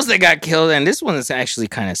 Somebody else that got killed, and this one is actually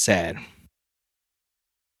kind of sad.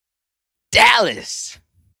 Dallas.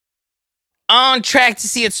 On track to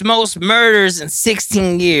see its most murders in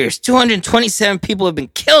 16 years. 227 people have been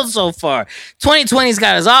killed so far. 2020's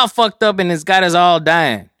got us all fucked up and it's got us all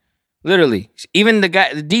dying. Literally. Even the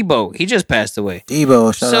guy, Debo, he just passed away.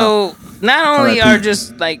 Debo, shut up. So not only R.I.P. are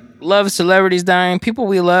just like love celebrities dying, people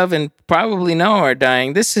we love and probably know are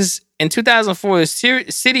dying. This is in 2004. The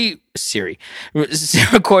Siri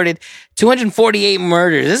recorded 248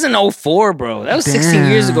 murders. This is in 04, bro. That was 16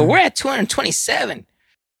 years ago. We're at 227.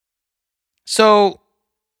 So,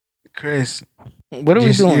 Chris, what are we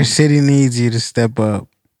your doing? city needs you to step up.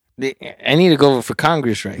 I need to go for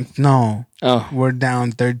Congress, right? No, Oh, we're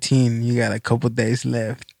down 13. You got a couple days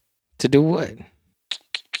left. to do what?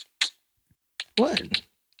 What?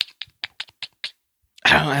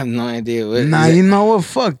 I have no idea. What Nah, is you it? know what?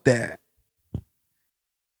 Fuck that.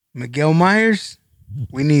 Miguel Myers,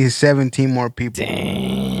 we need 17 more people.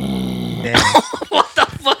 Damn. Damn. What the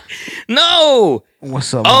fuck? No.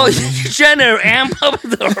 What's up? Oh, homie? you're trying to amp up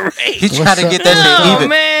the rate. He's trying to up? get that shit No, even.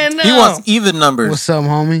 man, no. He wants even numbers. What's up,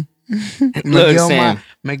 homie? Look, Sam.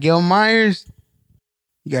 Miguel Myers,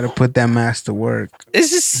 you got to put that mask to work.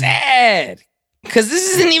 This is sad. Because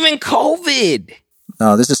this isn't even COVID.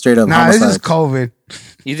 No, this is straight up Nah, homicide. this is COVID.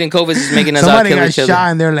 You think COVID is making us all Somebody kill got each other?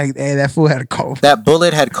 shot and they're like, hey, that fool had COVID. That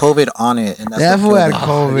bullet had COVID on it, and that's That what fool had killed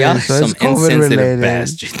him. COVID. Y'all are so some it's COVID insensitive related.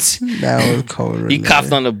 bastards. That was COVID related. He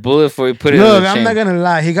coughed on the bullet before he put it in Look, the I'm chain. not gonna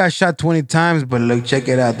lie. He got shot 20 times, but look, check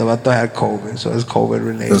it out. The vato had COVID, so it's COVID It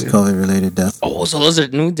was related. COVID related death. Oh, so those are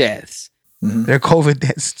new deaths. They're COVID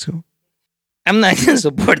deaths too. I'm not going to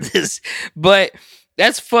support this, but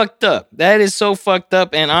that's fucked up. That is so fucked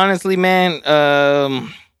up. And honestly, man,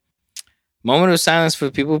 moment of silence for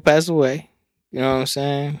people who passed away. You know what I'm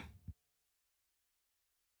saying?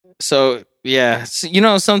 So, yeah. So, you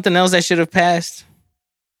know something else that should have passed?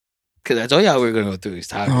 Because I told y'all we were going to go through these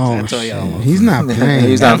topics. I Oh, told y'all. shit. He's not playing.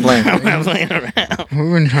 He's not playing. I'm not playing around.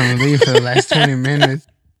 We've been trying to leave for the last 20 minutes.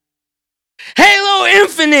 Halo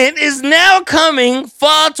Infinite is now coming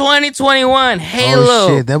fall 2021. Halo. Oh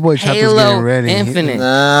shit, that boy Chato's Halo getting ready. Infinite.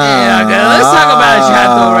 Nah. Yeah, okay, let's talk about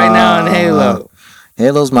Chato right now on Halo.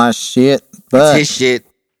 Halo's my shit, It's but his shit.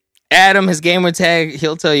 Adam, his gamer tag,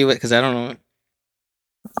 he'll tell you it because I don't know it.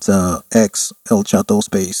 it's X El Chato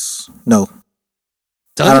space. No,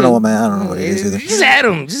 I don't know what it is either. Just add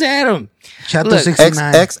them. Just add them. Chato Look,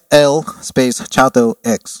 69. XXL space Chato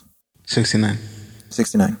X 69.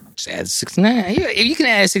 69. Just add 69. You can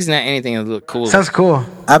add 69 anything that look cool. Sounds cool.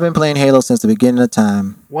 I've been playing Halo since the beginning of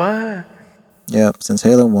time. What? Yep, since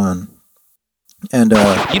Halo 1. And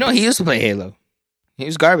You know, he used to play Halo. He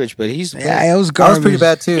was garbage, but he used to play. Yeah, it was I garbage. was pretty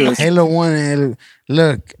bad too. Halo 1 and Halo.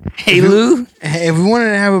 Look, Halo? if we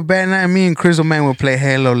wanted to have a bad night, me and Crystal Man would play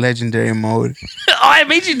Halo Legendary Mode. Oh, I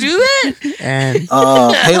made you do that? And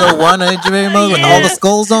Halo 1 Legendary Mode with all the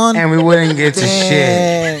skulls on. and we wouldn't get to shit.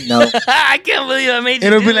 Dang, no. I can't believe I made you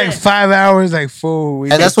It'll do be like that. 5 hours, like fool.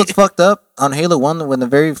 And that's what's fucked up on Halo 1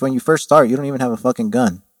 when you first start, you don't even have a fucking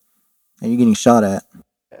gun. And you're getting shot at.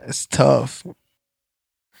 It's tough.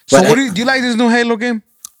 So But what do you like this new Halo game?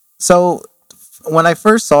 So when I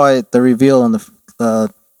first saw it, the reveal on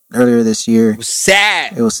the earlier this year, It was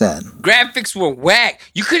sad. it was sad. Graphics were whack.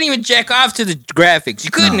 You couldn't even jack off to the graphics.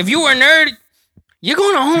 You couldn't. No. If you were a nerd, you're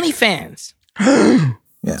going to OnlyFans.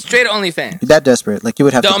 Yeah. Straight to OnlyFans. That desperate. Like you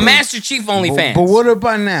would have The to pay. Master Chief OnlyFans. But what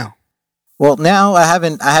about now? Well, now I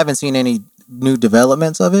haven't seen any new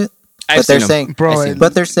developments of it. I've But they're seen 'em. saying Bro, I've seen 'em.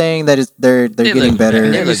 but they're saying that they're They getting look better.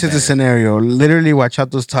 bad. They look This is the bad. scenario. Literally, while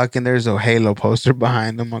Chato's talking, there's a Halo poster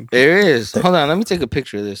behind him. There is. Hold on. Let me take a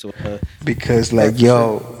picture of this. Because, like,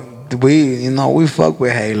 yo, we fuck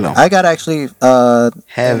with Halo. I got actually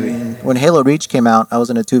Heavy. when Halo Reach came out, I was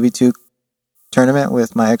in a 2v2 tournament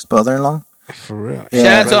with my ex brother-in-law. For real. Yeah,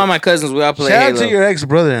 Shout out to all my cousins. We all play Shout Halo. out to your ex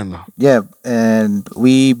brother-in-law. Yeah, and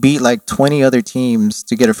we beat like 20 other teams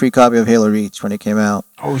to get a free copy of Halo Reach when it came out.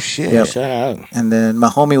 Oh shit. Yep. Shout out. And then my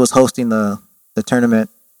homie was hosting the tournament,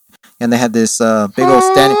 and they had this big old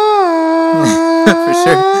standing for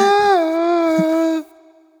sure.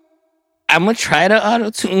 I'm going to try to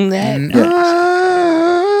auto-tune that.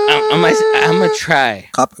 Yeah. I'm going to try.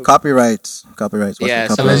 Copyrights. What's Yeah,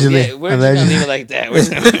 the so copyright? Allegedly. yeah, we're just gonna leave it like that.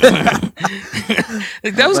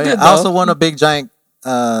 That was But good yeah, though. I also won a big giant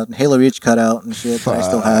Halo Reach cutout and shit that I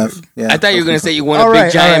still have. Yeah, I thought you were gonna say you won All a big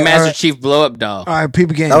right, giant all right, Master all right. Chief blow up doll. All right,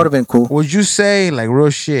 people game. that would have been cool. Would you say, like, real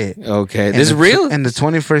shit? Okay, in this is the- real. In the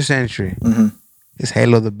 21st century, Mhm. is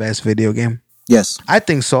Halo the best video game? Yes, I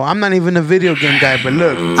think so. I'm not even a video game guy, but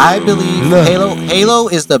look. I believe Look. Halo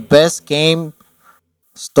is the best game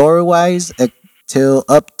story wise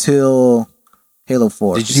up till Halo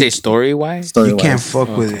 4. Did you say story wise? story You can't wise?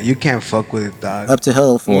 fuck with it. You can't fuck with it, dog. Up to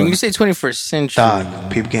Halo 4. When you say 21st century,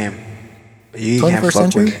 Dog, peep game. You can't 21st fuck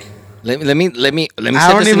century? with it. let me I set don't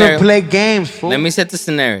the even scenario. play games, fool. Let me set the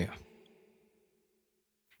scenario.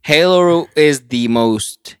 Halo is the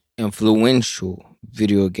most influential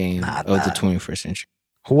video game of the 21st century.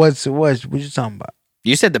 What you talking about?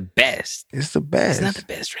 You said the best. It's the best. It's not the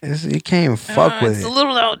best, right? You can't even fuck with It's it. a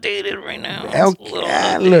little outdated right now. It's a little Okay,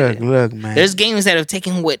 outdated. look, man. There's games that have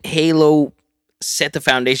taken what Halo set the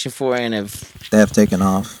foundation for and They have taken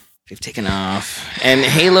off. they've taken off. And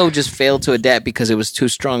Halo just failed to adapt because it was too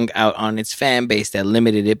strong out on its fan base that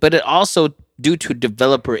limited it. But it also due to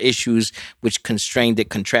developer issues which constrained it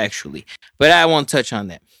contractually. But I won't touch on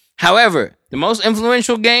that. However, the most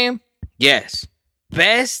influential game, yes.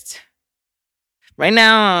 Best right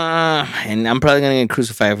now, and I'm probably gonna get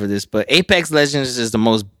crucified for this, but Apex Legends is the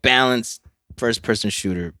most balanced first-person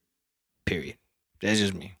shooter. Period. That's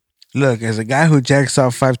just me. Look, as a guy who jacks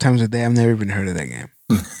off 5 times a day, I've never even heard of that game.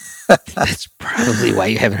 That's probably why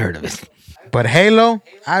you haven't heard of it. But Halo,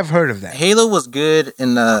 I've heard of that. Halo was good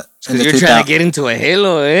in the Because you're trying to get into a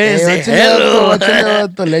Halo. Hey, Say what's your Halo.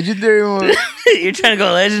 the legendary one? You're trying to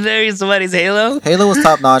go legendary in somebody's Halo? Halo was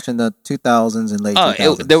top notch in the 2000s and late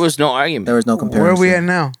 2000s. There was no argument. There was no comparison. Where are we at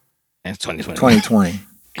now? It's 2020. 2020.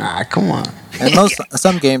 Ah, come on. And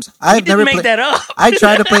some games We I've didn't never make played. that up. I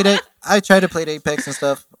tried to play Apex and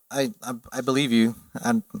stuff. I believe you.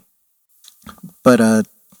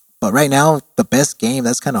 But right now the best game,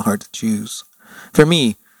 that's kind of hard to choose for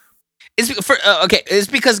me. It's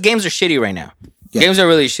because games are shitty right now. Yeah. Games are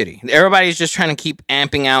really shitty. Everybody's just trying to keep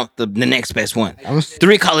amping out the next best one. I'm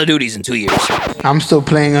 3 Call of Duties in 2 years. still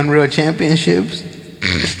playing Unreal Championships.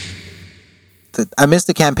 I miss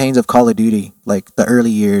the campaigns of Call of Duty, like the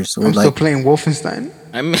early years. Where I'm still like, playing Wolfenstein.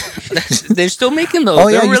 I mean, they're still making those. Oh,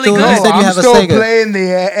 yeah, they're you really still- good. you said you I'm have a still Sega. playing the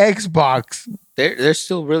Xbox. They're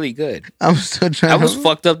still really good. I'm still trying I was to...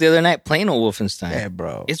 fucked up the other night playing a Wolfenstein. Yeah,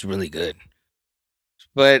 bro. It's really good.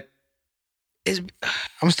 But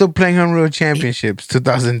I'm still playing Unreal Championships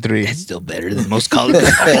 2003. it's still better than most Call of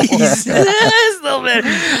Duties. It's still better.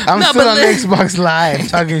 I'm No, still but on li- Xbox Live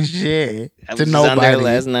talking shit I to was just on there nobody.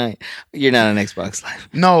 last night. You're not on Xbox Live.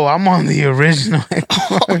 No, I'm on the original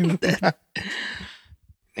Xbox.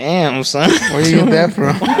 Damn, son. Where you get that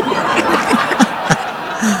from?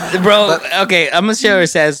 Bro, okay, I'm gonna share a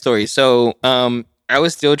sad story. So, I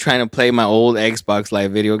was still trying to play my old Xbox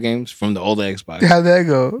Live video games from the old Xbox. How'd that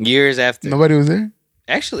go? Years after. Nobody was there?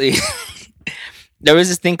 Actually, there was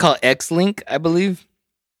this thing called X-Link, I believe,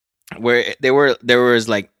 where there was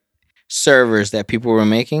like servers that people were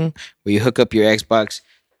making where you hook up your Xbox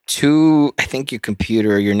to, I think, your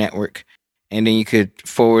computer or your network, and then you could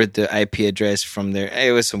forward the IP address from there.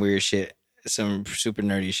 It was some weird shit, some super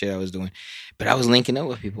nerdy shit I was doing, but I was linking up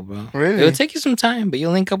with people, bro. Really? It would take you some time, but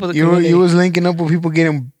you'll link up with the You community. was linking up with people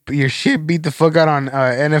getting your shit beat the fuck out on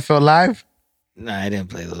NFL Live? Nah, I didn't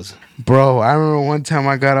play those. Bro, I remember one time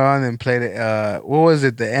I got on and played it. What was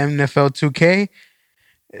it? The NFL 2K?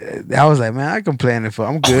 I was like, man, I can play NFL.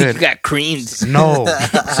 I'm good. You got creams. No,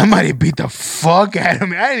 somebody beat the fuck out of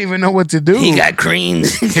me. I didn't even know what to do. He got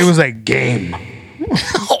creams. He was like, game.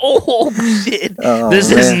 Oh shit! Oh, this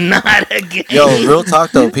man. is not a game. Yo, real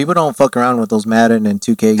talk though, people don't fuck around with those Madden and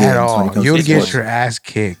 2K games At when it all. comes You'll to get sports. your ass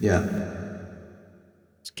kicked. Yeah,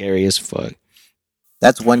 Scary as fuck.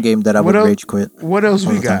 that's one game that I would else- rage quit. What else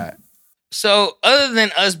All we the time. got? So, other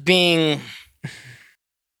than us being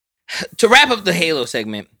to wrap up the Halo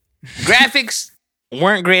segment, graphics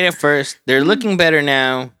weren't great at first. They're looking better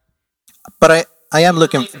now. But I am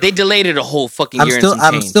looking. They delayed it a whole fucking I'm year. still and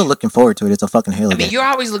some change. looking forward to it. It's a fucking Halo I mean, game. you're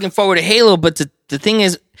always looking forward to Halo, but the thing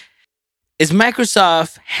is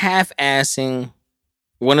Microsoft half-assing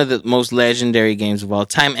one of the most legendary games of all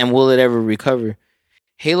time, and will it ever recover?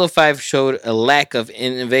 Halo 5 showed a lack of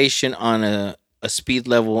innovation on a speed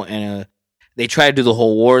level, and they tried to do the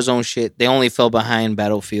whole Warzone shit. They only fell behind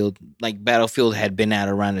Battlefield. Like, Battlefield had been out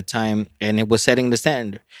around the time, and it was setting the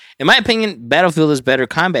standard. In my opinion, Battlefield is a better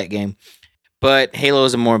combat game, but Halo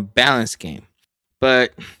is a more balanced game.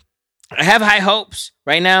 But I have high hopes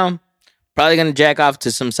right now. Probably gonna jack off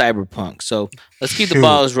to some Cyberpunk. So let's keep the Shoot.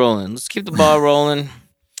 balls rolling. Let's keep the ball rolling.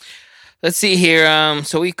 Let's see here.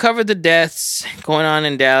 So we covered the deaths going on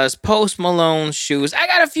in Dallas. Post Malone shoes. I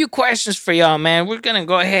got a few questions for y'all, man. We're gonna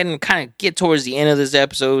go ahead and kind of get towards the end of this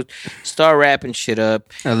episode. Start wrapping shit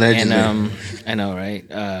up. Allegedly. And I know, right?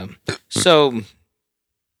 So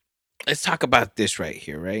let's talk about this right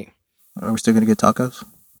here, right? Are we still gonna get tacos?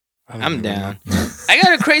 I'm down. I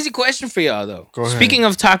got a crazy question for y'all, though. Go ahead. Speaking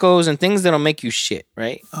of tacos and things that'll make you shit,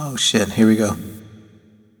 right? Oh shit! Here we go.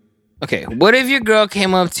 Okay, what if your girl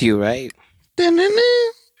came up to you, right?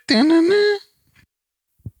 Dun-dun-dun, dun-dun-dun,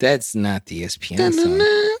 That's not the ESPN song.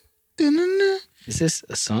 dun-dun-dun, dun-dun-dun. Is this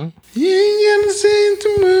a song? You ain't gotta say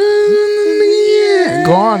too much. Yeah.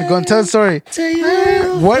 Go on, tell the story.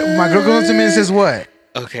 What? My girl comes to me and says what?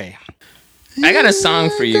 Okay. I got a song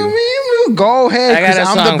for you. Go ahead, I got 'cause a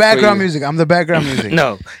I'm song the for background you. music. I'm the background music.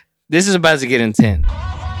 No, this is about to get intense.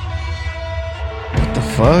 What the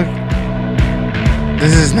fuck?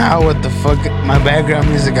 This is not what the fuck my background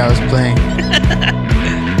music I was playing.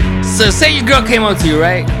 So say your girl came up to you,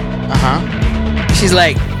 right? Uh-huh. She's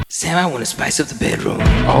like, Sam, I want to spice up the bedroom.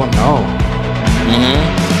 Oh no.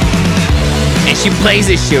 And she plays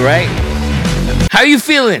this shit, right? How you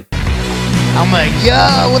feeling? I'm like,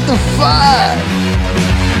 yo, what the fuck?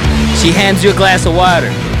 She hands you a glass of water.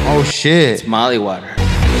 Oh shit. Molly water.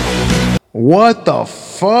 What the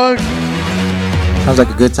fuck? Sounds like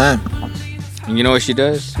a good time. And you know what she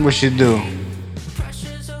does? What she do?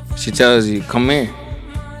 She tells you, come here.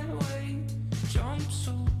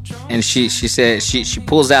 And she said she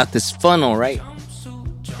pulls out this funnel, right?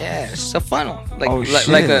 Yeah, it's a funnel.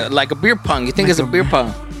 Like a beer pong. You think it's a beer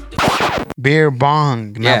pong. Beer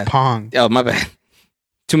bong, not Yeah. pong. Oh, my bad.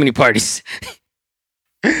 Too many parties.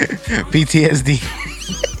 PTSD.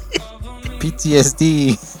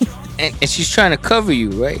 PTSD. And she's trying to cover you,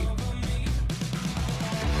 right?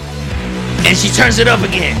 And she turns it up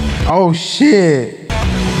again. Oh shit.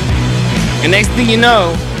 And next thing you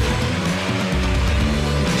know,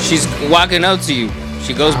 she's walking up to you.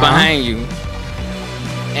 She goes behind you.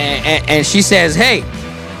 And she says, hey.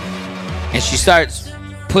 And she starts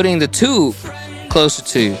putting the tube closer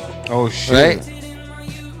to you, Oh shit. right?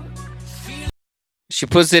 She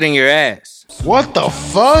puts it in your ass. What the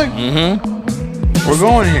fuck? Mm-hmm. We're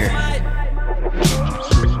going here.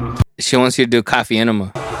 She wants you to do coffee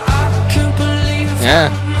enema. Yeah.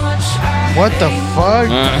 What the fuck?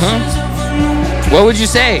 Uh-huh. What would you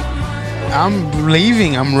say? I'm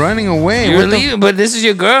leaving. I'm running away. You're What the leaving, but this is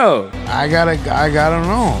your girl. I gotta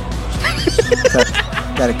know.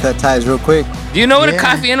 Gotta cut ties real quick. Do you know what a Yeah.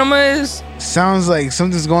 coffee enema is? Sounds like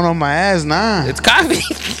something's going on my ass. Nah. It's coffee.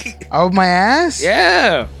 Out my ass?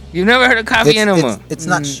 Yeah. You've never heard of coffee enema? It's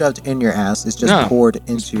not shoved in your ass. It's just No. poured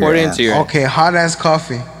into your Poured ass. into your Okay, hot ass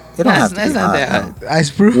coffee. It don't That's- have to that's be not hot, that no. Ice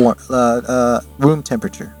brew? Room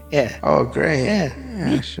temperature. Yeah. Oh, great. Yeah.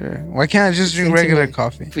 Yeah, sure. Why can't I just drink regular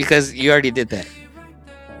coffee? Because you already did that.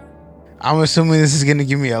 I'm assuming this is gonna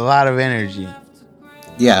give me a lot of energy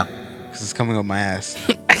Yeah. because it's coming up my ass.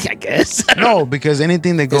 I guess. No, because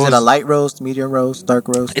anything that goes. Is it a light roast, medium roast, dark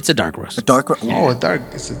roast? It's a dark roast. A dark roast. Oh, dark.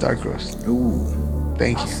 It's a dark roast. Ooh.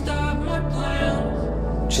 Thank you. She's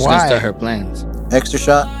Why? gonna start her plans. Extra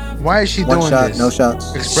shot. Why is she One doing shot. this? No shots.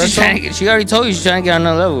 Espresso? She already told you she's trying to get on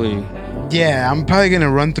another level with you. Yeah, I'm probably gonna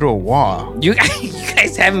run through a wall. You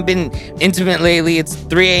guys haven't been intimate lately. It's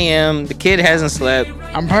 3 a.m. The kid hasn't slept.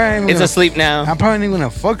 I'm probably not even It's gonna, asleep now. I'm probably not gonna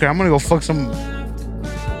fuck her. I'm gonna go fuck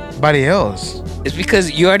somebody else. It's because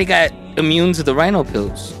you already got immune to the rhino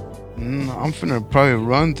pills. I'm finna probably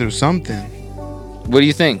run through something. What do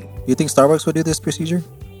you think? You think Starbucks would do this procedure?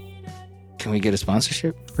 Can we get a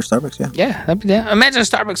sponsorship? For Starbucks, yeah. Yeah, that'd be that. Imagine a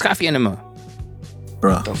Starbucks coffee enema.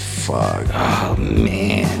 Bruh. The fuck? Oh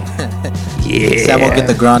man. Yeah. Sam will get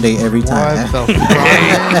the grande every time. What the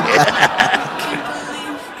fuck?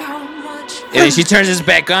 And then she turns this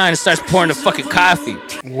back on and starts pouring the fucking coffee.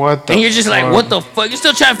 What the And you're just like, fuck? what the fuck? You're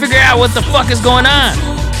still trying to figure out what the fuck is going on.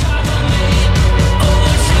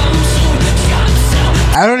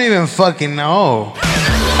 I don't even fucking know.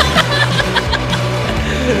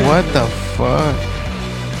 What the fuck?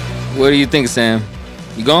 What do you think, Sam?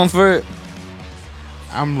 You going for it?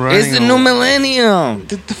 I'm running. It's the new millennium. What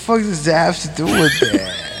the fuck does that have to do with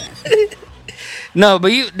that? No,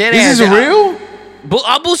 but you. Is this real?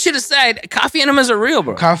 All bullshit aside, coffee enemas are real,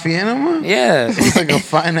 bro. Coffee enema? Yeah. It's like a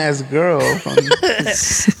fine ass girl from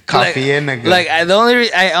Coffee enema. Like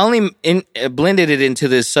I only blended it into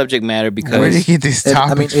this subject matter because Where do you get these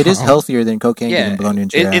topics I mean, it is from? healthier than cocaine yeah, getting blown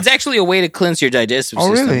into your it's ass. actually a way to cleanse your digestive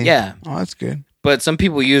Oh, system. really? Yeah, Oh, that's good. but some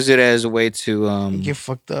people use it as a way to Get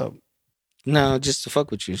fucked up. no, just to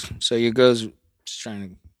fuck with you. So your girl's just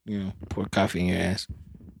trying to pour coffee in your ass.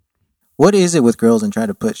 What is it with girls and trying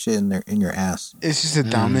to put shit in your ass? It's just a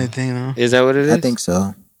dominant thing, though. Is that what it is? I think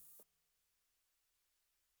so.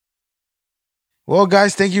 Well,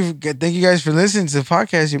 guys, thank you guys for listening to the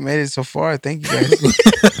podcast. You made it so far. Thank you guys.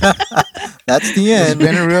 That's the It's end.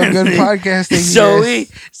 been a real good podcast. Thank you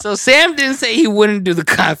guys. So Sam didn't say he wouldn't do the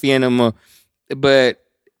coffee enema, but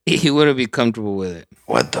he wouldn't be comfortable with it.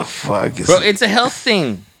 What the fuck is Bro, it's a health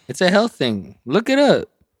thing. It's a health thing. Look it up.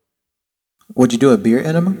 Would you do a beer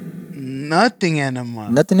enema? nothing enema?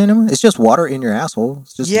 Nothing enema? It's just water in your asshole.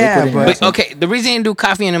 It's just Yeah, liquid in your but- asshole. Okay, the reason you do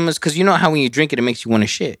coffee enemas is because you know how when you drink it, it makes you want to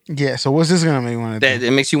shit. Yeah, so what's this gonna make me want to That do?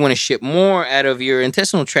 it makes you want to shit more out of your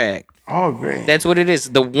intestinal tract. Oh, great. That's what it is.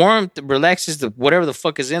 The warmth relaxes the whatever the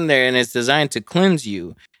fuck is in there, and it's designed to cleanse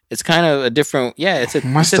you. It's kind of a different. Yeah, it's a.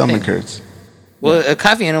 My it's a stomach thing. hurts. Well, a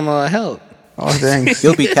coffee enema will help. Oh, thanks.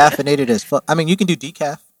 You'll be caffeinated as fuck. I mean, you can do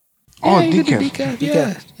decaf. Oh, you can do decaf.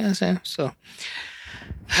 Yeah, yeah, Sam.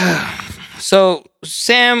 So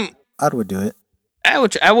Sam, I would do it. I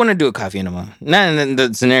want to do a coffee enema. Not in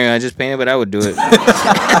the scenario I just painted, but I would do it.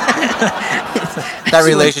 That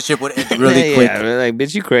relationship would end really quick. Yeah, like,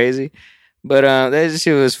 bitch, you crazy. But that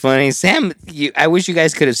shit was funny. Sam, I wish you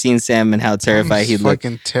guys could have seen Sam and how terrified he looked.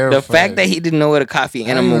 Fucking terrified. The fact that he didn't know what a coffee don't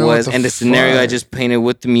enema even know what was the and the scenario I fuck. just painted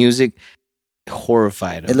with the music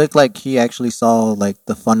horrified It him. looked like he actually saw like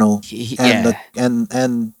the funnel and Yeah.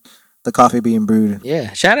 the coffee being brewed.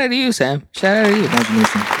 Yeah. Shout out to you, Sam. Shout out to you.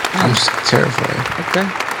 Imagination. I'm terrified. Okay.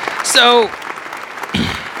 So,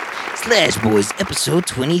 Slash Boys, episode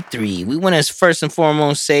 23. We want to first and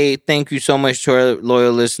foremost say thank you so much to our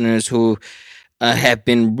loyal listeners who have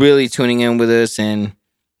been really tuning in with us and,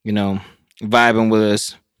 vibing with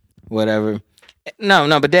us, whatever.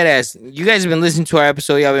 No, but deadass, you guys have been listening to our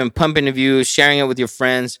episode. Y'all been pumping the views, sharing it with your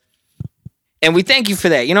friends. And we thank you for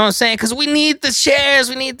that. You know what I'm saying? Because we need the shares.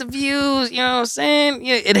 We need the views. You know what I'm saying?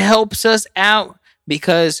 Yeah, it helps us out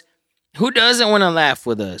because who doesn't want to laugh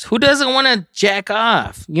with us? Who doesn't want to jack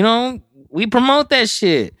off? We promote that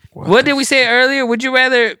shit. What did we say earlier? Would you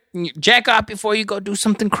rather jack off before you go do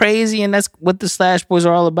something crazy? And that's what the Slash Boys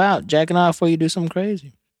are all about. Jacking off before you do something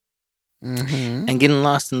crazy. Mm-hmm. And getting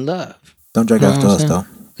lost in love. Don't drag off to us though.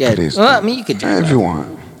 Yeah. Please Well, I don't. mean, you could jack If you off.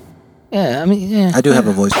 want. Yeah, I mean, yeah. I do have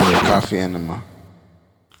a voice for it. Coffee enema.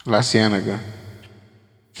 La Cienega.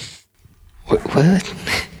 What?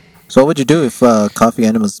 So what would you do if coffee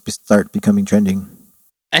enemas start becoming trending?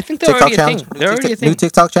 I think they're TikTok already a challenge? thing. They're already a New thing.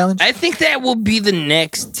 TikTok challenge? I think that will be the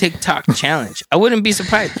next TikTok challenge. I wouldn't be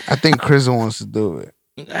surprised. I think Crizzle wants to do it.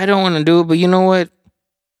 I don't want to do it, but you know what?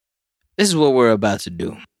 This is what we're about to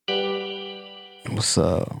do. What's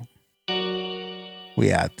up?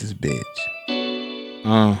 We out this bitch.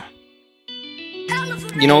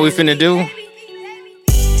 You know what we finna do?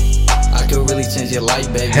 I could really change your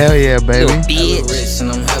life, baby. Hell yeah, baby. Little Hella bitch. rich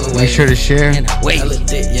and I'm hella Make sure to share. And wait. Hella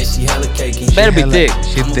thick, yeah, she hella cakey. Better be thick.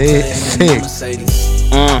 She thick. Sick.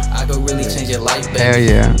 I could really change your life, baby. Hell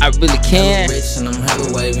yeah. I really can. Hella rich and I'm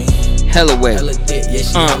hella wavy. Hella wavy. Hella thick, yeah,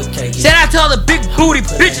 she hella cakey. Shout out to all the big booty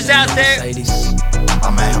bitches out there.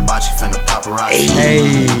 I'm at Hibachi finna paparazzi.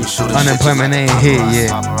 Hey, unemployment ain't hit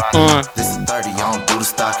yet. This is 30, I don't do the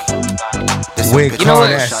stocking. Wait, You know call what?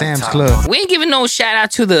 that Sam's Club. We ain't giving no shout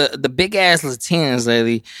out to the big ass Latinas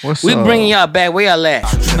lately. What's we up? bringing y'all back. Where y'all at?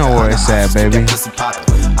 You know where it's at, baby.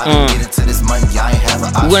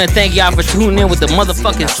 We want to thank y'all for tuning in with the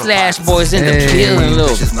motherfucking Slash Boys in the building,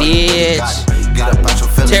 little bitch.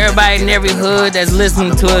 To everybody in every hood that's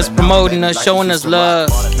listening to us, promoting us, showing us love.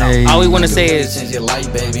 Hey. All we want to say is, Change your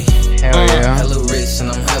life, baby. Hell yeah. Hella rich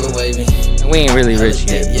and I'm hella wavy. we ain't really rich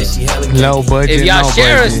yet. Yeah, she hella Low budget, If y'all no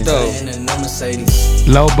share us budget. though, in a no Mercedes.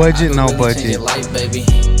 Low budget, no Change budget. your life, baby.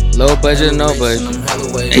 low budget, no Rich and budget. I'm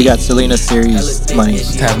hella wavy. We got Selena series money.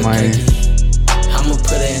 Tap money. I'ma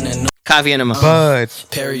put her in a no Coffee enema. Bud,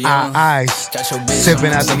 Perry ice. Got your bitch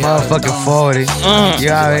Sipping out the motherfucking 40. You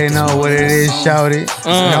already know what it is, shout it.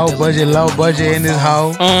 No budget, low budget in this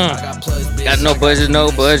hoe. Got no budget, no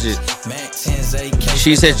budget.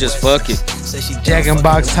 She said just fuck it. Jack and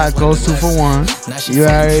Box tacos 2 for 1. You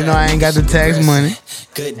already know I ain't got the tax money.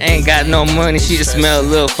 Ain't got no money, she just smell a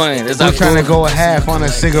little funny. That's I'm all trying to go a half on a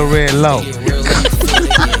cigarette low.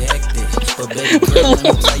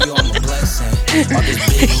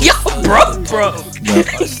 Yo, bro.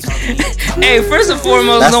 Hey, first and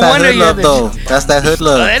foremost, That's no that wonder hood you're love, though. That's that hood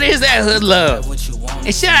love. That is that hood love.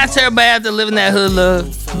 And shout out to everybody out there living that hood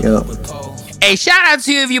love. Yo. Hey, shout out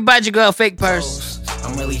to you if you bought your girl a fake purse.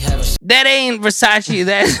 That ain't Versace.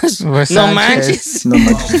 That's no manches. No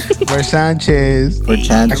much. For Sanchez. For I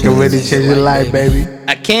Chan. can really change your life, baby.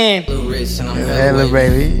 I can. Hella,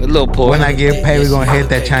 baby. A little poor. When I get paid, we gonna hit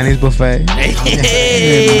that Chinese buffet. Hey.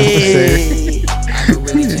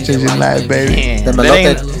 Change your life, baby. Man, The that melote.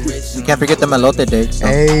 ain't You can't forget the melote dates. So.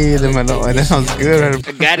 Hey, that sounds good.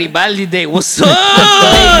 Garibaldi Day. What's up?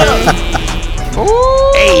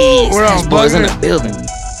 Ooh, Hey, we're on boys in buzzer. the building.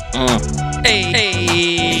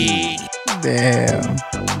 Hey. Damn.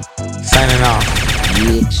 Signing off.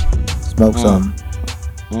 Bitch. Smoke some.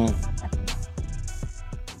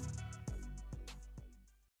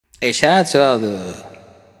 Hey, shout out to all the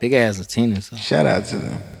big ass Latinas. Shout out to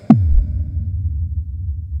them.